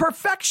sinless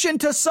perfection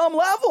to some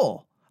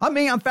level. I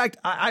mean, in fact,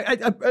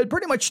 I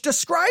pretty much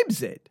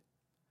describes it.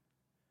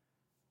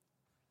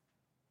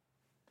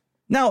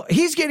 Now,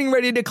 he's getting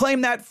ready to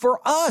claim that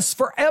for us,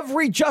 for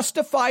every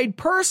justified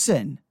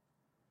person.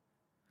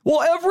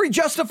 Well, every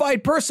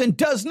justified person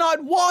does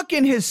not walk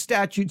in his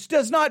statutes,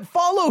 does not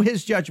follow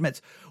his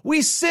judgments.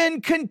 We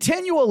sin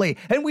continually,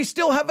 and we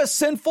still have a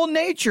sinful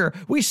nature.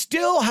 We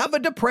still have a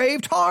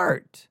depraved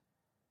heart.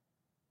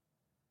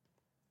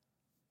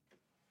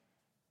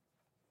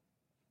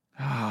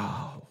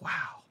 Oh,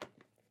 wow.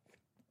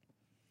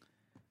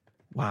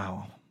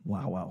 Wow.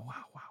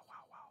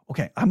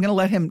 Okay, I'm going to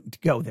let him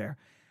go there.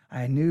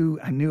 I knew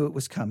it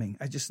was coming.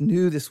 I just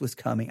knew this was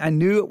coming. I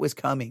knew it was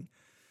coming.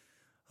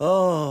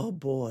 Oh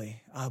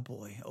boy.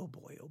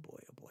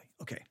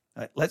 Okay.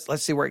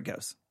 Let's see where it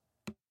goes.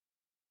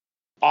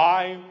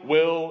 I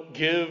will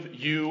give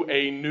you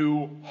a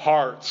new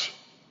heart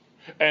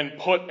and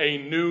put a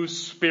new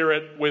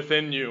spirit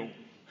within you.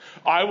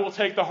 I will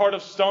take the heart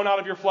of stone out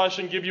of your flesh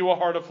and give you a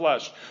heart of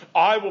flesh.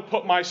 I will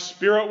put my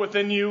spirit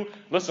within you,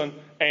 listen,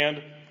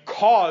 and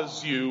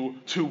cause you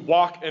to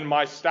walk in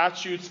my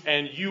statutes,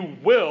 and you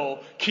will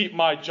keep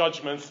my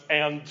judgments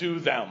and do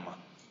them.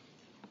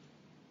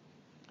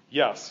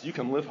 Yes, you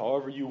can live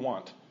however you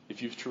want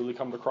if you've truly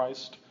come to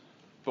Christ,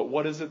 but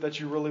what is it that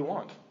you really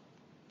want?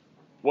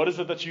 What is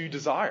it that you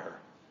desire?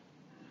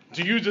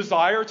 Do you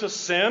desire to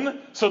sin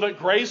so that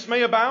grace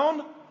may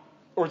abound?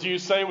 Or do you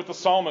say with the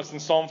psalmist in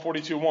Psalm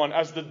 42:1,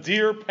 as the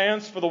deer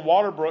pants for the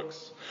water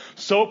brooks,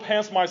 so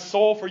pants my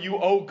soul for you,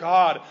 O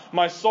God.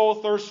 My soul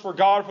thirsts for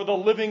God, for the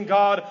living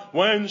God.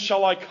 When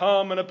shall I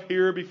come and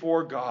appear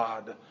before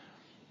God?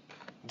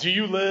 Do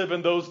you live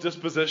in those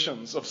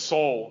dispositions of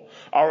soul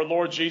our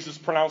Lord Jesus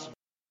pronounced?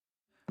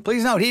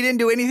 Please note, he didn't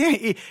do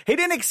anything. He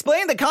didn't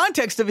explain the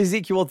context of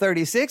Ezekiel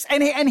 36,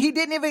 and he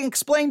didn't even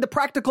explain the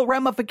practical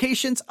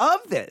ramifications of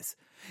this.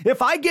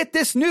 If I get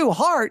this new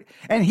heart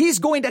and he's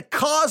going to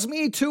cause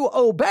me to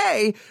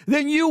obey,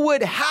 then you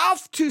would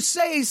have to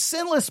say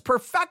sinless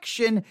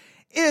perfection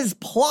is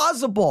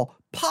plausible,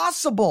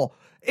 possible.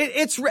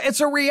 It's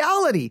a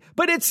reality,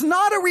 but it's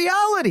not a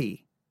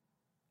reality.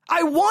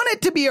 I want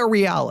it to be a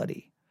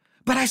reality,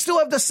 but I still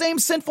have the same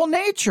sinful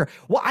nature.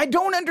 Well, I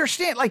don't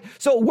understand.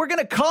 So we're going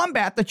to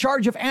combat the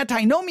charge of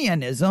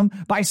antinomianism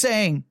by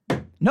saying,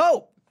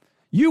 no,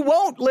 you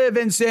won't live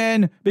in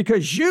sin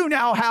because you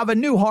now have a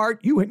new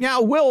heart.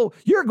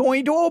 You're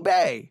going to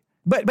obey.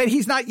 But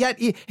he's not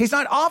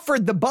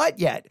offered the but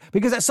yet,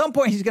 because at some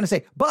point he's going to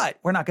say, but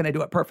we're not going to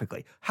do it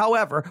perfectly.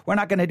 However, we're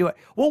not going to do it.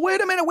 Well,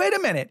 wait a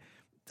minute.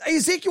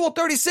 Ezekiel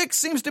 36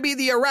 seems to be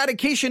the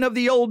eradication of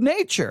the old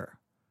nature.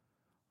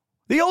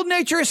 The old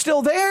nature is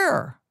still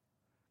there.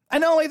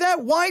 And not only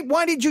that,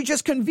 why did you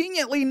just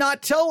conveniently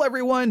not tell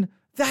everyone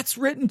that's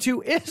written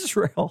to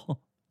Israel?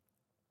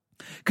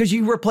 Because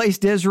you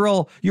replaced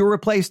Israel, you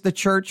replaced the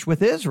church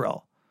with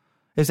Israel.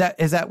 Is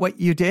that what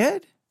you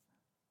did?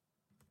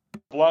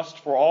 Blessed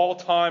for all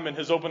time in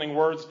his opening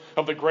words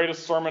of the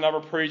greatest sermon ever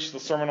preached, the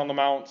Sermon on the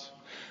Mount.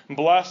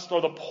 Blessed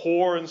are the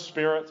poor in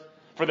spirit,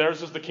 for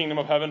theirs is the kingdom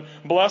of heaven.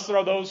 Blessed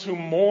are those who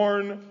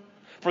mourn,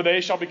 for they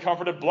shall be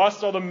comforted.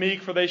 Blessed are the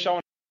meek, for they shall...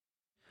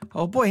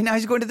 Oh boy, now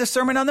he's going to the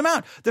Sermon on the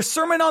Mount. The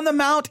Sermon on the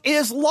Mount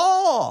is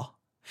law.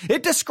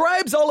 It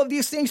describes all of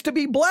these things to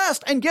be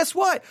blessed. And guess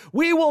what?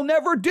 We will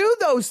never do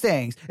those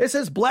things. It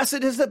says,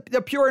 blessed is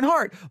the pure in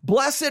heart.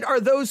 Blessed are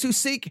those who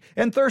seek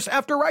and thirst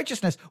after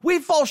righteousness. We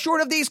fall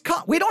short of these.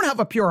 We don't have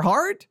a pure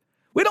heart.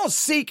 We don't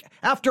seek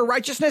after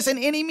righteousness in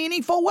any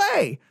meaningful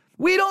way.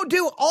 We don't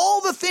do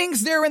all the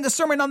things there in the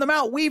Sermon on the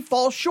Mount we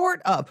fall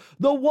short of.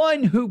 The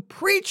one who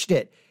preached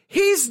it,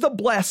 he's the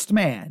blessed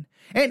man.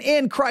 And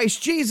in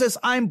Christ Jesus,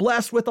 I'm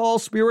blessed with all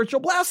spiritual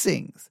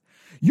blessings.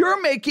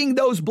 You're making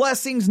those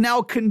blessings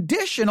now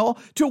conditional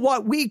to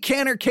what we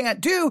can or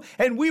can't do,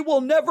 and we will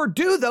never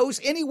do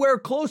those anywhere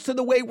close to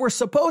the way we're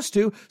supposed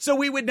to, so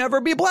we would never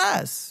be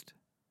blessed.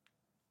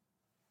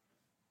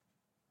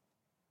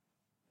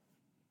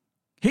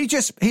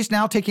 He's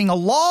now taking a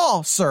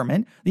law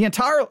sermon. The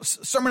entire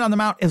Sermon on the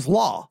Mount is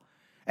law.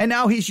 And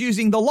now he's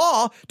using the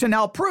law to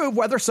now prove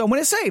whether someone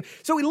is saved.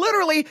 So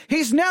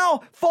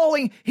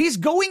he's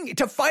going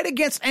to fight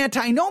against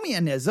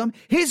antinomianism.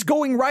 He's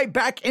going right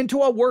back into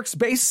a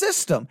works-based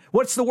system.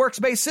 What's the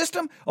works-based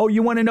system? Oh,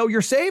 you want to know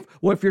you're saved?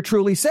 Well, if you're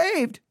truly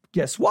saved,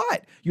 guess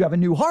what? You have a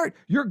new heart.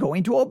 You're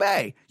going to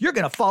obey. You're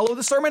going to follow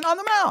the Sermon on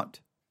the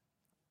Mount.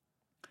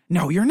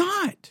 No, you're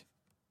not.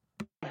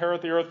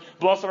 Inherit the earth.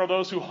 Blessed are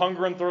those who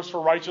hunger and thirst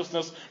for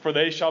righteousness, for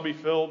they shall be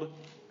filled.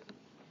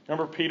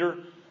 Remember Peter?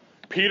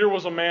 Peter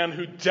was a man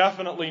who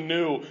definitely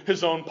knew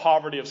his own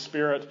poverty of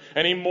spirit,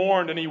 and he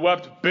mourned and he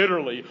wept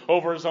bitterly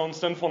over his own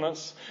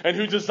sinfulness, and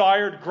who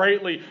desired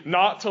greatly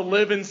not to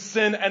live in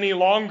sin any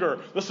longer.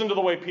 Listen to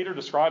the way Peter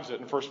describes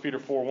it in 1 Peter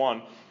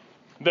 4:1.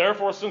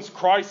 Therefore, since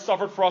Christ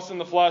suffered for us in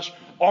the flesh,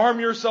 arm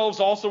yourselves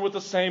also with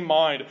the same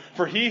mind.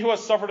 For he who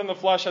has suffered in the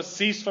flesh has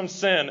ceased from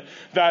sin,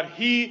 that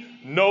he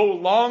no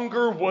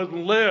longer would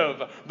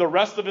live the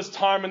rest of his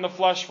time in the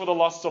flesh for the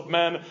lusts of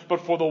men,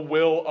 but for the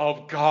will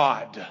of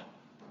God.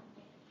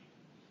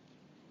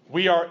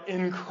 We are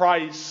in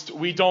Christ.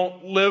 We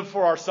don't live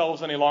for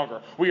ourselves any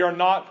longer. We are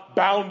not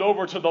bound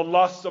over to the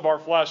lusts of our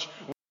flesh.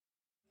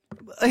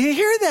 You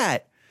hear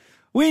that?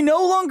 We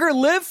no longer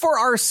live for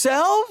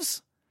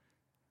ourselves?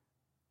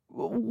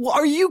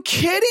 Are you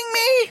kidding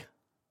me?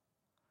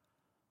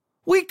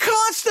 We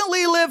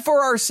constantly live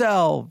for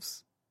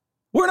ourselves.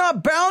 We're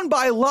not bound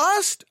by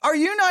lust. Are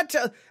you not?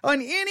 On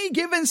any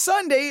given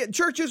Sunday,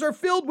 churches are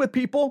filled with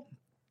people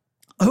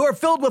who are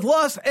filled with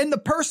lust, and the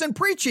person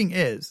preaching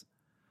is.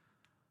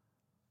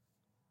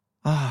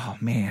 Oh,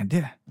 man.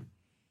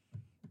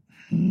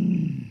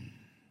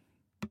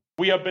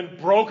 We have been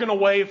broken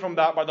away from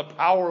that by the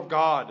power of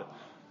God.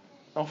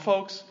 Now,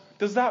 folks,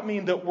 does that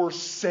mean that we're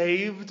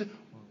saved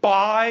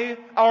by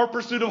our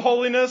pursuit of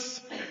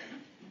holiness?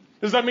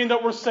 Does that mean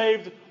that we're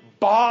saved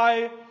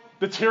by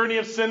The tyranny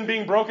of sin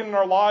being broken in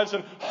our lives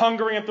and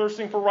hungering and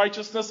thirsting for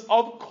righteousness?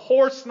 Of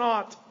course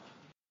not.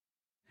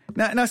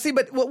 Now see,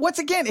 but once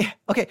again,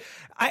 okay,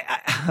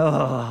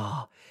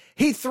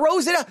 he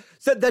throws it out.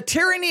 So the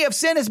tyranny of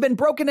sin has been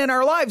broken in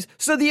our lives.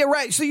 So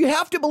you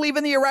have to believe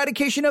in the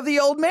eradication of the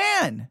old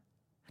man.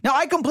 Now,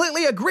 I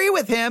completely agree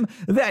with him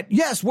that,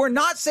 yes, we're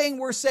not saying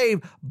we're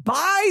saved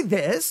by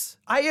this.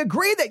 I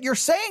agree that you're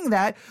saying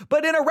that,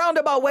 but in a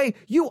roundabout way,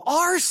 you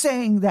are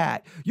saying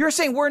that. You're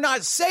saying we're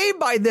not saved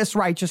by this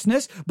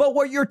righteousness, but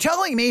what you're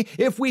telling me,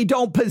 if we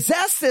don't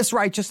possess this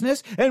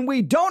righteousness and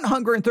we don't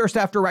hunger and thirst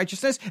after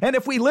righteousness, and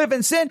if we live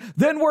in sin,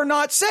 then we're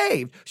not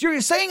saved. So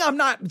you're saying I'm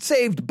not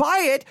saved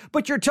by it,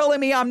 but you're telling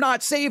me I'm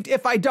not saved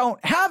if I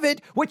don't have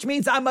it, which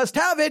means I must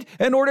have it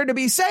in order to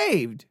be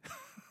saved.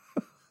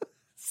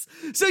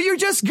 So you're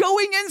just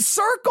going in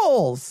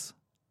circles.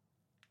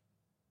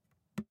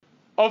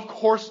 Of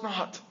course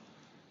not.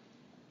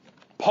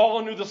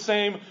 Paul knew the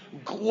same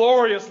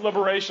glorious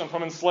liberation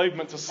from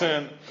enslavement to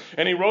sin.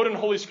 And he wrote in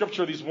Holy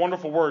Scripture these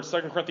wonderful words,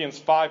 2 Corinthians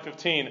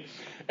 5:15.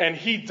 And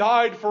he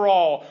died for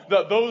all,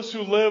 that those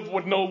who live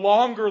would no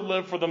longer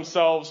live for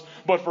themselves,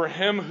 but for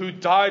him who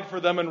died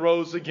for them and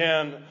rose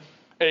again.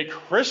 A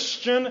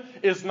Christian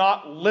is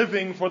not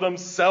living for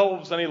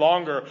themselves any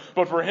longer,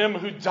 but for him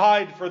who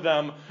died for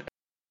them.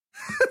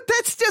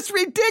 That's just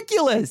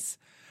ridiculous.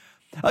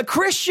 A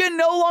Christian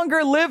no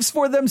longer lives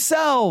for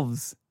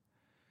themselves.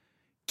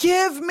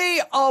 Give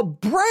me a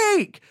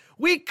break.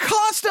 We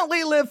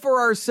constantly live for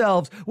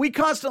ourselves. We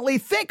constantly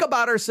think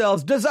about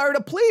ourselves, desire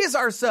to please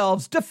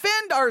ourselves,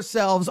 defend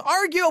ourselves,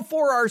 argue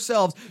for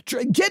ourselves,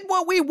 get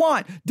what we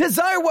want,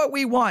 desire what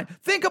we want,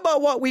 think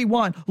about what we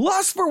want,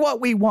 lust for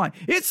what we want.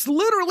 It's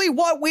literally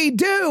what we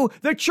do.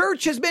 The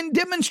church has been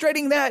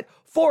demonstrating that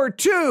for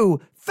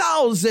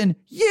 2,000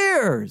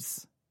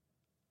 years.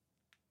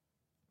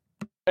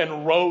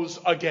 And rose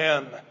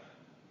again.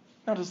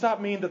 Now, does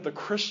that mean that the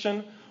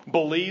Christian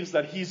believes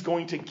that he's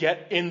going to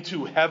get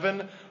into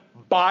heaven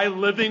by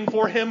living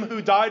for him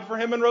who died for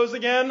him and rose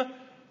again?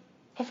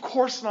 Of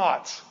course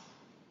not.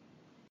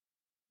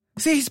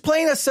 See, he's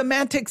playing a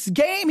semantics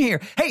game here.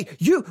 Hey,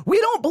 we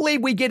don't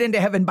believe we get into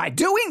heaven by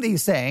doing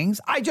these things.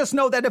 I just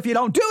know that if you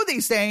don't do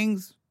these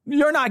things,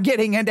 you're not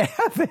getting into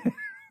heaven.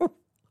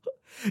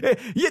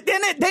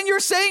 Then you're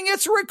saying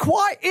it's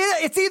required.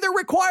 It's either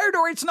required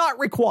or it's not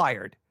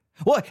required.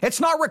 Well, it's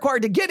not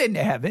required to get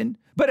into heaven,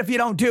 but if you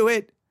don't do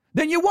it,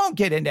 then you won't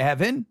get into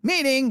heaven,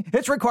 meaning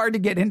it's required to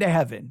get into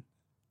heaven.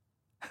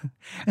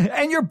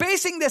 And you're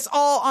basing this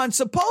all on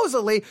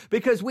supposedly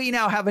because we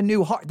now have a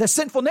new heart. The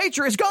sinful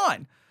nature is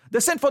gone.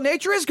 The sinful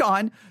nature is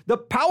gone. The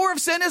power of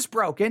sin is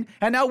broken,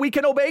 and now we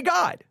can obey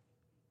God.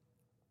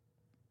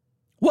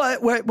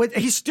 What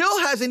he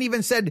still hasn't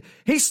even said,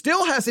 he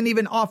still hasn't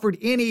even offered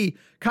any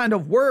kind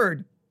of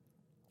word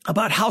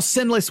about how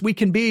sinless we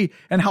can be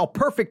and how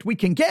perfect we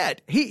can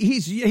get.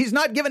 He's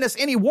not given us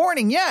any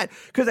warning yet,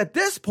 because at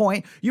this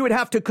point, you would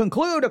have to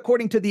conclude,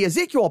 according to the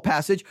Ezekiel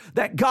passage,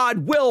 that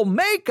God will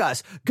make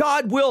us.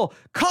 God will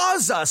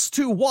cause us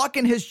to walk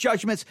in his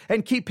judgments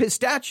and keep his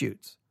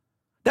statutes.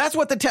 That's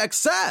what the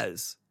text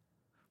says.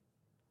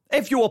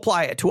 If you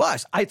apply it to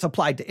us, it's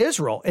applied to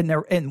Israel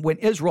and when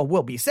Israel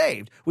will be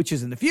saved, which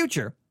is in the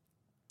future.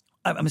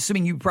 I'm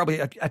assuming you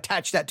probably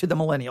attach that to the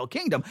millennial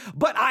kingdom,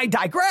 but I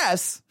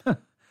digress.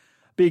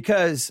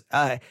 Because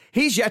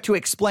he's yet to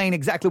explain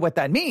exactly what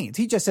that means.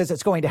 He just says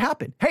it's going to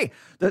happen. Hey,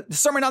 the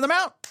Sermon on the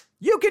Mount,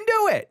 you can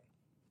do it.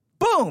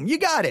 Boom, you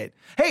got it.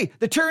 Hey,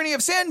 the tyranny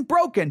of sin,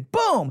 broken.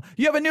 Boom,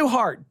 you have a new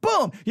heart.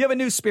 Boom, you have a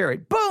new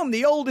spirit. Boom,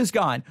 the old is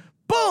gone.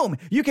 Boom,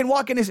 you can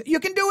walk in his,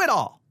 you can do it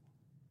all.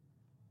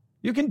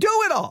 You can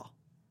do it all.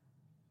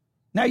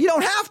 Now, you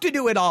don't have to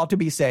do it all to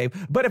be saved,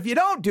 but if you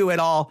don't do it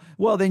all,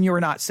 well, then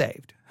you're not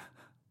saved.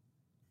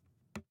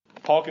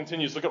 Paul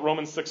continues, look at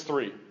Romans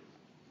 6:3.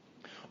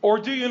 Or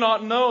do you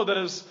not know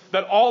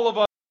that all of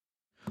us...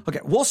 Okay,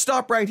 we'll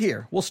stop right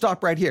here.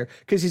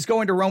 Because he's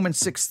going to Romans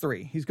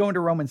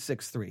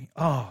 6:3.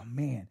 Oh,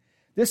 man.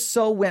 This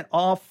so went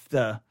off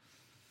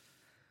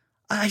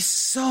I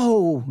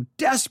so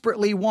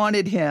desperately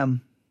wanted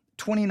him.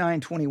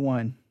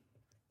 29:21.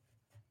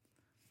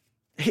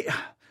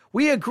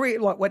 We agreed,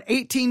 what,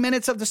 18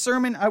 minutes of the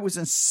sermon? I was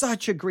in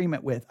such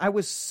agreement with.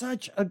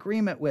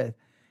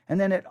 And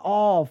then it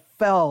all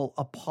fell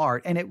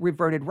apart and it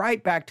reverted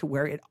right back to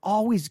where it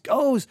always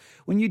goes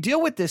when you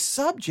deal with this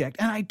subject.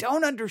 And I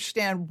don't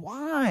understand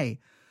why.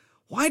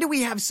 Why do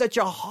we have such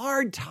a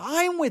hard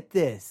time with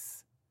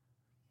this?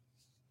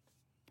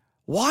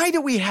 Why do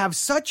we have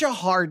such a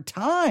hard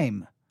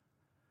time?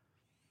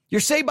 You're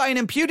saved by an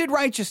imputed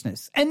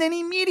righteousness. And then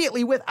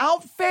immediately,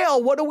 without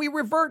fail, what do we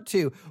revert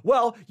to?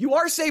 Well, you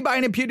are saved by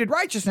an imputed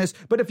righteousness,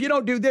 but if you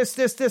don't do this,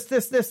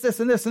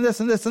 and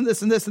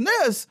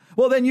this,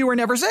 well, then you were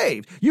never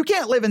saved. You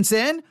can't live in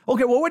sin.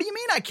 Okay, well, what do you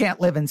mean I can't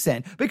live in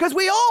sin? Because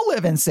we all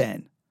live in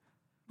sin.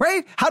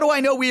 Right? How do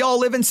I know we all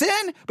live in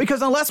sin?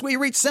 Because unless we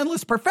reach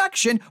sinless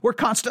perfection, we're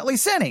constantly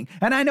sinning.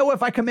 And I know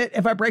if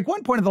I break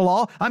one point of the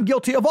law, I'm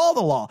guilty of all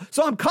the law.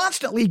 So I'm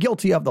constantly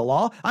guilty of the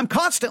law. I'm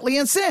constantly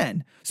in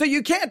sin. So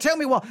you can't tell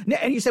me, well,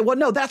 and you say, well,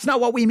 no, that's not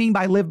what we mean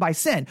by live by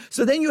sin.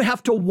 So then you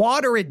have to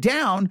water it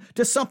down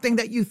to something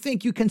that you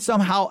think you can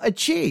somehow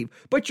achieve,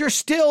 but you're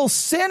still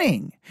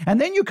sinning. And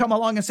then you come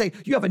along and say,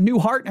 you have a new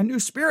heart and a new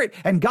spirit,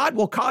 and God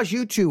will cause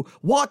you to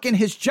walk in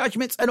his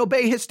judgments and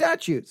obey his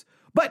statutes.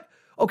 But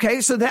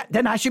okay, so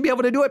then I should be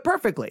able to do it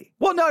perfectly.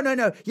 Well,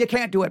 no, you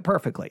can't do it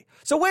perfectly.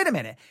 So wait a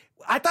minute.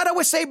 I thought I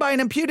was saved by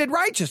an imputed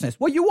righteousness.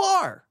 Well, you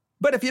are.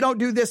 But if you don't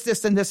do this,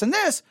 this, and this, and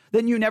this,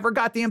 then you never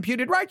got the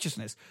imputed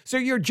righteousness. So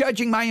you're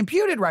judging my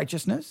imputed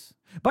righteousness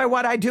by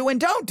what I do and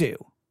don't do.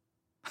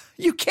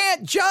 You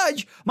can't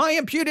judge my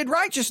imputed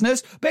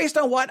righteousness based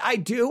on what I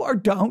do or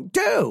don't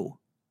do.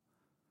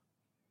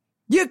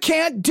 You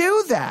can't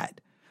do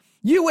that.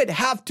 You would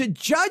have to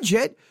judge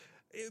it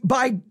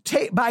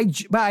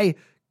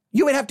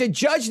you would have to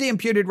judge the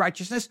imputed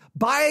righteousness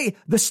by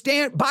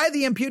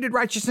the imputed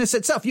righteousness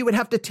itself. You would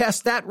have to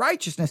test that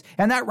righteousness,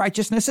 and that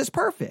righteousness is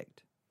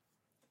perfect.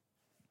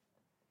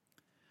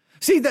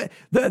 See,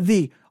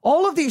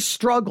 all of these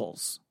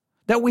struggles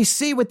that we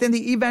see within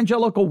the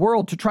evangelical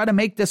world to try to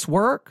make this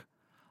work,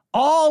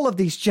 all of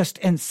these just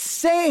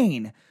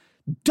insane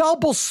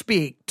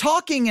doublespeak,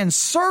 talking in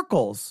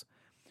circles.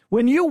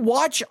 When you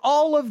watch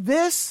all of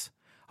this,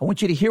 I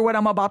want you to hear what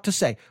I'm about to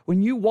say.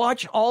 When you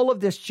watch all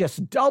of this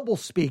just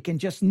doublespeak and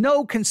just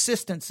no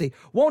consistency,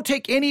 won't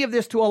take any of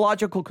this to a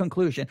logical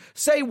conclusion.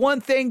 Say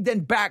one thing,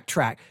 then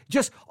backtrack.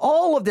 Just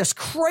all of this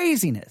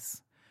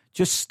craziness.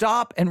 Just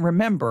stop and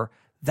remember,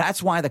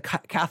 that's why the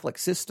Catholic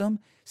system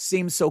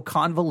seems so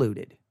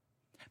convoluted.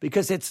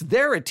 Because it's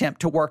their attempt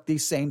to work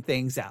these same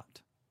things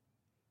out.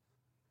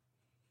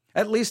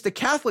 At least the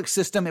Catholic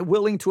system is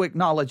willing to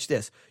acknowledge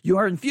this. You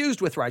are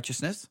infused with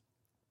righteousness.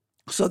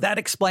 So that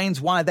explains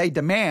why they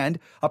demand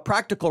a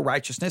practical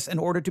righteousness in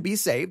order to be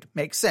saved.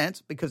 Makes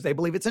sense because they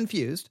believe it's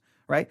infused,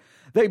 right?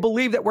 They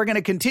believe that we're going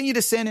to continue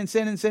to sin and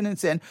sin and sin and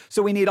sin.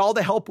 So we need all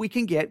the help we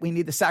can get. We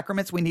need the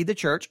sacraments. We need the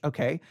church.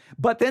 Okay.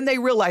 But then they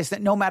realize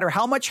that no matter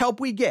how much help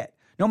we get,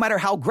 no matter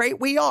how great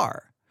we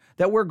are,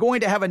 that we're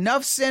going to have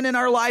enough sin in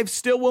our lives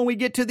still when we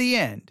get to the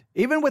end,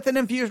 even with an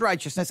infused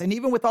righteousness and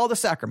even with all the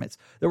sacraments,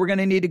 that we're going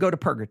to need to go to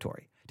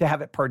purgatory to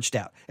have it purged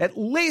out. At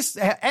least,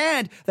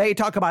 and they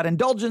talk about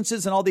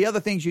indulgences and all the other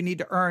things you need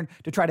to earn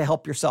to try to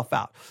help yourself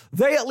out.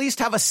 They at least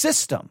have a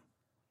system.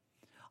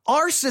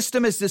 Our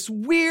system is this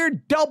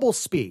weird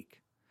doublespeak.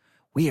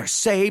 We are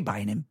saved by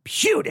an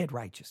imputed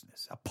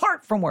righteousness,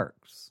 apart from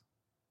works.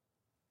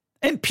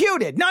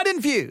 Imputed, not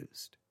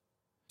infused.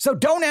 So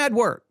don't add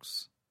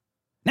works.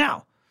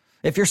 Now,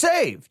 if you're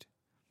saved,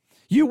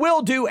 you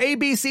will do A,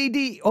 B, C,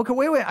 D. Okay,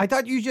 wait. I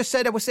thought you just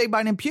said I was saved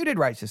by an imputed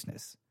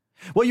righteousness.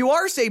 Well, you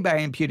are saved by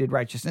imputed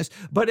righteousness,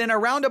 but in a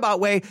roundabout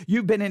way,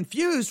 you've been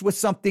infused with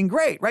something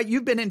great, right?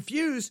 You've been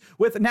infused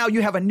with, now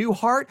you have a new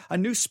heart, a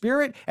new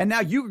spirit, and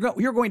now you're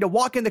going to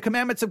walk in the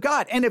commandments of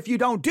God. And if you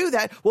don't do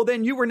that, well,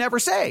 then you were never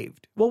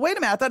saved. Well, wait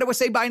a minute. I thought it was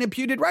saved by an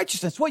imputed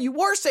righteousness. Well, you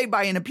were saved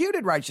by an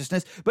imputed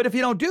righteousness, but if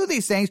you don't do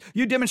these things,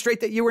 you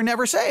demonstrate that you were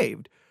never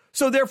saved.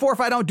 So therefore,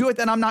 if I don't do it,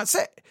 then I'm not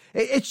saved.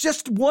 It's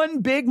just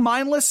one big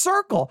mindless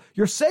circle.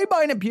 You're saved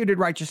by an imputed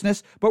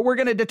righteousness, but we're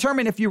going to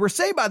determine if you were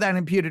saved by that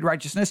imputed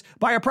righteousness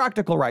by a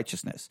practical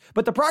righteousness.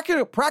 But the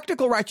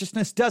practical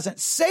righteousness doesn't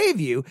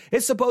save you. It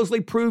supposedly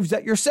proves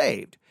that you're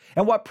saved.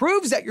 And what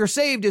proves that you're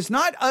saved is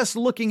not us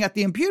looking at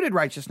the imputed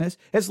righteousness,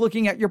 it's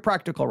looking at your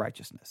practical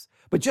righteousness.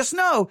 But just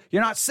know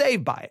you're not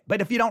saved by it.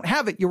 But if you don't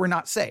have it, you were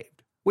not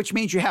saved, which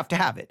means you have to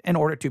have it in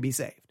order to be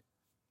saved.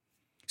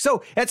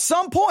 So at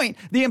some point,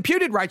 the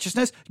imputed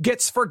righteousness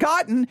gets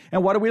forgotten.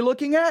 And what are we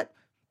looking at?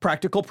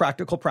 Practical.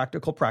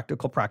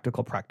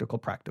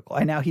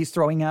 And now he's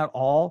throwing out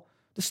all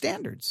the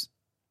standards.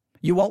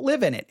 You won't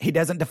live in it. He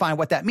doesn't define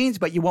what that means,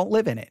 but you won't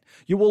live in it.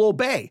 You will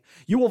obey.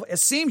 It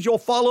seems you'll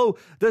follow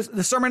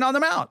the Sermon on the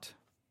Mount.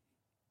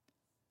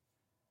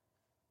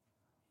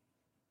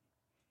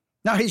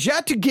 Now, he's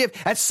yet to give,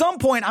 at some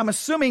point, I'm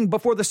assuming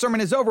before the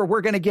sermon is over, we're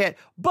going to get,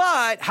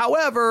 but,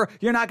 however,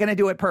 you're not going to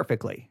do it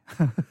perfectly.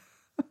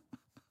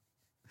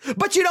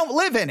 But you don't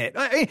live in it.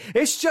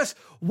 It's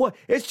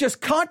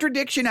just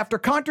contradiction after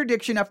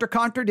contradiction after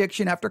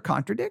contradiction after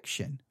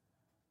contradiction.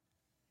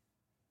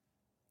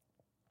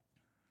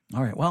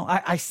 All right. Well,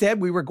 I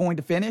said we were going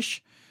to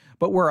finish,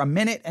 but we're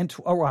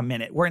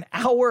we're an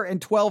hour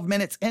and 12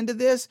 minutes into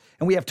this,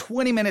 and we have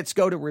 20 minutes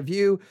go to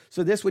review.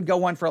 So this would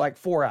go on for like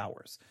 4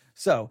 hours.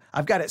 So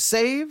I've got it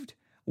saved.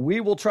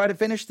 We will try to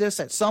finish this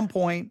at some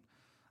point.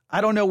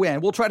 I don't know when.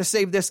 We'll try to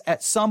save this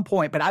at some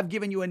point, but I've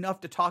given you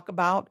enough to talk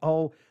about.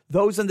 Oh,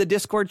 those in the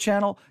Discord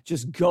channel,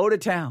 just go to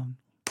town.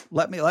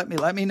 Let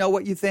me know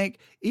what you think.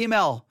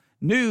 Email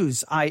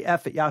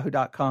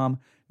newsif@yahoo.com.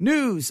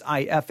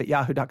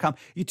 newsif@yahoo.com.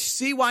 You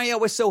see why I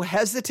was so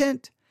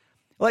hesitant?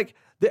 Like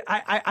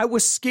I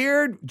was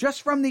scared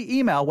just from the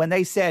email when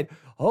they said,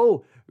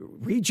 oh,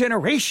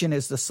 regeneration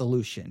is the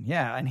solution.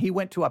 Yeah, and he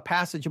went to a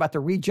passage about the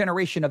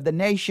regeneration of the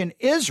nation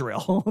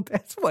Israel.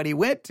 That's what he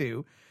went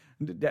to.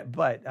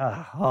 But,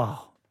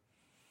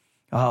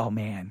 oh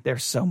man,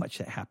 there's so much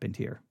that happened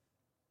here.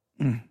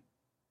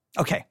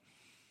 Okay.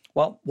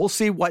 Well, we'll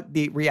see what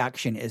the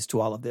reaction is to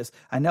all of this.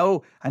 I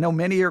know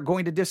many are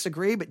going to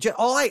disagree, but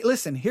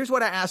listen, here's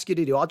what I ask you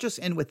to do. I'll just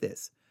end with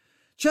this.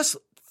 Just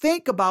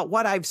think about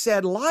what I've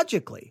said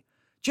logically.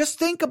 Just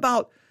think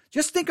about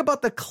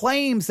the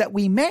claims that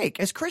we make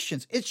as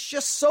Christians. It's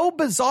just so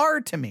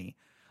bizarre to me.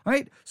 All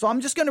right. So I'm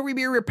just going to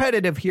be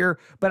repetitive here,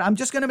 but I'm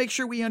just going to make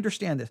sure we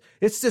understand this.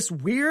 It's this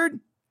weird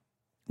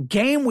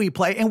game we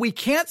play, and we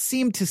can't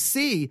seem to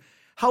see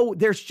how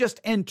there's just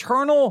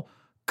internal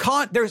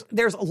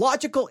there's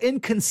logical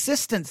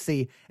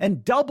inconsistency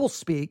and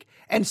doublespeak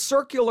and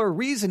circular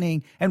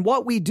reasoning and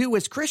what we do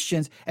as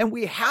Christians, and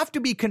we have to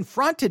be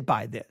confronted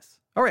by this.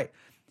 All right.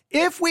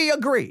 If we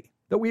agree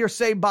that we are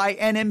saved by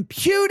an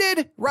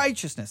imputed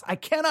righteousness, I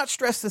cannot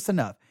stress this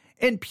enough.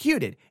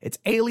 Imputed. It's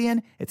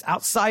alien. It's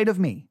outside of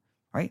me,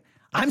 right?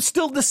 I'm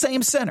still the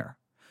same sinner.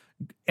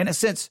 In a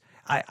sense,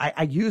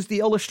 I use the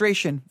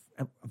illustration,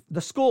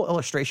 the school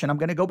illustration. I'm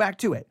going to go back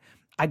to it.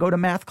 I go to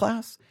math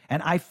class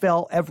and I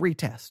fail every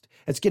test.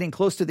 It's getting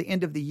close to the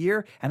end of the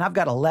year and I've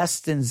got a less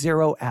than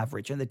 0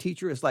 average. And the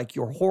teacher is like,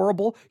 you're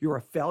horrible. You're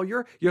a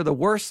failure. You're the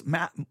worst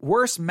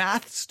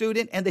math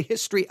student in the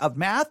history of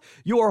math.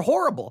 You're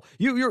horrible.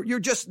 You're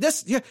just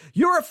this.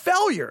 You're a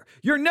failure.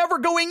 You're never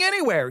going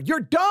anywhere.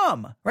 You're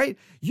dumb, right?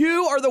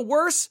 You are the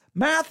worst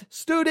math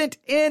student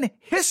in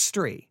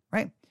history,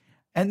 right?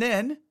 And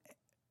then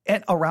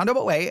in a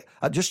roundabout way,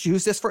 I'll just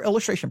use this for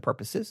illustration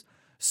purposes.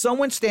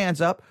 Someone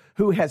stands up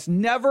who has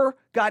never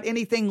got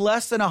anything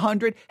less than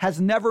 100,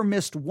 has never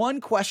missed one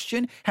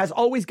question, has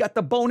always got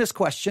the bonus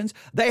questions.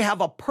 They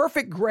have a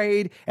perfect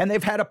grade, and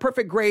they've had a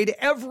perfect grade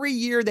every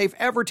year they've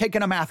ever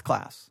taken a math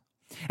class.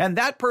 And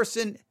that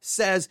person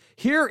says,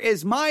 here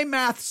is my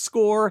math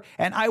score,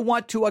 and I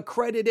want to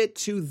accredit it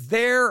to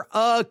their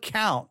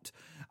account.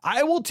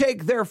 I will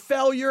take their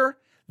failure.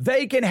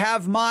 They can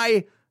have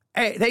my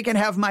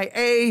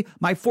A,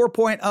 my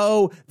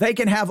 4.0. They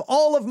can have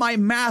all of my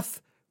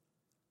math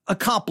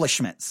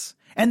accomplishments,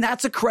 and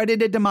that's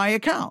accredited to my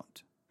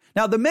account.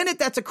 Now, the minute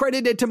that's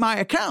accredited to my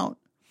account,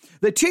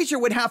 the teacher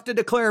would have to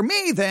declare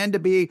me then to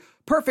be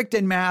perfect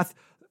in math,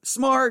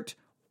 smart.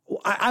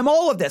 I'm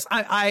all of this.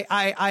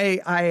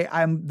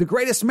 I'm the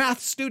greatest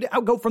math student.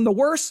 I'll go from the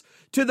worst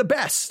to the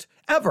best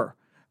ever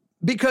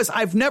because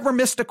I've never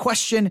missed a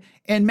question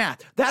in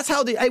math. That's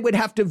how they would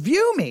have to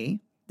view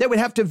me. They would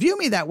have to view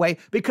me that way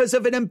because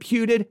of an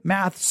imputed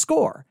math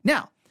score.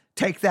 Now,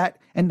 take that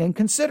and then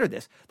consider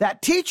this.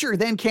 That teacher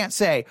then can't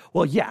say,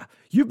 well, yeah,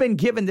 you've been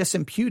given this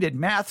imputed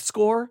math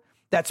score.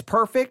 That's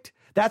perfect.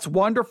 That's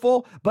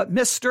wonderful. But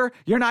mister,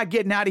 you're not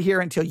getting out of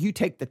here until you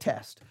take the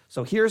test.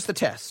 So here's the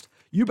test.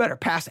 You better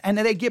pass. And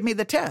then they give me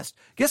the test.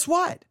 Guess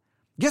what?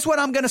 Guess what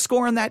I'm going to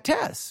score on that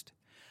test?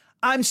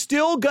 I'm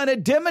still going to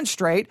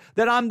demonstrate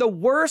that I'm the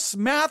worst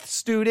math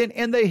student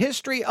in the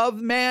history of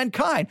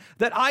mankind,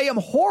 that I am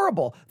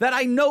horrible, that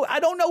I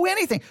don't know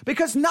anything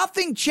because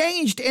nothing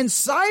changed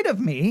inside of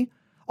me.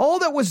 All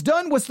that was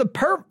done was the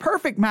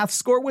perfect math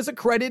score was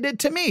accredited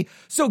to me.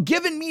 So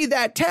giving me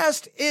that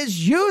test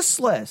is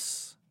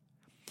useless.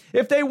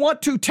 If they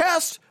want to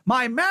test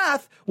my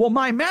math, well,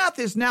 my math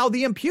is now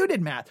the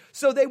imputed math.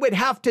 So they would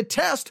have to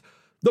test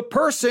the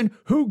person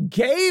who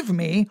gave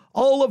me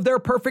all of their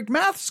perfect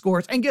math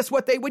scores. And guess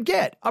what they would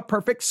get? A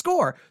perfect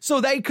score. So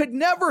they could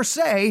never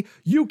say,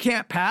 you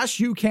can't pass,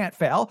 you can't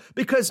fail,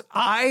 because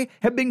I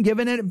have been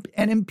given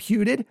an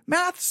imputed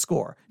math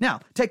score. Now,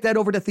 take that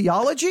over to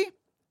theology.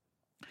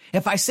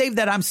 If I say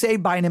that I'm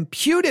saved by an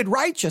imputed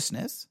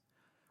righteousness,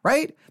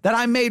 right? That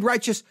I'm made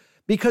righteous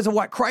because of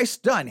what Christ's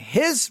done.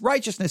 His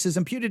righteousness is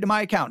imputed to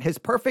my account. His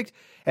perfect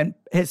and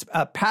his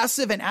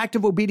passive and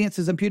active obedience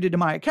is imputed to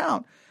my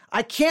account.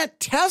 I can't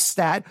test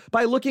that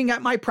by looking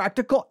at my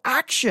practical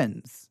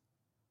actions.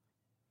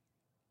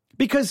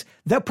 Because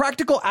the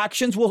practical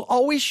actions will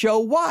always show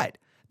what?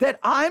 That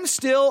I'm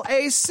still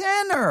a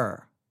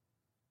sinner.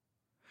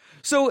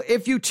 So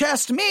if you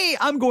test me,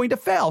 I'm going to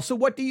fail. So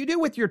what do you do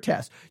with your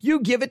test? You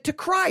give it to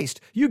Christ.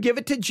 You give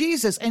it to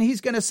Jesus, and he's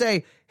going to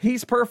say,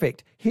 he's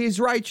perfect, he's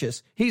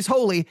righteous, he's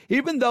holy,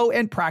 even though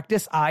in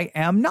practice I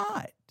am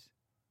not.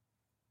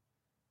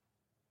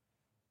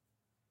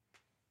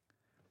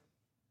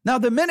 Now,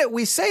 the minute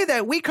we say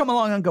that, we come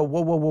along and go,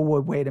 whoa,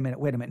 wait a minute.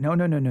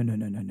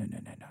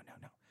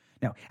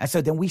 No. And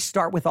so then we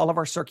start with all of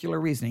our circular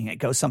reasoning. It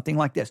goes something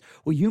like this.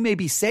 Well, you may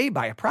be saved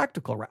by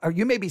or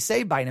you may be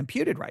saved by an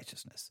imputed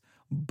righteousness.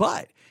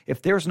 But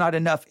if there's not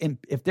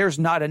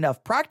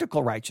enough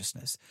practical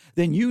righteousness,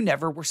 then you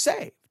never were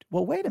saved.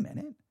 Well, wait a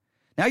minute.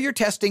 Now you're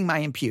testing my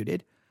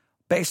imputed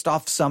based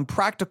off some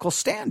practical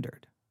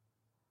standard.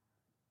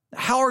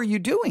 How are you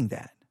doing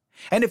that?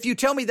 And if you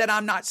tell me that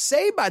I'm not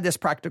saved by this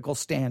practical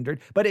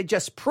standard, but it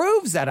just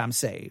proves that I'm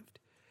saved,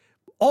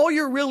 all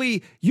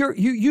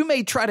you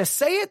may try to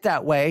say it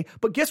that way,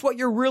 but guess what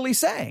you're really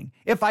saying?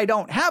 If I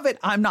don't have it,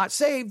 I'm not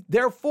saved.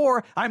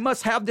 Therefore, I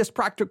must have this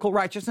practical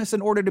righteousness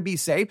in order to be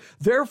saved.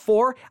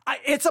 Therefore,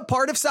 it's a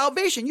part of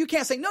salvation. You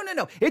can't say, no.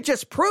 It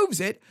just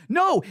proves it.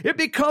 No, it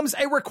becomes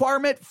a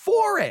requirement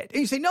for it. And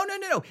you say, no.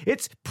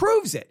 It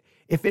proves it.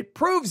 If it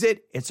proves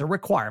it, it's a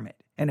requirement.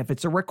 And if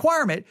it's a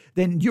requirement,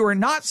 then you are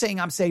not saying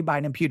I'm saved by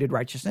an imputed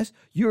righteousness.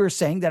 You are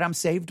saying that I'm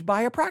saved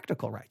by a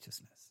practical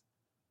righteousness.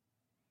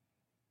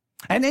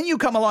 And then you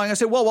come along and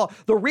say, well,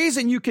 the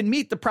reason you can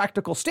meet the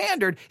practical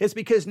standard is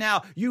because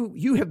now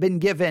you have been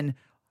given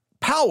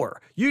power.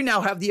 You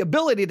now have the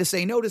ability to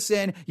say no to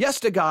sin,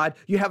 yes to God.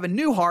 You have a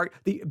new heart.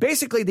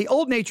 Basically, the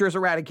old nature is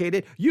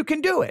eradicated. You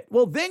can do it.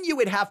 Well, then you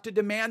would have to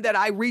demand that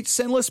I reach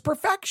sinless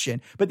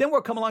perfection. But then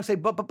we'll come along and say,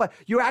 but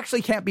you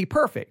actually can't be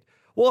perfect.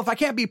 Well, if I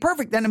can't be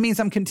perfect, then it means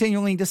I'm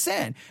continuing to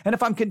sin. And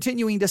if I'm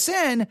continuing to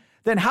sin,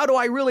 then how do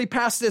I really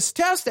pass this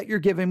test that you're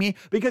giving me?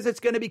 Because it's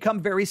going to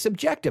become very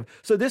subjective.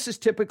 So this is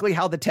typically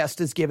how the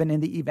test is given in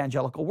the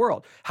evangelical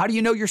world. How do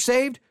you know you're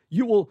saved?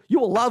 You will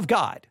love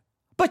God,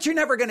 but you're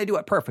never going to do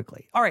it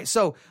perfectly. All right,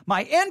 so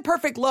my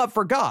imperfect love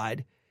for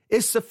God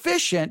is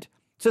sufficient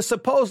to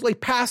supposedly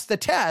pass the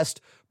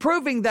test,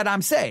 proving that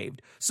I'm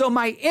saved. So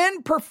my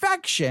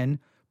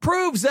imperfection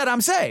proves that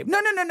I'm saved.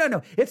 No.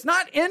 It's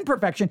not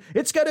imperfection.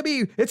 It's got to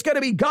be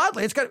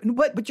godly.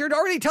 But you're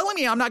already telling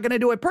me I'm not going to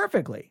do it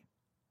perfectly.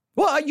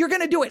 Well, you're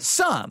going to do it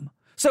some.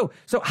 So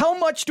how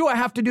much do I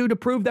have to do to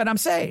prove that I'm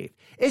saved?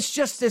 It's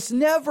just this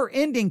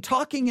never-ending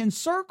talking in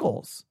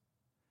circles.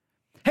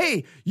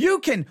 Hey, you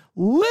can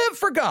live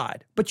for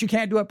God, but you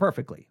can't do it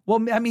perfectly. Well,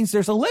 that means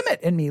there's a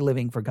limit in me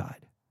living for God.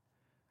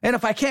 And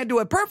if I can't do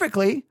it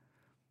perfectly,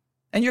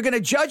 and you're going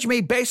to judge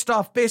me based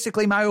off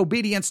basically my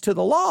obedience to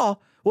the law,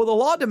 well, the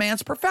law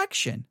demands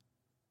perfection.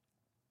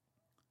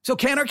 So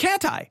can or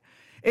can't I?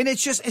 And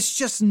it's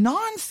just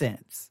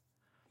nonsense.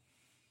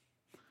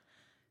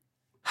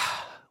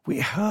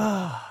 Man.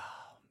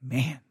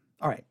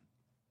 All right.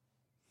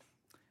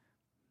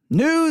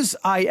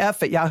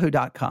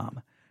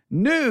 newsif@yahoo.com.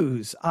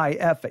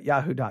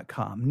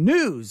 newsif@yahoo.com.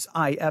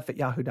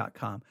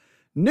 newsif@yahoo.com.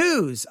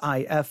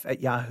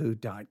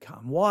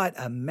 newsif@yahoo.com. What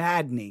a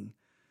maddening,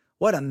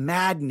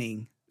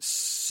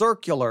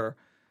 circular,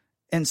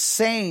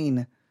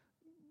 insane,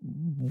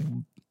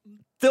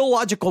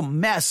 theological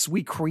mess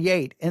we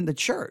create in the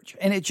church.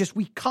 And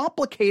we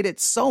complicate it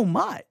so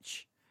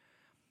much.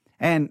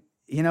 And,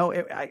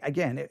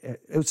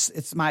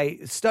 it's my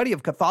study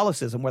of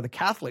Catholicism where the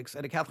Catholics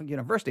at a Catholic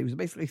university was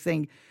basically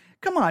saying,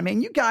 come on,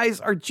 man, you guys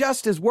are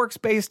just as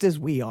works-based as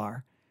we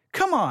are.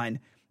 Come on.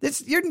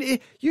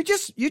 You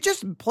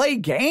just play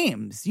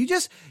games. You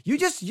just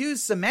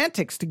use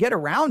semantics to get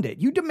around it.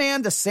 You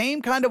demand the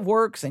same kind of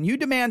works and you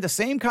demand the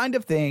same kind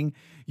of thing.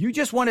 You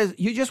just want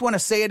to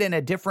say it in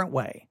a different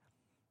way.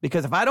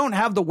 Because if I don't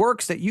have the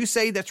works that you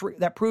say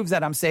that proves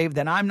that I'm saved,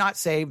 then I'm not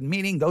saved,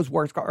 meaning those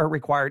works are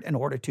required in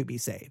order to be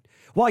saved.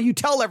 While you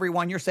tell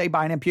everyone you're saved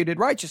by an imputed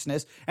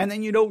righteousness, and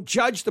then you don't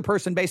judge the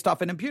person based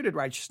off an imputed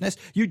righteousness,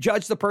 you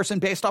judge the person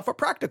based off a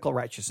practical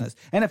righteousness.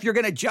 And if you're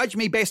going to judge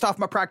me based off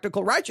my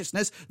practical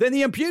righteousness, then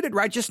the imputed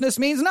righteousness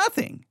means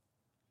nothing.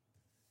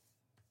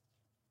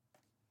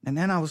 And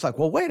then I was like,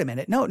 well, wait a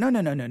minute. No.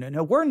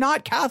 We're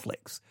not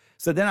Catholics.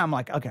 So then I'm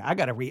like, okay, I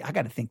got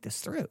to think this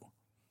through.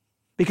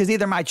 Because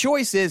either my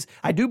choice is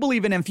I do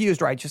believe in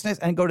infused righteousness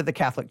and go to the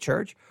Catholic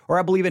Church, or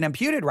I believe in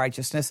imputed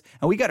righteousness,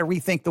 and we got to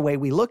rethink the way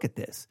we look at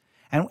this.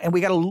 And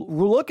we got to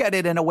look at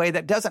it in a way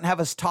that doesn't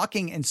have us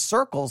talking in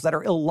circles that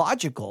are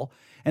illogical,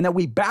 and that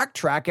we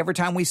backtrack every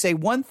time we say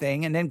one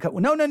thing and then go,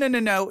 no.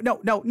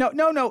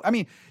 I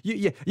mean,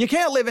 you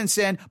can't live in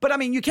sin, but I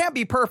mean, you can't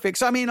be perfect.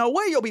 So I mean, in a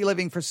way you'll be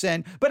living for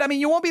sin, but I mean,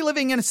 you won't be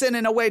living in sin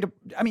in a way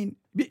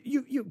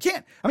you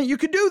can't. I mean, you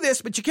could do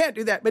this, but you can't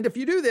do that. But if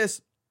you do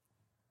this,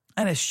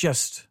 and it's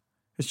just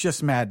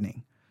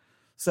maddening.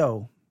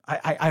 So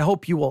I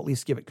hope you will at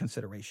least give it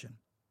consideration,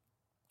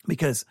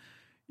 because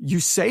you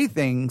say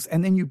things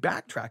and then you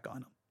backtrack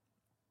on them,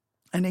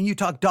 and then you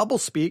talk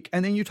doublespeak,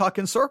 and then you talk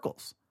in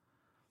circles.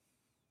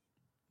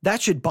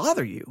 That should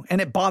bother you,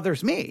 and it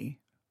bothers me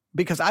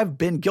because I've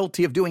been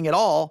guilty of doing it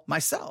all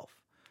myself.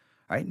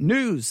 All right,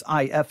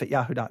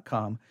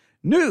 newsif@yahoo.com,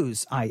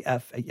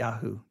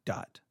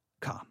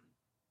 newsif@yahoo.com.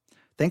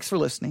 Thanks for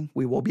listening.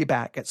 We will be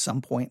back at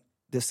some point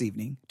this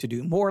evening to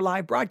do more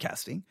live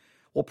broadcasting.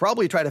 We'll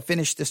probably try to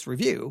finish this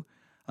review.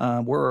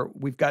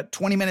 We've got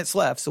 20 minutes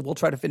left, so we'll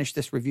try to finish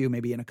this review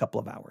maybe in a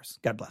couple of hours.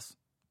 God bless.